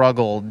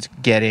struggled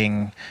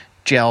getting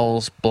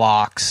gels,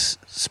 blocks,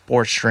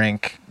 sports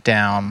drink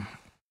down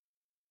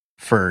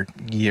for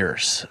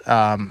years.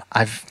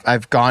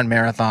 I've gone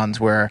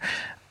marathons where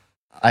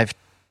I've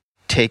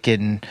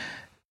taken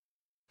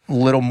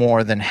little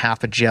more than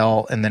half a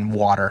gel and then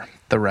water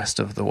the rest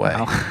of the way.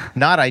 Wow.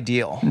 Not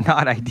ideal.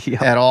 Not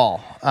ideal. At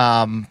all.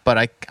 But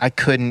I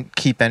couldn't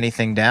keep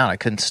anything down. I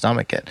couldn't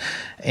stomach it.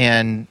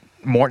 And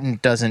Morton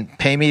doesn't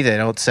pay me. They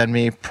don't send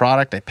me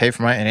product. I pay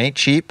for it ain't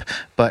cheap,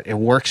 but it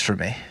works for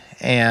me.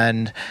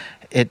 And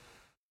it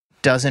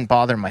doesn't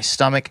bother my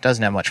stomach. It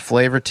doesn't have much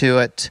flavor to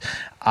it.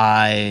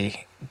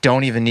 I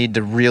don't even need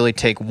to really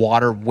take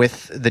water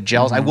with the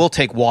gels. I will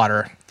take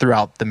water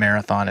throughout the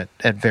marathon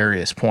at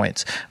various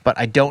points, but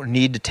I don't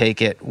need to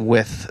take it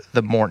with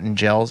the Morton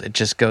gels. It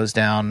just goes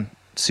down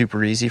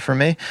super easy for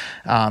me.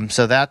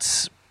 So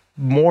that's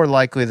more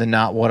likely than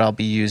not what I'll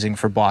be using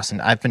for Boston.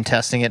 I've been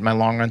testing it in my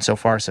long run so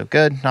far, so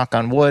good. Knock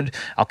on wood.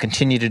 I'll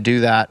continue to do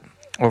that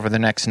over the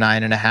next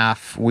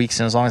 9.5 weeks,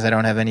 and as long as I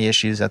don't have any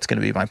issues, that's going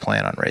to be my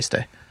plan on race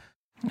day.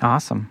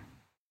 Awesome.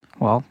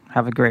 Well,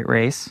 have a great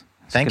race.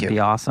 Thank you. Be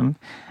awesome.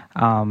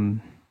 I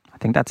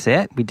think that's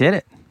it. We did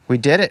it. We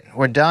did it.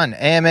 We're done.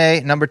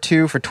 AMA number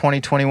 2 for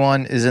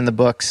 2021 is in the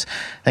books.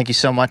 Thank you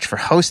so much for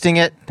hosting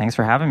it. Thanks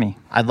for having me.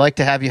 I'd like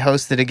to have you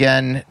host it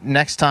again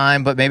next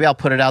time, but maybe I'll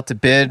put it out to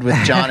bid with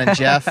John and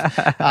Jeff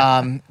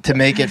to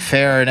make it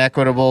fair and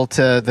equitable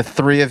to the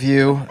 3 of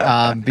you,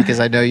 because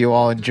I know you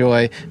all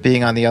enjoy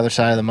being on the other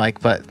side of the mic.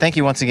 But thank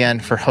you once again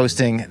for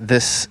hosting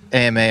this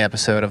AMA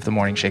episode of the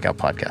Morning Shakeout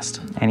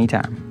podcast.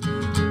 Anytime.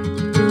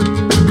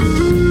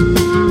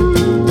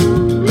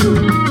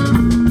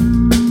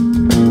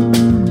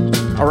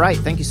 All right,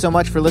 thank you so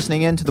much for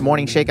listening in to the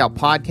Morning Shakeout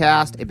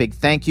podcast. A big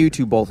thank you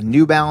to both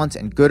New Balance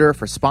and Goodr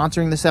for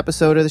sponsoring this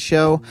episode of the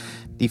show.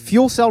 The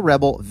Fuel Cell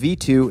Rebel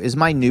V2 is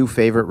my new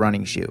favorite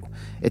running shoe.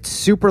 It's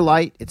super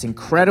light, it's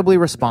incredibly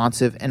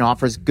responsive, and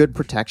offers good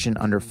protection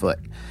underfoot.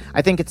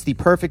 I think it's the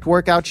perfect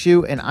workout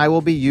shoe, and I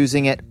will be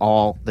using it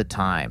all the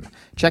time.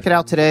 Check it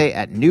out today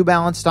at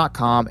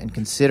newbalance.com and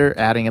consider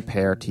adding a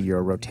pair to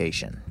your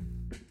rotation.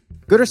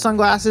 Goodr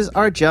sunglasses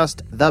are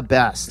just the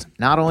best.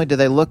 Not only do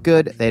they look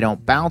good, they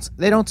don't bounce,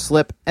 they don't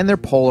slip, and they're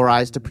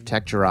polarized to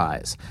protect your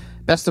eyes.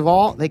 Best of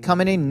all, they come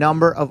in a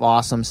number of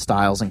awesome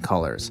styles and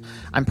colors.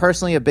 I'm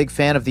personally a big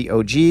fan of the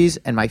OGs,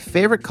 and my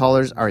favorite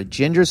colors are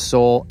Ginger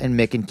Soul and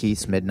Mick and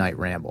Keith's Midnight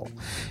Ramble.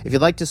 If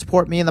you'd like to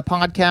support me in the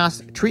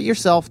podcast, treat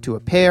yourself to a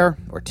pair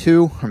or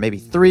 2 or maybe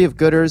 3 of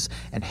Goodrs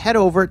and head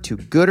over to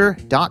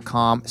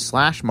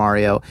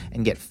goodr.com/Mario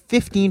and get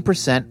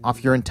 15%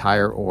 off your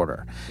entire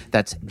order.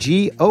 That's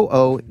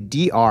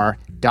GOODR.com/Mario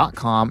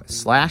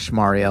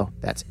morningshakeout.com/Mario.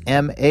 That's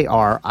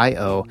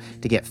MARIO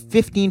to get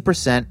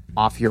 15%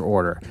 off your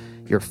order.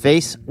 Your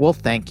face will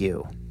thank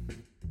you.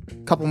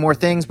 Couple more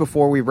things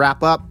before we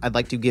wrap up. I'd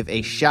like to give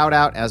a shout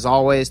out, as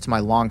always, to my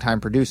longtime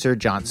producer,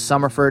 John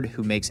Summerford,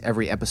 who makes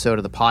every episode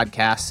of the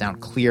podcast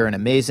sound clear and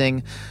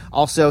amazing.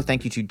 Also,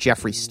 thank you to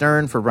Jeffrey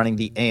Stern for running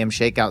the AM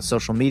Shakeout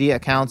social media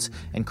accounts,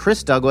 and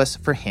Chris Douglas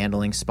for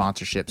handling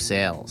sponsorship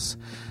sales.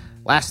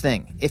 Last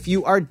thing, if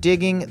you are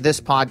digging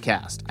this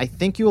podcast, I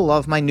think you will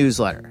love my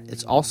newsletter.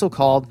 It's also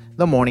called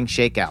The Morning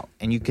Shakeout,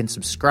 and you can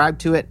subscribe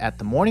to it at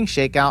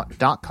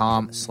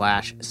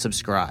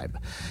themorningshakeout.com/subscribe.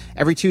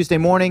 Every Tuesday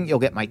morning, you'll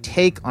get my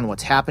take on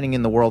what's happening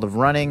in the world of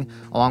running,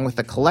 along with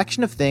a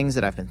collection of things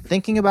that I've been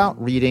thinking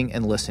about, reading,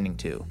 and listening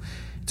to.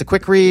 It's a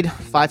quick read,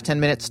 5-10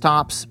 minutes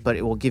tops, but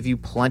it will give you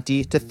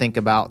plenty to think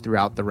about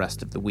throughout the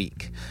rest of the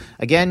week.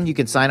 Again, you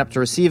can sign up to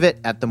receive it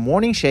at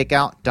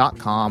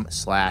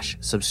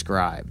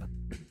themorningshakeout.com/subscribe.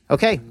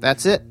 Okay,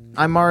 that's it.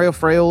 I'm Mario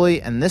Fraioli,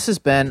 and this has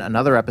been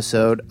another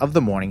episode of the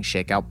Morning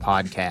Shakeout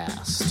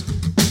Podcast.